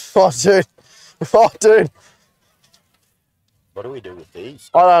end. oh, dude. Oh, dude. What do we do with these?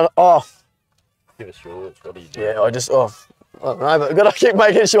 I don't. Oh, Give us yours. What do you do? yeah. I don't know, but I've got to keep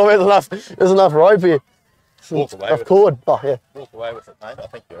making sure there's enough rope here. Walk away Enough with cord. Oh, yeah. it. Walk away with it, mate. I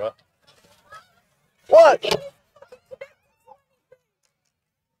think you're right. What?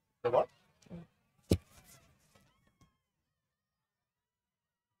 The what?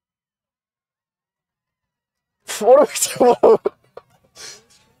 What are we doing?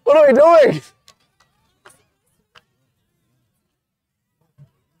 What are we doing?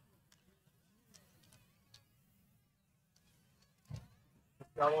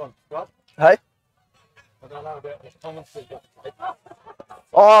 Go on. What? Hey? I don't know about this comments.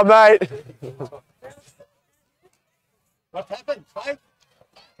 Oh, mate. What happened, mate?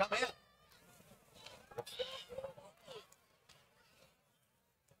 Come out.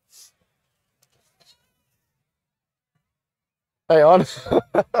 Hang on.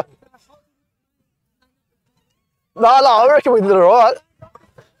 No, I reckon we did it right.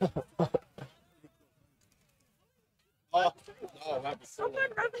 Oh, no, it won't be cool.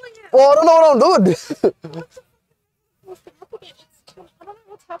 Well, I don't know what I'm doing. I don't know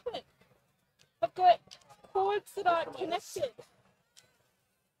what's happening. I've got cords that aren't connected.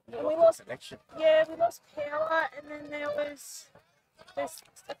 And we lost, Connection. yeah, we lost power, and then there's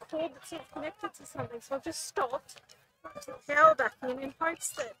a cord that's not connected to something. So I've just stopped, put the power back in hopes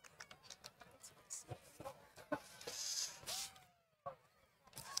that.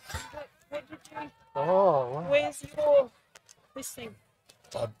 What did you? Oh, wow. Where's your this thing?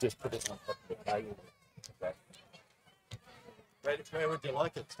 I've just put it on top of the table. Okay. Where would you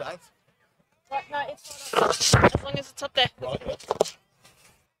like it, Steve? Right, no, it's not up there. As long as it's up there. Right.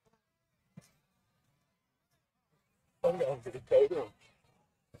 I'm going to the total.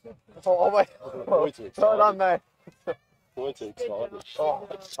 Oh, wait. Boys are Well done, excited. mate. Boys are excited. Oh,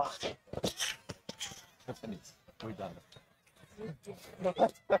 We've done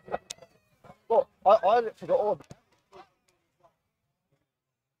it. well, I forgot all of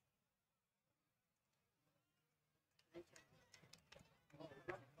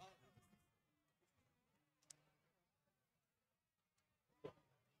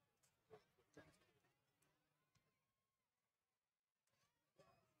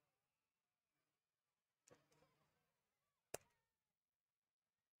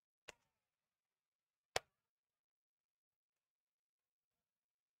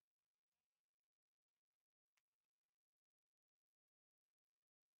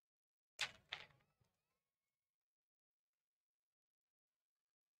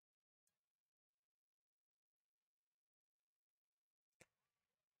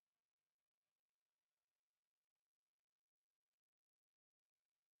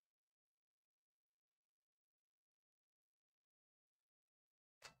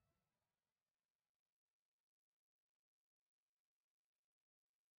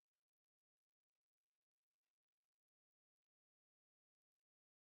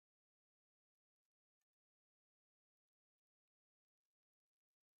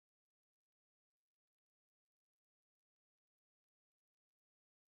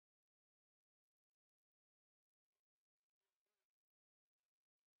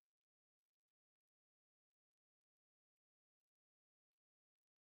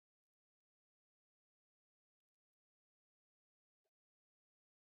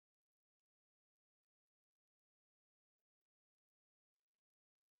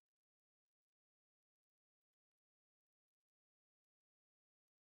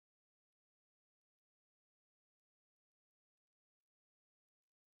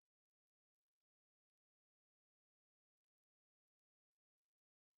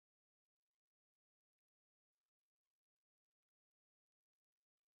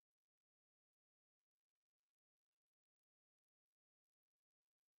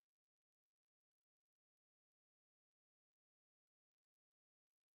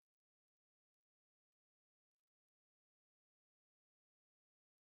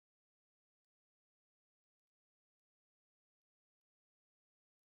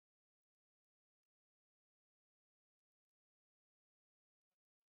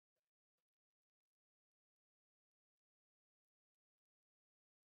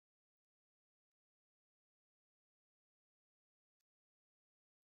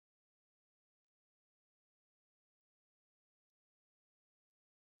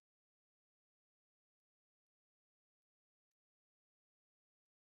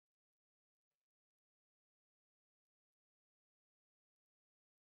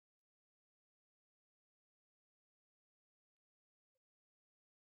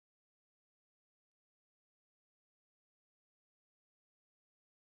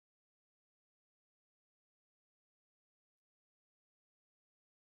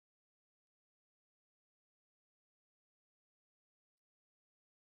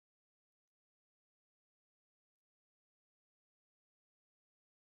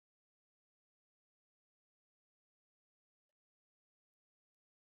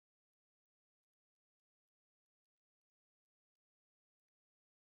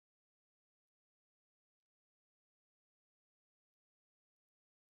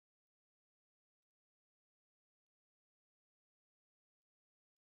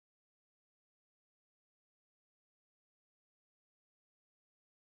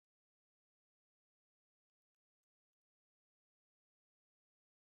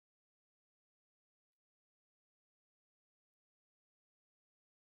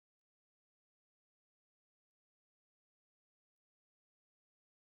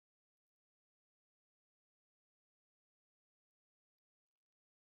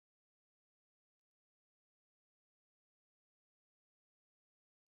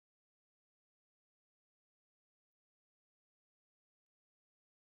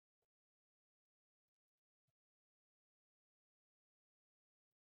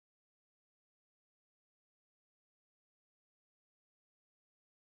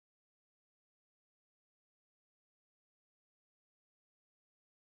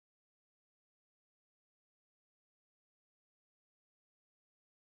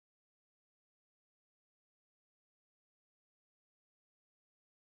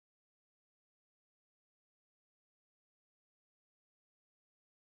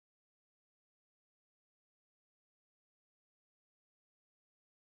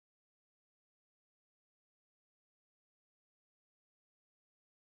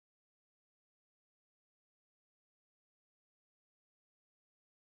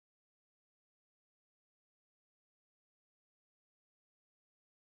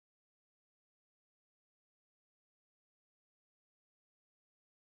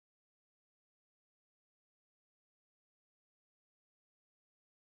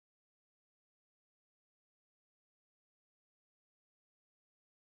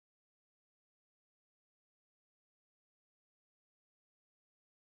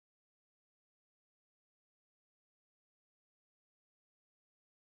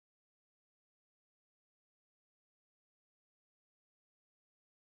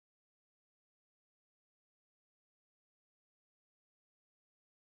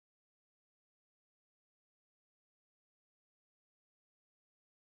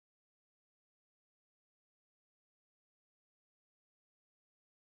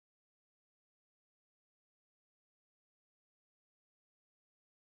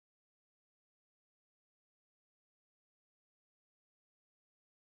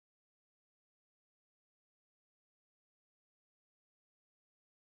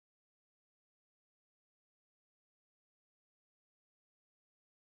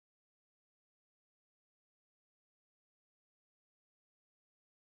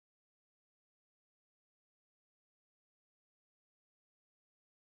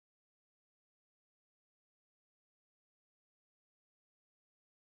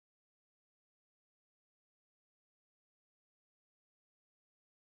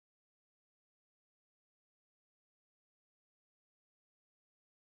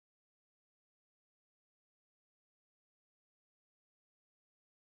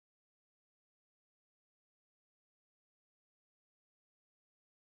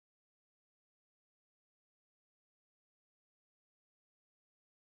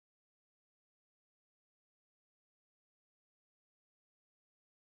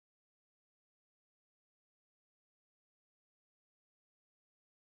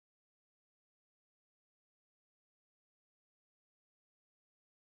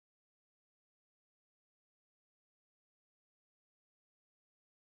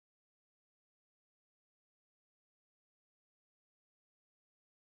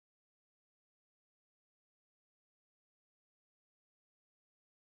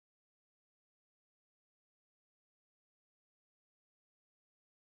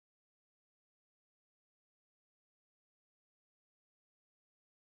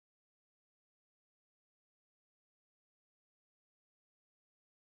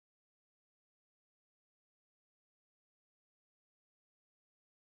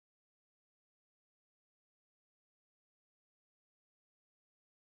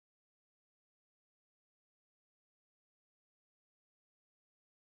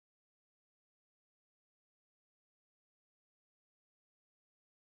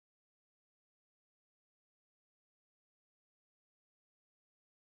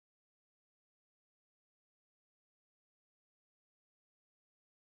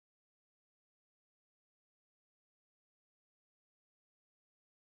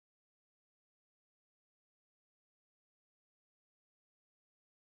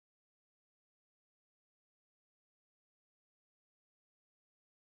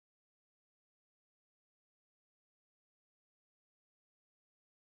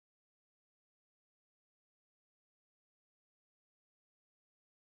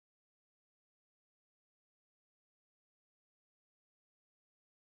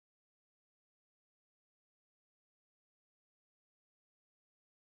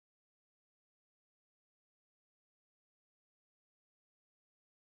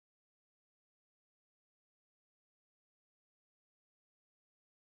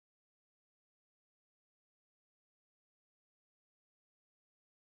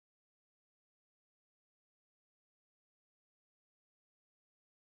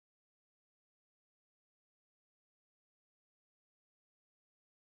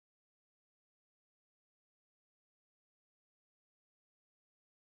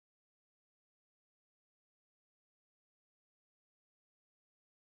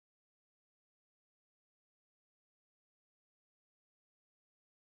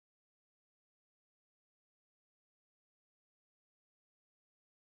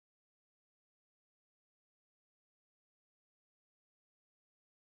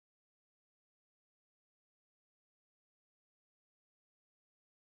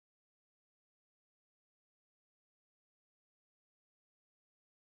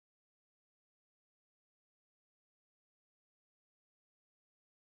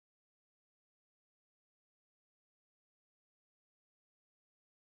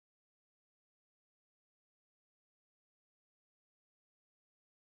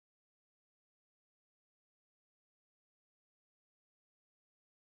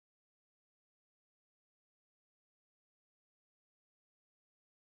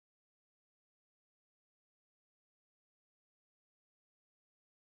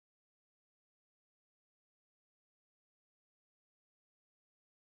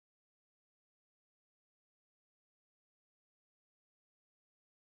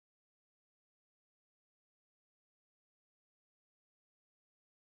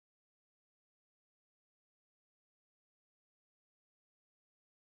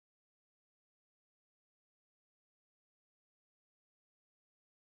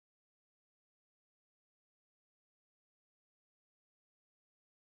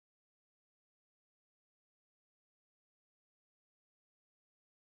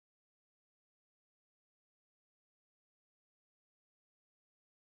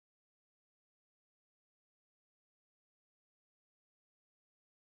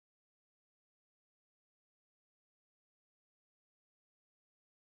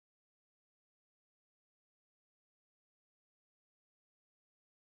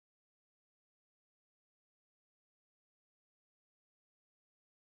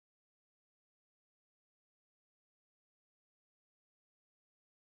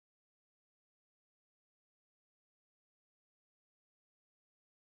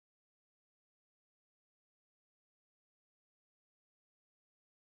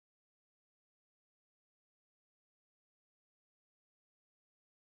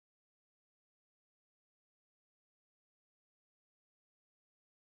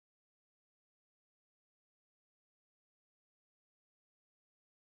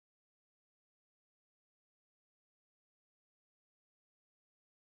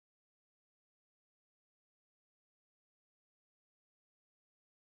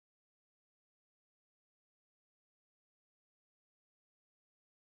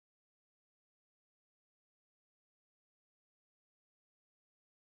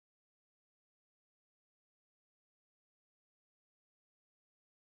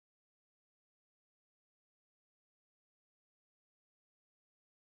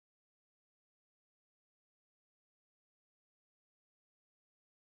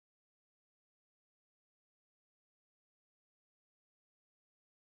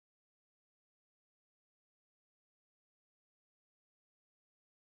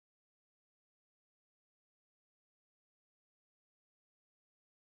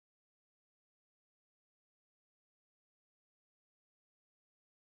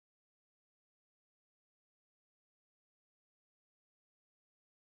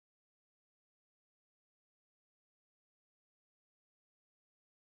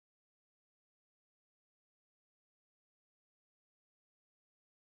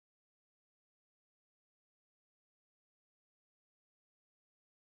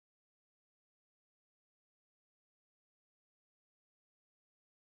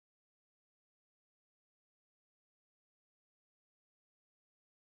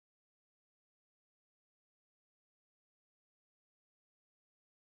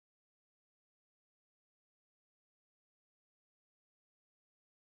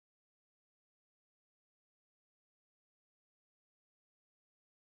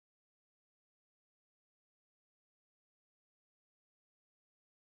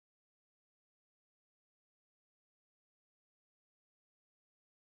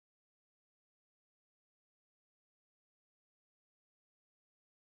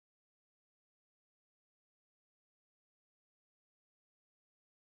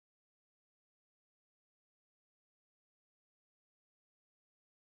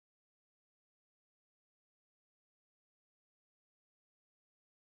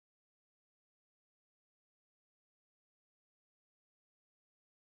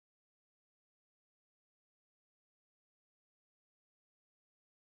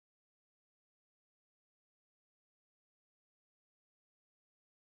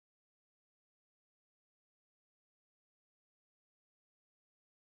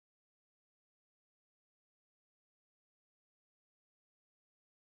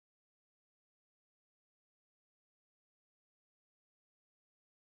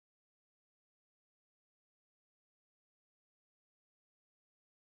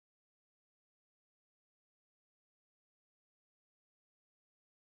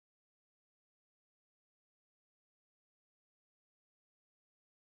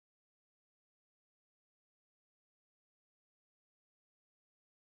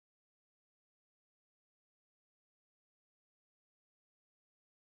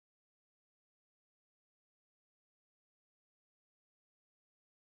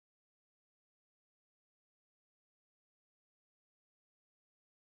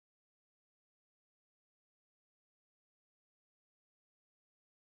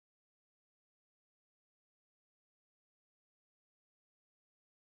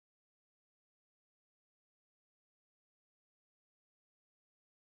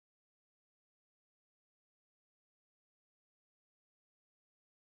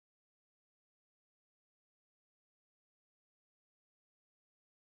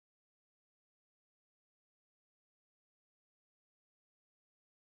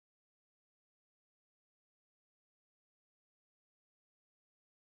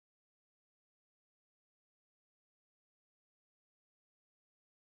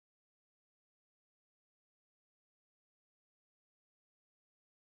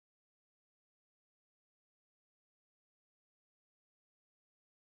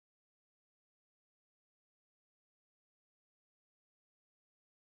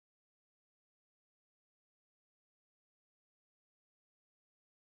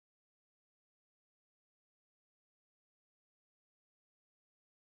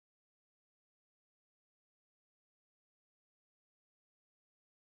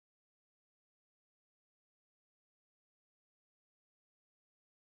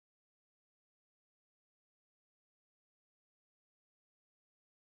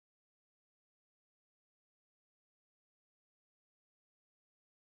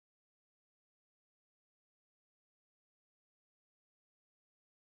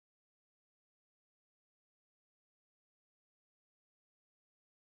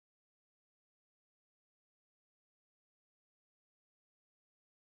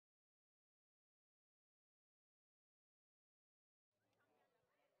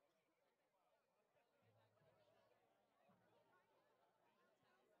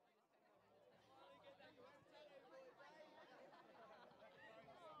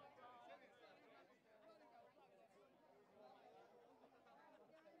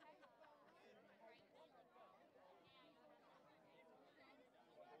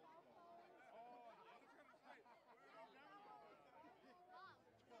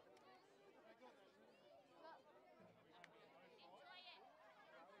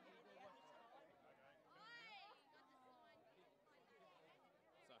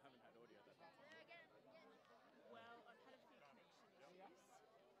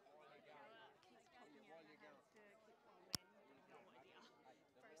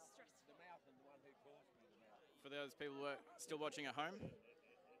for those people who are still watching at home.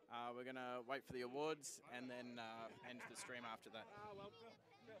 We're going to wait for the awards and then end the stream after that.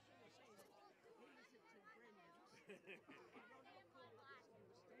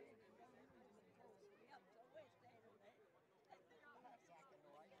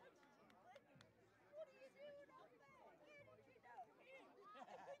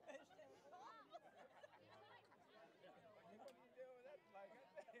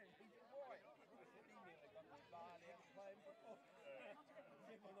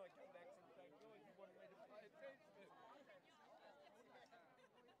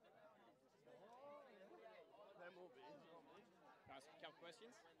 Can I ask a couple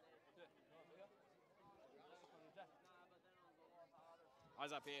questions?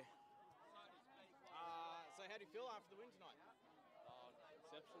 Eyes up here. So how do you feel after the win tonight?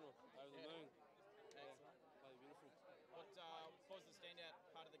 Exceptional, over the moon. Excellent. Played beautiful. What was the standout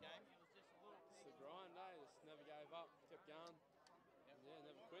part of the game? It's the grind, eh? Just never gave up, kept going. Yep. Yeah,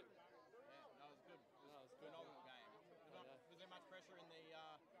 never quit. Yeah, that was good. No, it was good. Phenomenal game. Was there much pressure in it,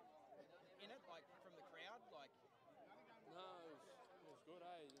 like from the crowd? Like, No, it was good,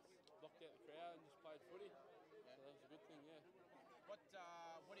 eh? Just blocked out the crowd and just played footy. Yeah. So that was a good thing, yeah.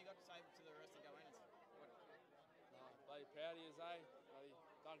 what do you got to say to the rest of the Goannas? Bloody proud of yous, eh? Bloody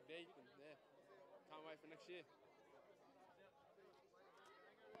dug deep and yeah, can't wait for next year.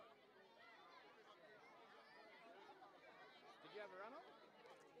 Did you have a run on?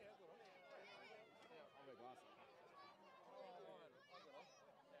 Yeah, I've got on. Yeah, I'll wear glasses. Do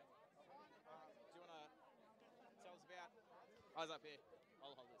you want to tell us about? Eyes up here.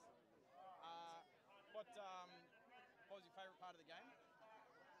 I'll hold this. What was your favourite part of the game?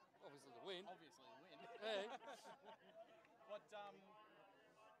 Obviously the win. Obviously, the win. Yeah. What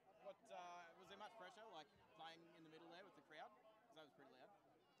was there much pressure, like playing in the middle there with the crowd? Because that was pretty loud.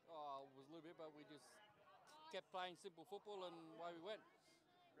 Oh, it was a little bit, but we just kept playing simple football and away we went.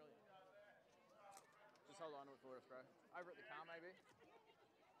 Brilliant. Just hold on to it for us, bro. Over at the car, maybe.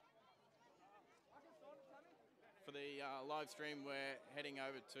 For the live stream, we're heading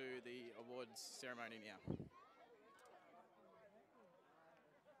over to the awards ceremony now.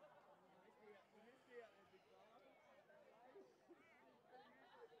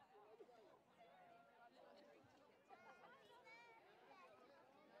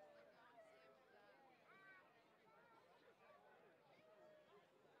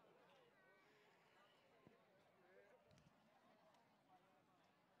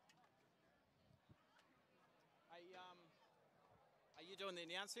 Are you doing the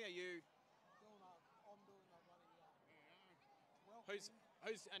announcing? Are you? I'm doing that running.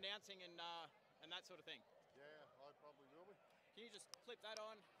 Who's announcing and that sort of thing? Yeah, I probably will be. Can you just flip that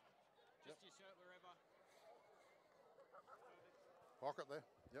on? Just your shirt wherever. Pocket there.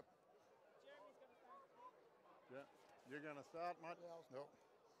 Yep. Yeah. You're going to start, mate? Yeah, I'll start.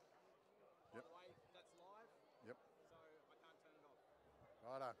 By the way, that's live. Yep. So I can't turn it off.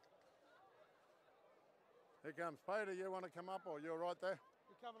 Righto. Here comes Peter. You want to come up or you're right there?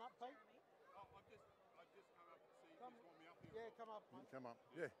 You coming up, Pete? Oh, I've just come up to see if you want me up here. Yeah, come up, mate. Come up.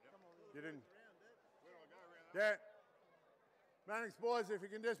 Yeah. Come on. You didn't. Where do I go around? Yeah. Mannix boys, if you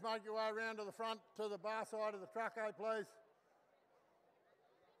can just make your way around to the front, to the bar side of the truck, please.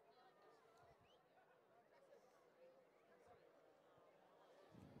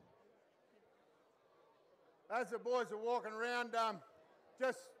 As the boys are walking around,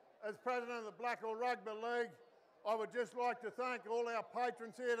 just as president of the Blackall Rugby League, I would just like to thank all our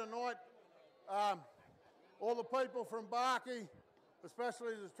patrons here tonight, all the people from Barcaldine,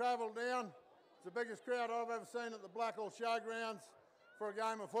 especially that's travelled down. It's the biggest crowd I've ever seen at the Blackall Showgrounds for a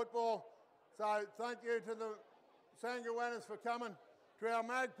game of football. So thank you to the Sangoannas for coming. To our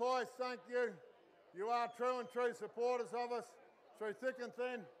Magpies, thank you. You are true supporters of us through thick and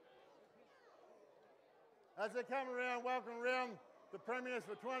thin. As they come around, welcome around the premiers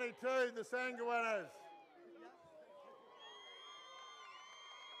for 22, the Sangoannas.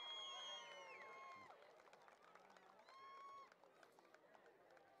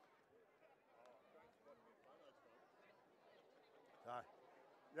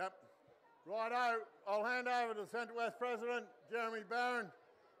 Yep. Righto, I'll hand over to the Centre West President, Jeremy Barron,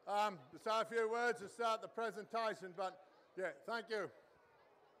 to say a few words to start the presentation, but yeah, thank you.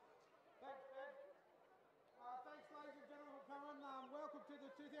 Thanks, Ben. Thanks, ladies and gentlemen, for coming. Welcome to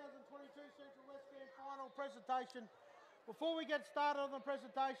the 2022 Central West Grand Final presentation. Before we get started on the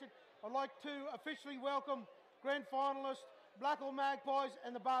presentation, I'd like to officially welcome Grand Finalists, Blackall Magpies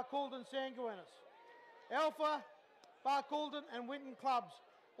and the Barcaldine Sangoannas. Alpha, Barcaldine and Winton clubs,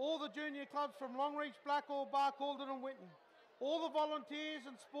 all the junior clubs from Longreach, Blackall, Barcaldine and Winton, all the volunteers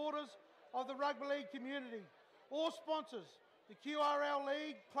and supporters of the rugby league community, All sponsors, the QRL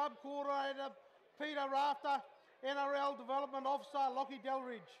League, Club Coordinator Peter Rafter, NRL Development Officer Lockie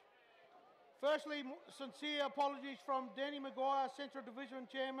Delridge. Firstly, sincere apologies from Danny Maguire, Central Division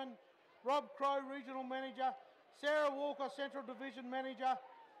Chairman, Rob Crow, Regional Manager, Sarah Walker, Central Division Manager,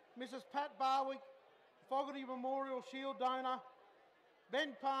 Mrs. Pat Barwick, Fogarty Memorial Shield donor,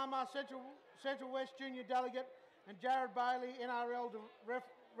 Ben Palmer, Central West Junior Delegate, and Jared Bailey, NRL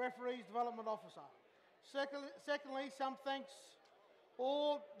Referees Development Officer. Secondly, some thanks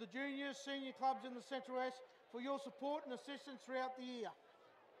all the juniors, senior clubs in the Central West for your support and assistance throughout the year.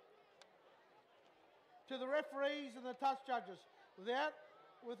 To the referees and the touch judges,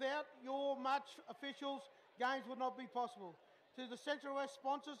 without your much officials, games would not be possible. To the Central West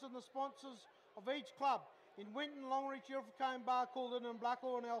sponsors and the sponsors of each club in Winton, Longreach, Ilfracombe, Barcaldine and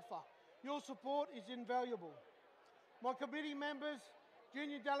Blackall and Alpha, your support is invaluable. My committee members,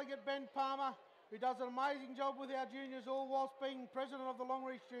 Junior Delegate Ben Palmer, who does an amazing job with our juniors, all whilst being President of the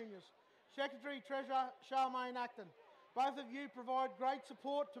Longreach Juniors. Secretary Treasurer Charmaine Acton. Both of you provide great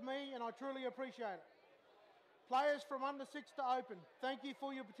support to me and I truly appreciate it. Players from under 6 to open, thank you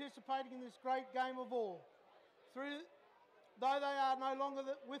for your participating in this great game of all. Though they are no longer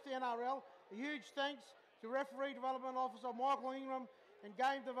with the NRL, a huge thanks to Referee Development Officer Michael Ingram and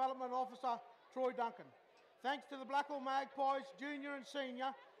Game Development Officer Troy Duncan. Thanks to the Blackall Magpies, Junior and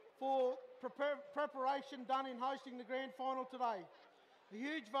Senior, for preparation done in hosting the grand final today. A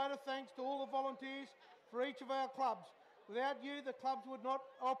huge vote of thanks to all the volunteers for each of our clubs. Without you, the clubs would not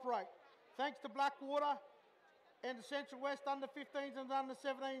operate. Thanks to Blackwater and the Central West under-15s and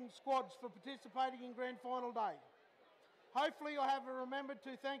under-17 squads for participating in grand final day. Hopefully I have remembered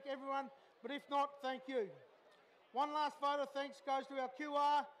to thank everyone, but if not, thank you. One last vote of thanks goes to our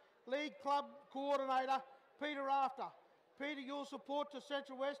QR League Club Coordinator, Peter Rafter. Peter, your support to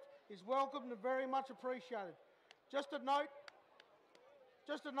Central West is welcome and very much appreciated. Just a note,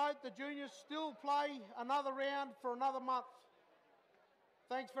 the juniors still play another round for another month.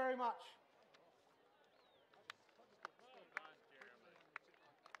 Thanks very much.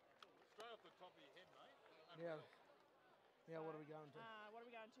 Yeah, what are we going to? What are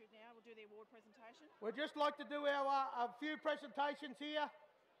we going to now? We'll do the award presentation. We'd just like to do a few presentations here.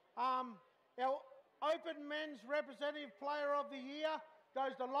 Our Open Men's Representative Player of the Year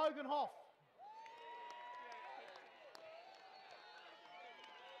goes to Logan Hoff.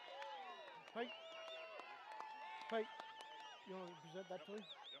 Pete, you want to present that to him?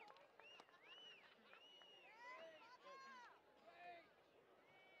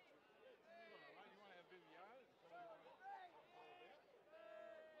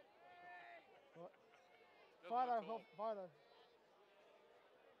 Fido. Right.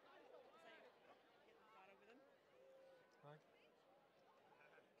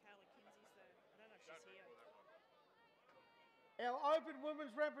 Kayla Kinsey, so I don't know if she's here. Our Open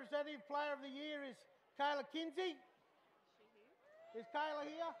Women's Representative Player of the Year is Kayla Kinsey. Is she here? Is Kayla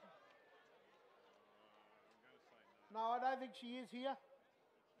here? No, I don't think she is here.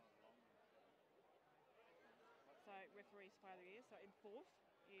 So referees Player of the Year. So in fourth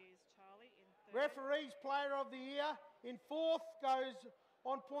is Charlie. In third. Referees Player of the Year. In fourth goes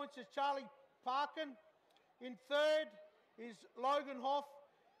on points is Charlie Parkin. In third is Logan Hoff.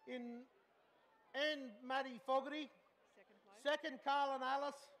 And Maddie Fogarty. Second place. Second, Carlin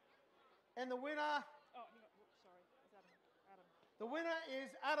Alice. And the winner... Oh, sorry. Is Adam. The winner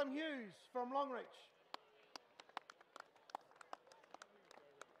is Adam Hughes from Longreach.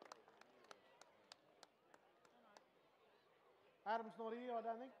 Adam's not here, I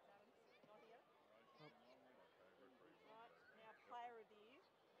don't think. Adam's not here. Oh. Right, now Player of the Year.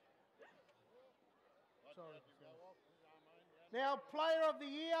 Sorry. Now, Player of the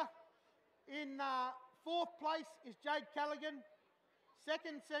Year in fourth place is Jade Callaghan.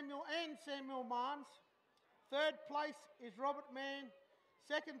 Second, Samuel Mines. Third place is Robert Mann.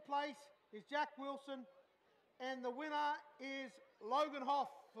 Second place is Jack Wilson. And the winner is Logan Hoff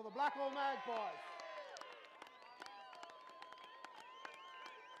for the Blackall Magpies.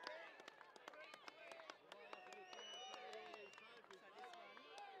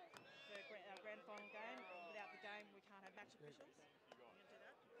 Grand final game. Without the game, we can't have match officials. You going to do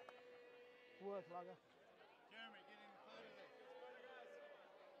that? Work, Lugger. Jeremy, get in the photo there.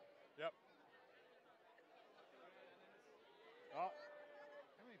 Yep. Oh,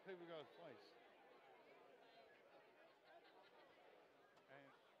 how many people got a place?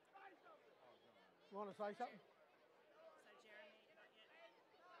 You want to say something? So Jeremy, not yet.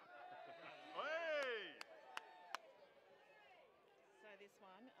 Hey! So this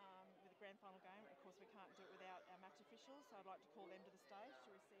one, with the grand final game, of course we can't do it without our match officials, so I'd like to call them to the stage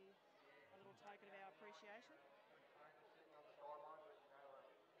to receive a little token of our appreciation.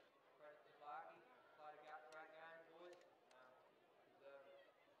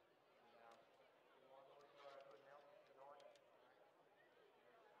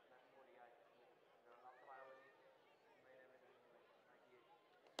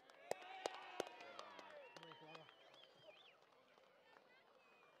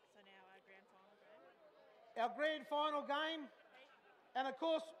 our grand final game. And of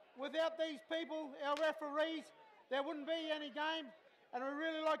course, without these people, our referees, there wouldn't be any game. And we'd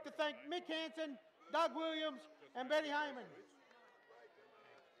really like to thank Mick Hanson, Doug Williams, and Betty Heyman.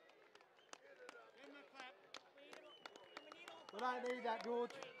 We don't need that,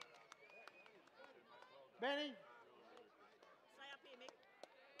 George. Benny? Stay up here, Mick.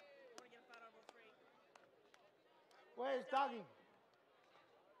 I want to get a photo of all three. Where's Dougie?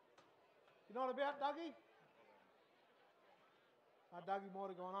 You know what about Dougie? Dougie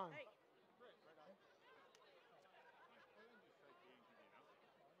might have gone home. Hey.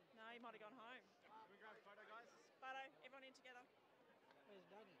 No, he might have gone home. Can we grab a photo, guys? Photo, everyone in together. Where's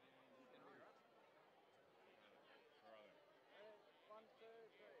Dougie? One, two,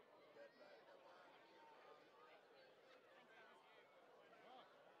 three.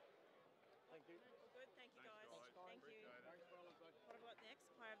 Thank you. All good. Thank you, guys. Thank you. What have we got next?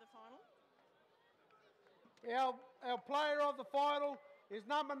 Player of the final. Our player of the final is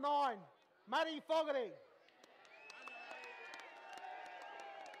number 9, Matty Fogarty.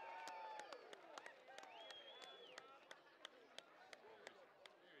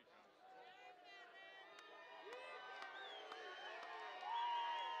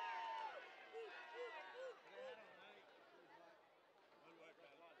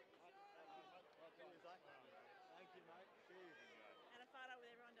 Thank you, mate. Cheers. And a photo with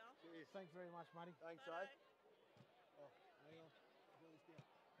everyone, Dale. Cheers. Thanks very much, Matty. Thanks, Photo. eh? Oh, hang on. Put this down.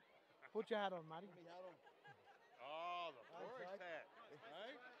 Put your hat on, Matty. Put my hat on. Oh, the Thanks, tourist mate. hat.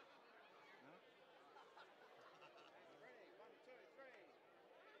 Hey? Ready? 1, 2, 3.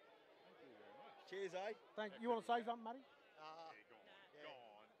 Thank you very much. Cheers, eh? Thank you. Want to say something, Matty? Yeah, go on. No. Go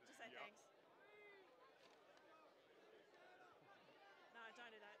on. Just say Yep. thanks. No,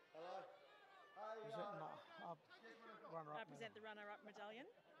 don't do that. Hello. Hey, Present, runner up. Present the runner-up medallion.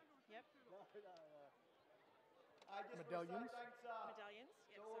 Yep. No. I just Medallions? want to say thanks Medallions.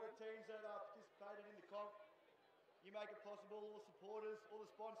 Yep, to all the sorry. teams that participated in the comp. You make it possible, all the supporters, all the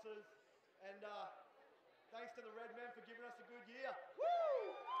sponsors, and thanks to the Red Men for giving us a good year.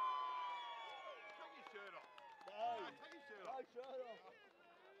 Woo! Take your shirt off. No, Take your shirt no off. shirt off. I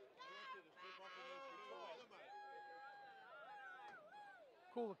want you to strip off in this weather, mate.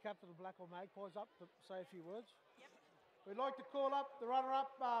 Call the captain of the Blackall Magpies up to say a few words. Yep. We'd like to call up the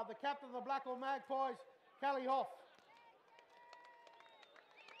runner-up, the captain of the Blackall Magpies, Kelly Hoff.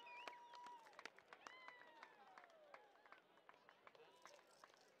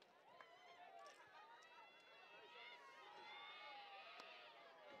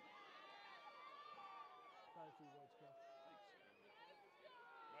 Say a few words, Kel.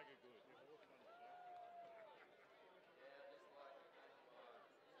 Make it good.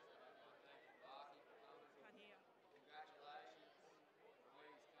 Can't hear. Congratulations on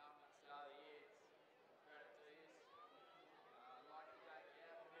winning come at the start of the year. It's credit to you. I'd like to thank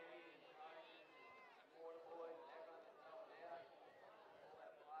our committee and coaches and water boys and everyone that's helped out. All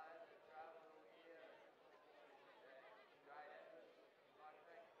our players that travelled all year. Yeah, great effort. I'd like to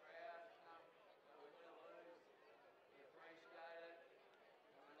thank the crowd for coming, whether we win or lose. We appreciate it.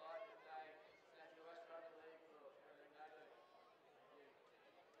 And we'd like to thank Central West Rugby League for everything they do.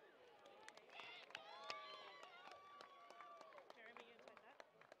 Thank you. Jeremy, you take that.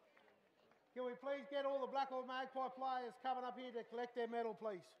 Can we please get all the Blackall Magpie players coming up here to collect their medal,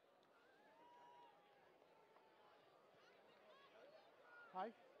 please? Hey?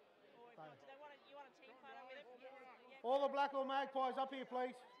 Or if not, do they want you want a team photo with it? Yeah. All the Blackall Magpies up here,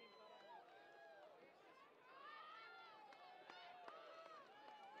 please. Team photo.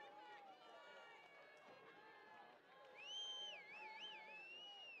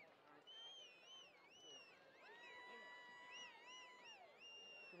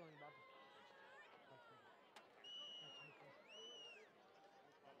 Good on you, bud.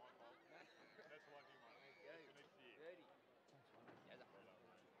 That's lucky, mate. That's for next year. Ready. Well done, mate.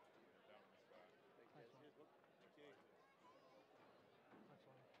 You've done this far. Thanks, mate. Thank you. Thanks,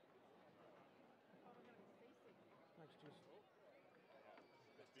 mate. Oh, we're going to be feasting. Thanks, Jess.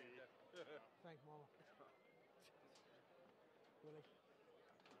 That's beer. Thanks, Mama. Willie.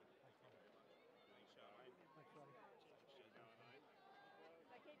 Thanks, buddy. Thanks, Charlie. Thanks, buddy.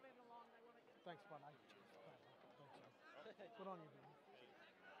 They keep moving along. They want to get. Thanks, buddy. Thanks, mate. Good on you, man.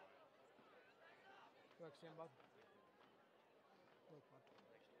 Work, Sam, bud. Work, bud.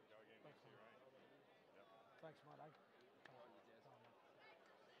 Go again next year, eh? Yep. Thanks, mate. Eh?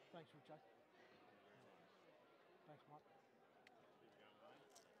 Thanks, Richard. Thanks, mate. Keep going,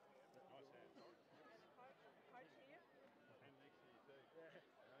 mate. Nice hands. Coach here. And next year, too.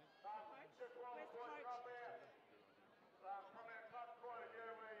 Coach. Where's the coach? From our club point of view,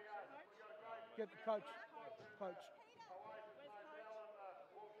 we got a great Get the coach. Coach.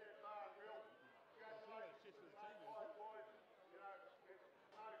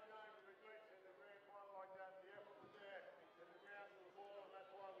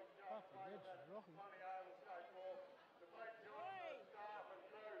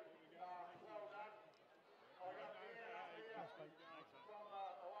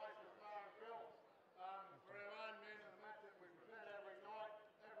 For our own men in the match that we present every night,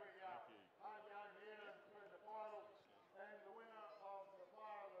 every home game here through the final, and the winner of the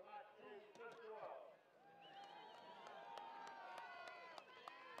player of the match is Chris Doyle.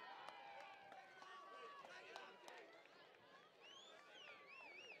 Thank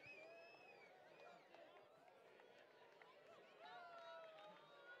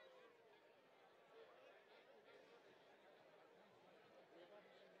you.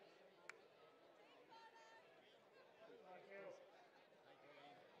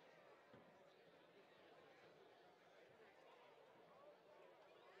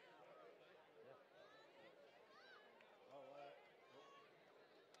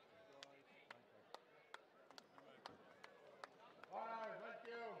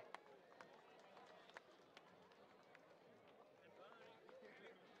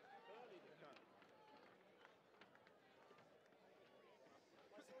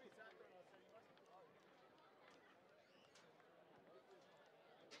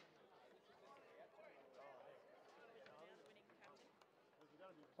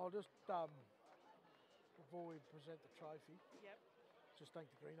 I'll just, before we present the trophy, Yep. just thank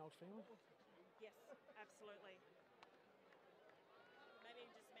the Greenholds family. Yes, absolutely. Maybe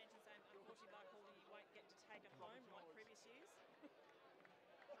just mention saying, unfortunately, Barcaldine, you won't get to take it home like previous years.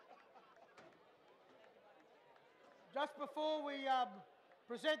 Just before we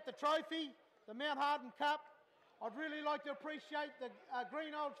present the trophy, the Mount Harden Cup, I'd really like to appreciate the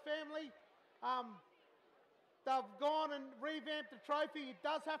Greenholds family. They've gone and revamped the trophy. It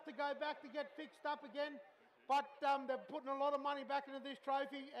does have to go back to get fixed up again, but they're putting a lot of money back into this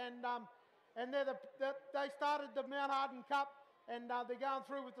trophy, and they started the Mount Harden Cup, and they're going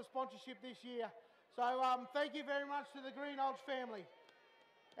through with the sponsorship this year. So thank you very much to the Greenholds family.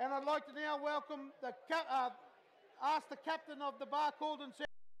 And I'd like to now welcome ask the captain of the Barcaldine.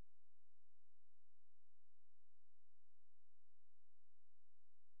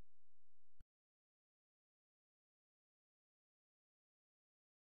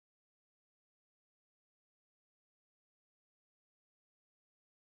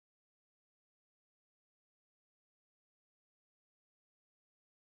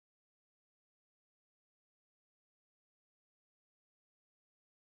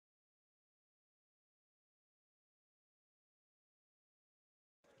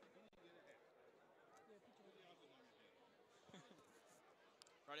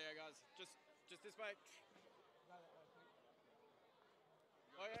 Rightio, guys. Just this way.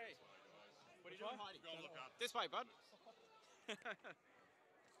 Oh, hey. What are you doing, hiding? Go look up. This way, bud.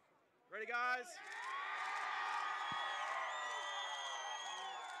 Ready, guys?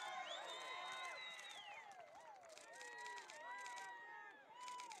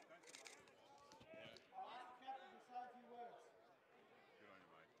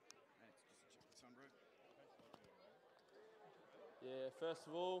 Yeah, first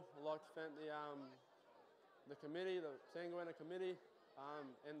of all, I'd like to thank the committee, the Sanguina committee,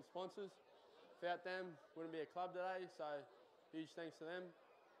 and the sponsors. Without them, wouldn't be a club today, so huge thanks to them.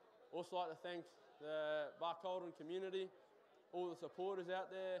 Also like to thank the Barcaldine community, all the supporters out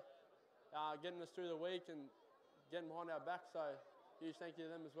there, getting us through the week and getting behind our back, so huge thank you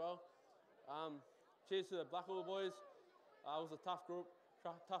to them as well. Cheers to the Blackall boys. It was a tough group,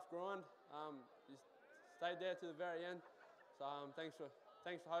 tough grind. Just stayed there to the very end. So thanks for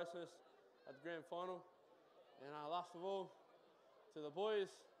hosting us at the grand final. And last of all, to the boys,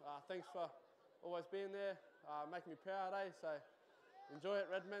 thanks for always being there, making me proud, eh? So enjoy it,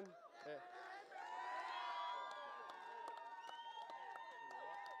 Redmond. Yeah.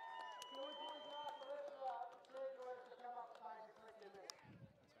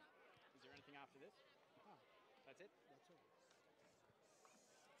 Is there anything after this? Oh, that's it? That's it.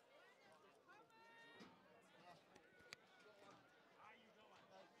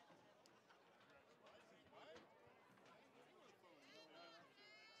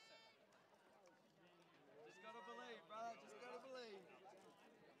 Just gotta believe, brother. Just gotta believe.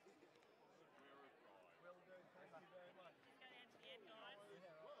 Will do. Thank you very much. Go down to the end, guys.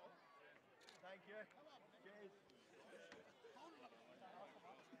 Thank you. Cheers.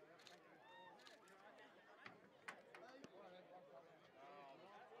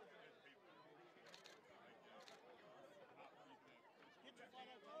 Get your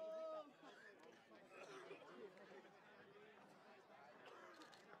photo.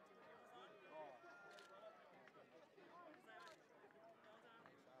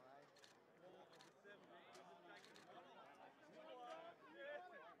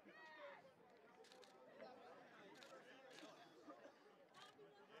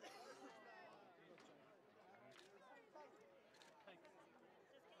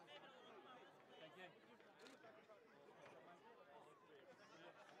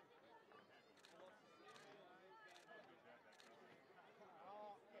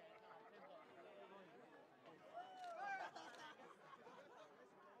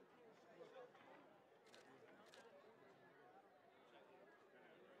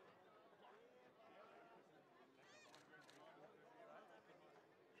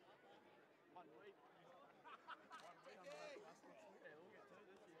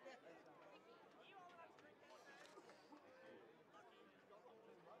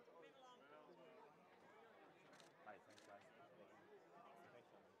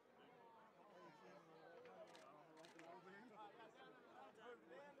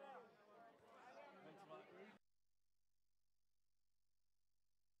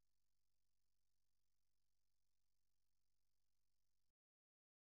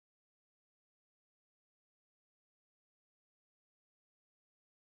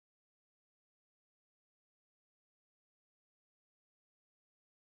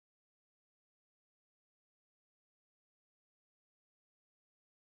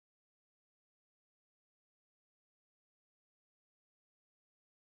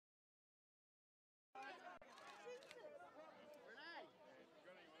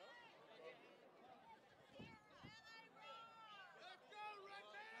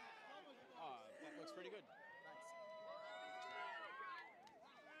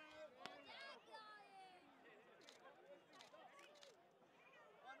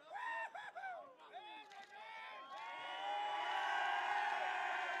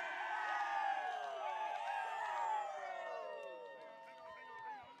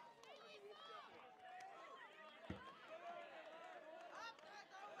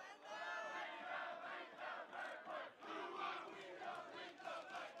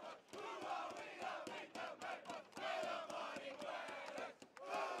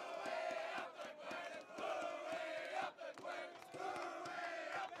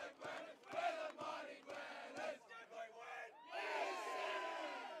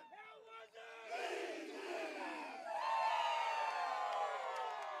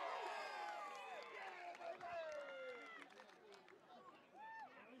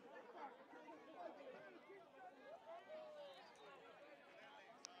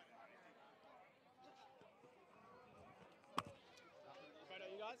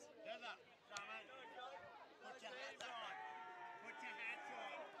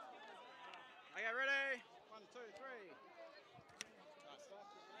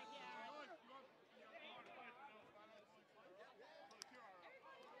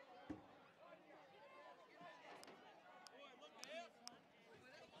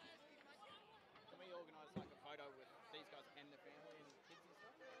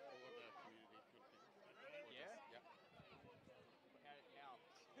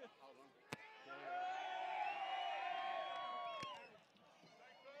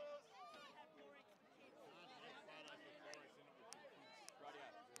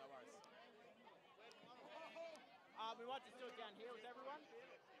 we might just do it down here with everyone.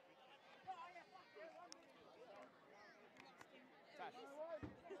 Tash.